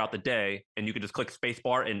GIFs throughout the day, and you could just click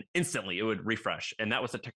spacebar and instantly it would refresh. And that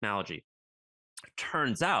was the technology.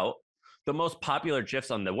 Turns out the most popular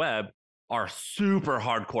GIFs on the web are super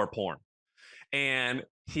hardcore porn. And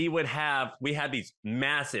we had these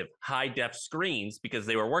massive high def screens because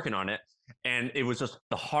they were working on it. And it was just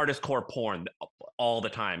the hardest core porn all the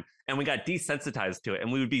time. And we got desensitized to it.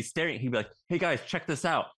 And we would be staring. He'd be like, hey guys, check this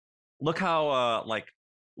out. Look how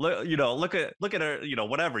look at her,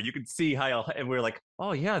 whatever. You could see how, and we were like,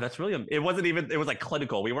 oh yeah, that's really, it wasn't even, it was like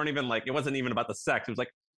clinical. We weren't even like, it wasn't even about the sex. It was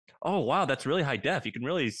like, oh wow, that's really high def. You can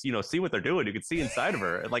really, see what they're doing. You could see inside of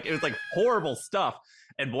her. Like, it was like horrible stuff.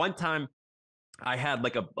 And one time I had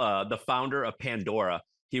like the founder of Pandora.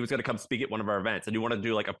 He was going to come speak at one of our events, and he wanted to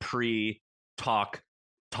do like a pre-talk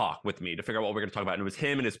with me to figure out what we're going to talk about. And it was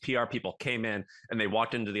him and his PR people came in, and they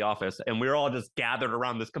walked into the office, and we were all just gathered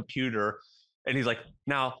around this computer. And he's like,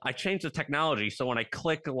 now I changed the technology. So when I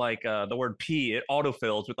click like the word P, it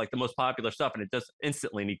autofills with like the most popular stuff, and it does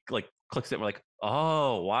instantly. And he like clicks it. And we're like,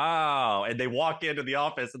 oh, wow. And they walk into the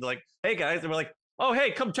office and they're like, hey guys. And we're like, oh,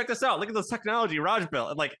 hey, come check this out. Look at this technology Raj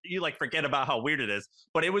built. And like, you like forget about how weird it is.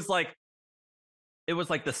 But it was like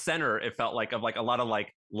the center, it felt like, of like a lot of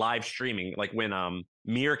like live streaming. Like when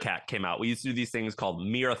Meerkat came out, we used to do these things called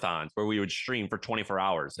marathons where we would stream for 24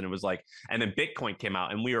 hours. And it was like, and then Bitcoin came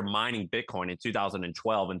out, and we were mining Bitcoin in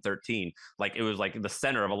 2012 and 13. Like, it was like the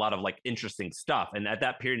center of a lot of like interesting stuff. And at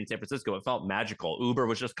that period in San Francisco, it felt magical. Uber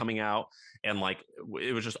was just coming out, and like,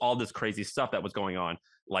 it was just all this crazy stuff that was going on.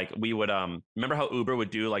 Like, we would remember how Uber would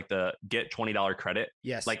do like the get $20 credit?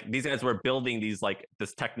 Yes. Like, these guys were building these like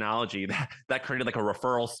this technology that created like a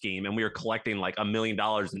referral scheme, and we were collecting like $1 million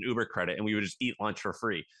in Uber credit, and we would just eat lunch for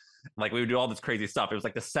free. Like, we would do all this crazy stuff. It was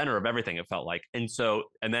like the center of everything, it felt like. And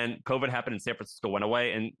then COVID happened, and San Francisco went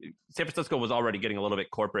away, and San Francisco was already getting a little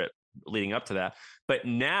bit corporate leading up to that. But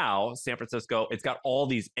now San Francisco, it's got all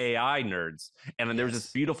these AI nerds. And then there's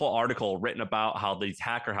this beautiful article written about how these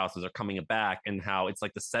hacker houses are coming back, and how it's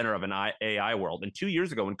like the center of an AI world. And 2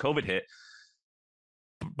 years ago when COVID hit,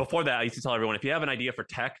 before that, I used to tell everyone, if you have an idea for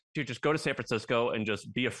tech, dude, just go to San Francisco and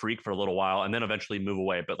just be a freak for a little while, and then eventually move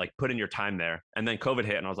away. But like, put in your time there. And then COVID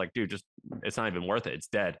hit, and I was like, dude, it's not even worth it. It's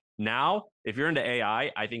dead. Now, if you're into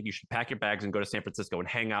AI, I think you should pack your bags and go to San Francisco and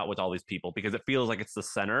hang out with all these people, because it feels like it's the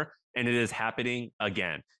center, and it is happening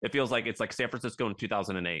again. It feels like it's like San Francisco in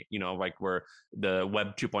 2008, like where the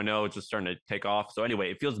web 2.0 is just starting to take off. So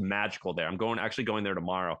anyway, it feels magical there. I'm actually going there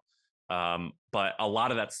tomorrow. But a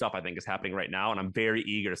lot of that stuff, I think, is happening right now, and I'm very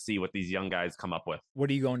eager to see what these young guys come up with. What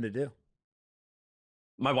are you going to do?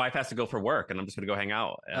 My wife has to go for work, and I'm just going to go hang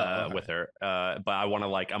out with her. But I want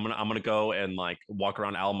to I'm going to go and like walk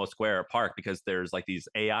around Alamo Square Park, because there's like these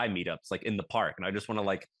AI meetups like in the park. And I just want to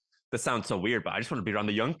like, this sounds so weird, but I just want to be around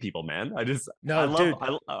the young people, man. I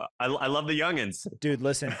love the youngins. Dude,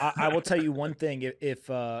 listen, I will tell you one thing. If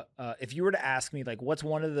you were to ask me, like, what's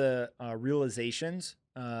one of the realizations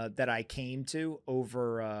that I came to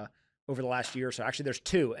over the last year or so, actually there's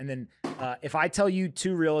two. And then if I tell you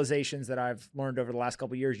two realizations that I've learned over the last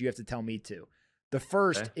couple of years, you have to tell me two. The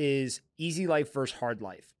first is easy life versus hard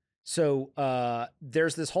life. So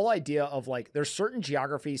there's this whole idea of like, there's certain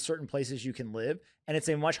geographies, certain places you can live, and it's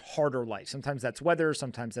a much harder life. Sometimes that's weather,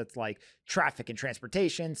 sometimes that's like traffic and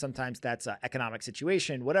transportation, sometimes that's an economic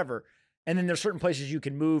situation, whatever. And then there's certain places you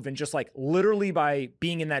can move, and just like literally by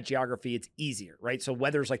being in that geography, it's easier, right? So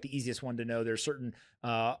weather's like the easiest one to know. There's certain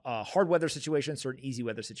hard weather situations, certain easy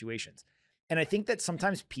weather situations. And I think that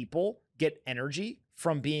sometimes people get energy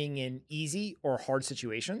from being in easy or hard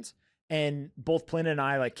situations. And both Plynn and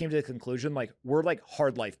I like came to the conclusion, like, we're like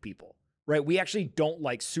hard life people, right? We actually don't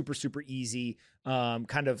like super, super easy,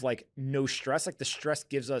 kind of like no stress. Like, the stress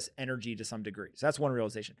gives us energy to some degree. So that's one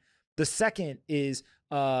realization. The second is,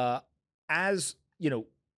 as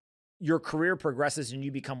your career progresses and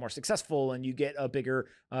you become more successful and you get a bigger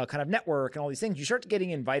kind of network and all these things, you start getting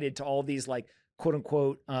invited to all these like quote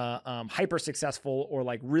unquote hyper successful or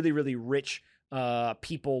like really, really rich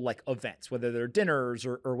people like events, whether they're dinners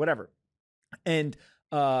or whatever. And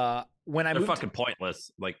when they're fucking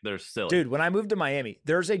pointless, like they're silly. Dude, when I moved to Miami,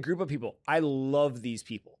 there's a group of people. I love these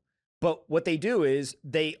people. But what they do is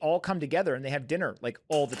they all come together and they have dinner like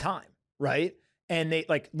all the time, right? And they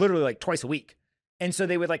like literally like twice a week. And so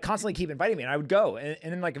they would like constantly keep inviting me, and I would go. And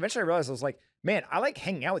then like eventually I realized, I was like, man, I like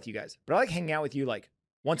hanging out with you guys, but I like hanging out with you like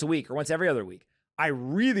once a week or once every other week. I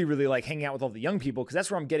really, really like hanging out with all the young people because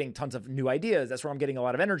that's where I'm getting tons of new ideas. That's where I'm getting a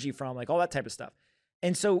lot of energy from, like all that type of stuff.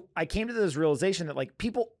 And so I came to this realization that like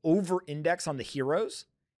people over index on the heroes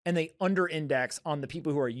and they under index on the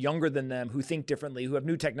people who are younger than them, who think differently, who have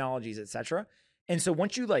new technologies, etc. And so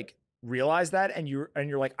once you like realize that and you're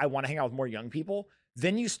like, I want to hang out with more young people,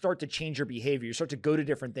 then you start to change your behavior. You start to go to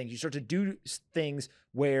different things. You start to do things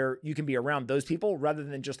where you can be around those people rather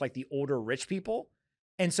than just like the older rich people.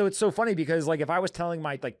 And so it's so funny because like if I was telling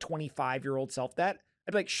my like 25-year-old self that,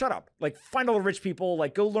 I'd be like, shut up, like find all the rich people,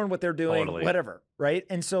 like go learn what they're doing, whatever. Right.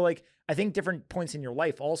 And so like, I think different points in your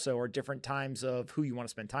life also are different times of who you want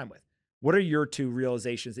to spend time with. What are your two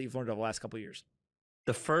realizations that you've learned over the last couple of years?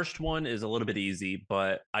 The first one is a little bit easy,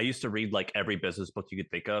 but I used to read like every business book you could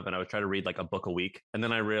think of, and I would try to read like a book a week. And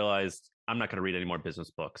then I realized I'm not going to read any more business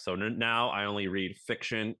books. So now I only read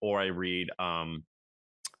fiction or I read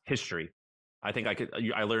history. I think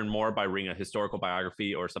I learn more by reading a historical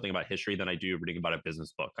biography or something about history than I do reading about a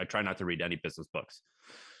business book. I try not to read any business books.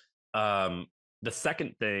 The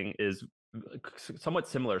second thing is somewhat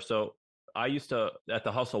similar. So I used to, at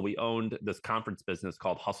the Hustle, we owned this conference business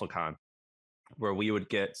called HustleCon, where we would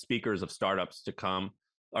get speakers of startups to come.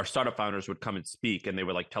 Our startup founders would come and speak, and they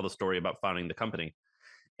would like tell the story about founding the company.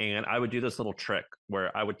 And I would do this little trick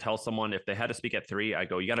where I would tell someone if they had to speak at 3, I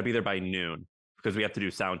go, you got to be there by noon because we have to do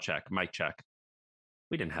sound check, mic check.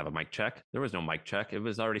 We didn't have a mic check. There was no mic check. It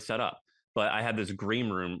was already set up. But I had this green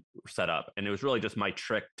room set up, and it was really just my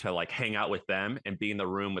trick to like hang out with them and be in the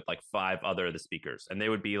room with like 5 other of the speakers. And they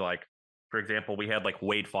would be like, for example, we had like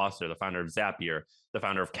Wade Foster, the founder of Zapier, the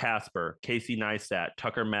founder of Casper, Casey Neistat,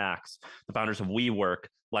 Tucker Max, the founders of WeWork.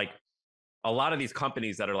 Like a lot of these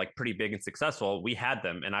companies that are like pretty big and successful, we had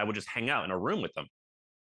them, and I would just hang out in a room with them.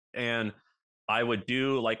 And I would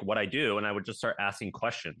do like what I do, and I would just start asking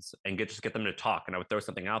questions and just get them to talk, and I would throw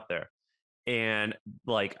something out there. And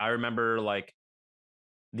like I remember like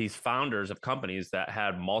these founders of companies that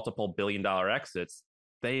had multiple billion-dollar exits,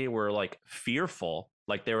 they were like fearful.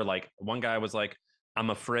 Like they were like, one guy was like, I'm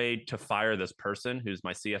afraid to fire this person who's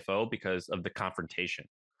my CFO because of the confrontation.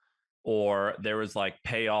 Or there was like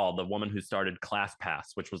Payal, the woman who started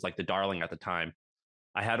ClassPass, which was like the darling at the time.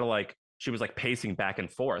 I had to like, she was like pacing back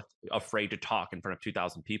and forth, afraid to talk in front of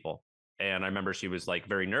 2,000 people. And I remember she was like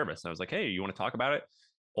very nervous. And I was like, hey, you want to talk about it?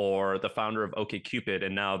 Or the founder of OkCupid,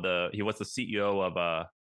 and now he was the CEO of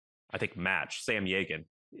I think Match, Sam Yagan.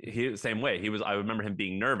 He same way. I remember him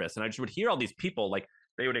being nervous. And I just would hear all these people, like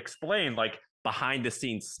they would explain like behind the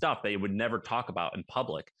scenes stuff they would never talk about in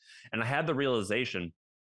public. And I had the realization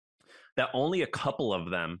that only a couple of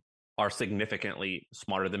them are significantly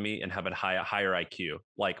smarter than me and have a higher IQ.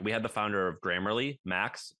 Like we had the founder of Grammarly,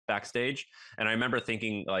 Max, backstage. And I remember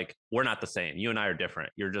thinking like, we're not the same. You and I are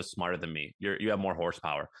different. You're just smarter than me. You have more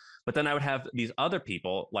horsepower. But then I would have these other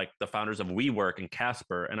people like the founders of WeWork and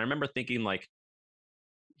Casper. And I remember thinking like,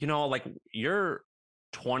 you know, like you're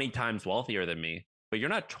 20 times wealthier than me, but you're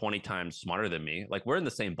not 20 times smarter than me. Like we're in the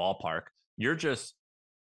same ballpark. You're just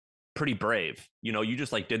pretty brave. You know, you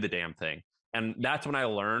just like did the damn thing. And that's when I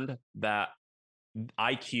learned that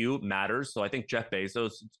IQ matters. So I think Jeff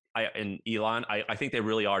Bezos and Elon, I think they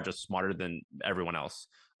really are just smarter than everyone else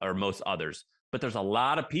or most others. But there's a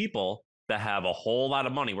lot of people that have a whole lot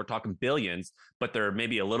of money. We're talking billions, but they're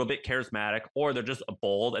maybe a little bit charismatic, or they're just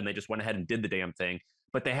bold and they just went ahead and did the damn thing.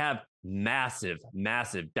 But they have massive,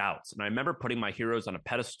 massive doubts. And I remember putting my heroes on a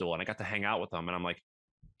pedestal, and I got to hang out with them. And I'm like,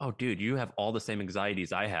 oh, dude, you have all the same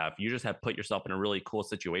anxieties I have. You just have put yourself in a really cool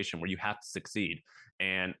situation where you have to succeed.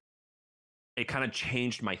 And it kind of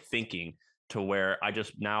changed my thinking to where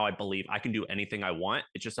now I believe I can do anything I want.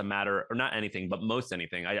 It's just a matter, or not anything, but most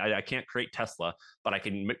anything. I can't create Tesla, but I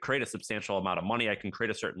can create a substantial amount of money. I can create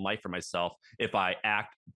a certain life for myself if I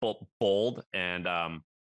act bold and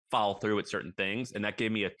follow through with certain things. And that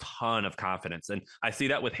gave me a ton of confidence. And I see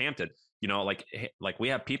that with Hampton. You know, like we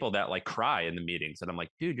have people that like cry in the meetings, and I'm like,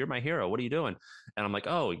 dude, you're my hero. What are you doing? And I'm like,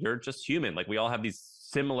 oh, you're just human. Like we all have these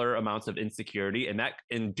similar amounts of insecurity, and that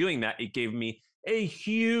in doing that, it gave me a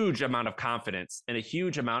huge amount of confidence and a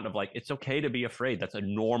huge amount of like, it's okay to be afraid. That's a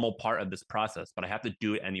normal part of this process, but I have to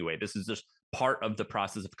do it anyway. This is just part of the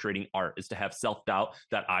process of creating art, is to have self-doubt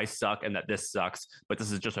that I suck and that this sucks, but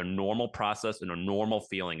this is just a normal process and a normal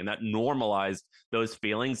feeling. And that normalized those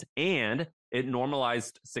feelings, and it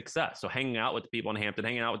normalized success. So hanging out with the people in Hampton,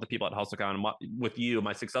 hanging out with the people at HustleCon, with you,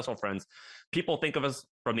 my successful friends, people think of us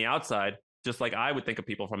from the outside, just like I would think of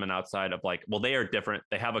people from an outside of like, well, they are different.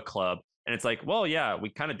 They have a club. And it's like, well, yeah, we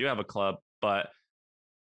kind of do have a club, but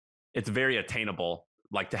it's very attainable,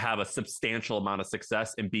 like to have a substantial amount of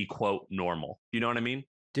success and be, quote, normal. You know what I mean?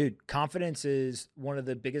 Dude, confidence is one of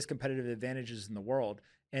the biggest competitive advantages in the world.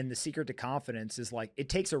 And the secret to confidence is like it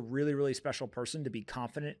takes a really, really special person to be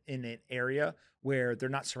confident in an area where they're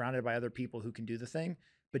not surrounded by other people who can do the thing.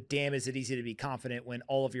 But damn, is it easy to be confident when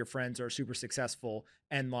all of your friends are super successful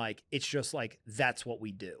and like it's just like that's what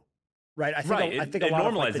we do, right? I think a lot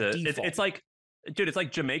of like the default. It's like, dude, it's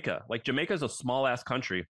like Jamaica. Like Jamaica's a small ass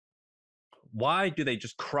country. Why do they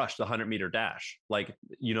just crush the 100-meter dash? Like,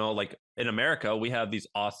 like in America, we have these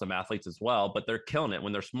awesome athletes as well, but they're killing it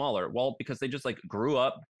when they're smaller. Well, because they just like grew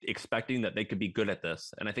up expecting that they could be good at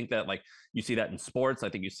this. And I think that like you see that in sports. I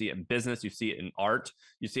think you see it in business. You see it in art.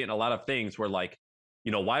 You see it in a lot of things where like,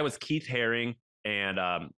 why was Keith Haring and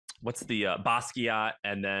what's the Basquiat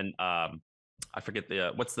and then I forget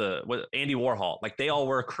what Andy Warhol, like they all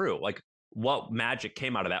were a crew. Like what magic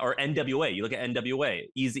came out of that? Or NWA, you look at NWA,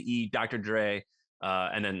 Eazy-E, Dr. Dre,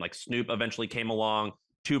 and then like Snoop eventually came along,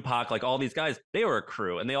 Tupac, like all these guys, they were a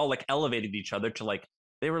crew and they all like elevated each other to like,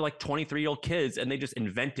 they were like 23-year-old kids and they just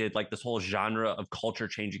invented like this whole genre of culture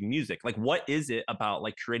changing music. Like, what is it about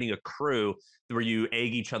like creating a crew where you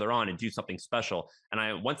egg each other on and do something special?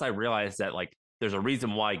 And once I realized that like, there's a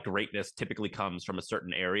reason why greatness typically comes from a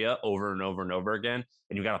certain area over and over and over again.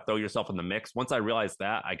 And you got to throw yourself in the mix. Once I realized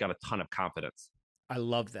that, I got a ton of confidence. I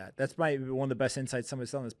love that. That's one of the best insights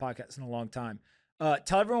somebody's done on this podcast in a long time.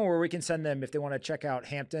 Tell everyone where we can send them if they want to check out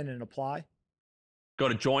Hampton and apply. Go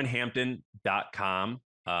to joinhampton.com.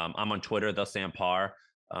 I'm on Twitter, the Sam Parr.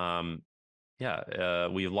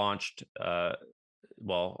 We launched, I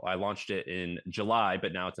launched it in July,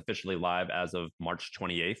 but now it's officially live as of March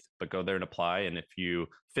 28th. But go there and apply. And if you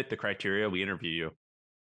fit the criteria, we interview you.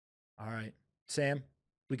 All right. Sam,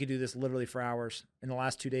 we could do this literally for hours. In the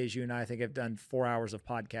last 2 days, you and I think have done 4 hours of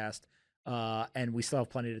podcast, and we still have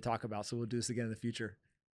plenty to talk about. So we'll do this again in the future.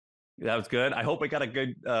 That was good. I hope we got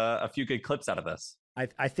a few good clips out of this.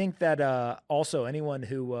 I think that also anyone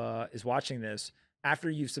who is watching this,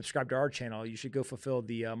 after you've subscribed to our channel, you should go fulfill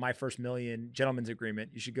the My First Million gentleman's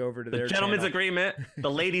agreement. You should go over to their gentleman's channel. agreement,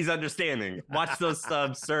 the ladies' understanding. Watch those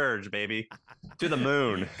subs surge, baby, to the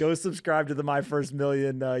moon. Go subscribe to the My First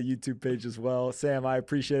Million YouTube page as well. Sam, I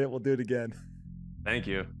appreciate it. We'll do it again. Thank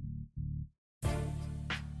you.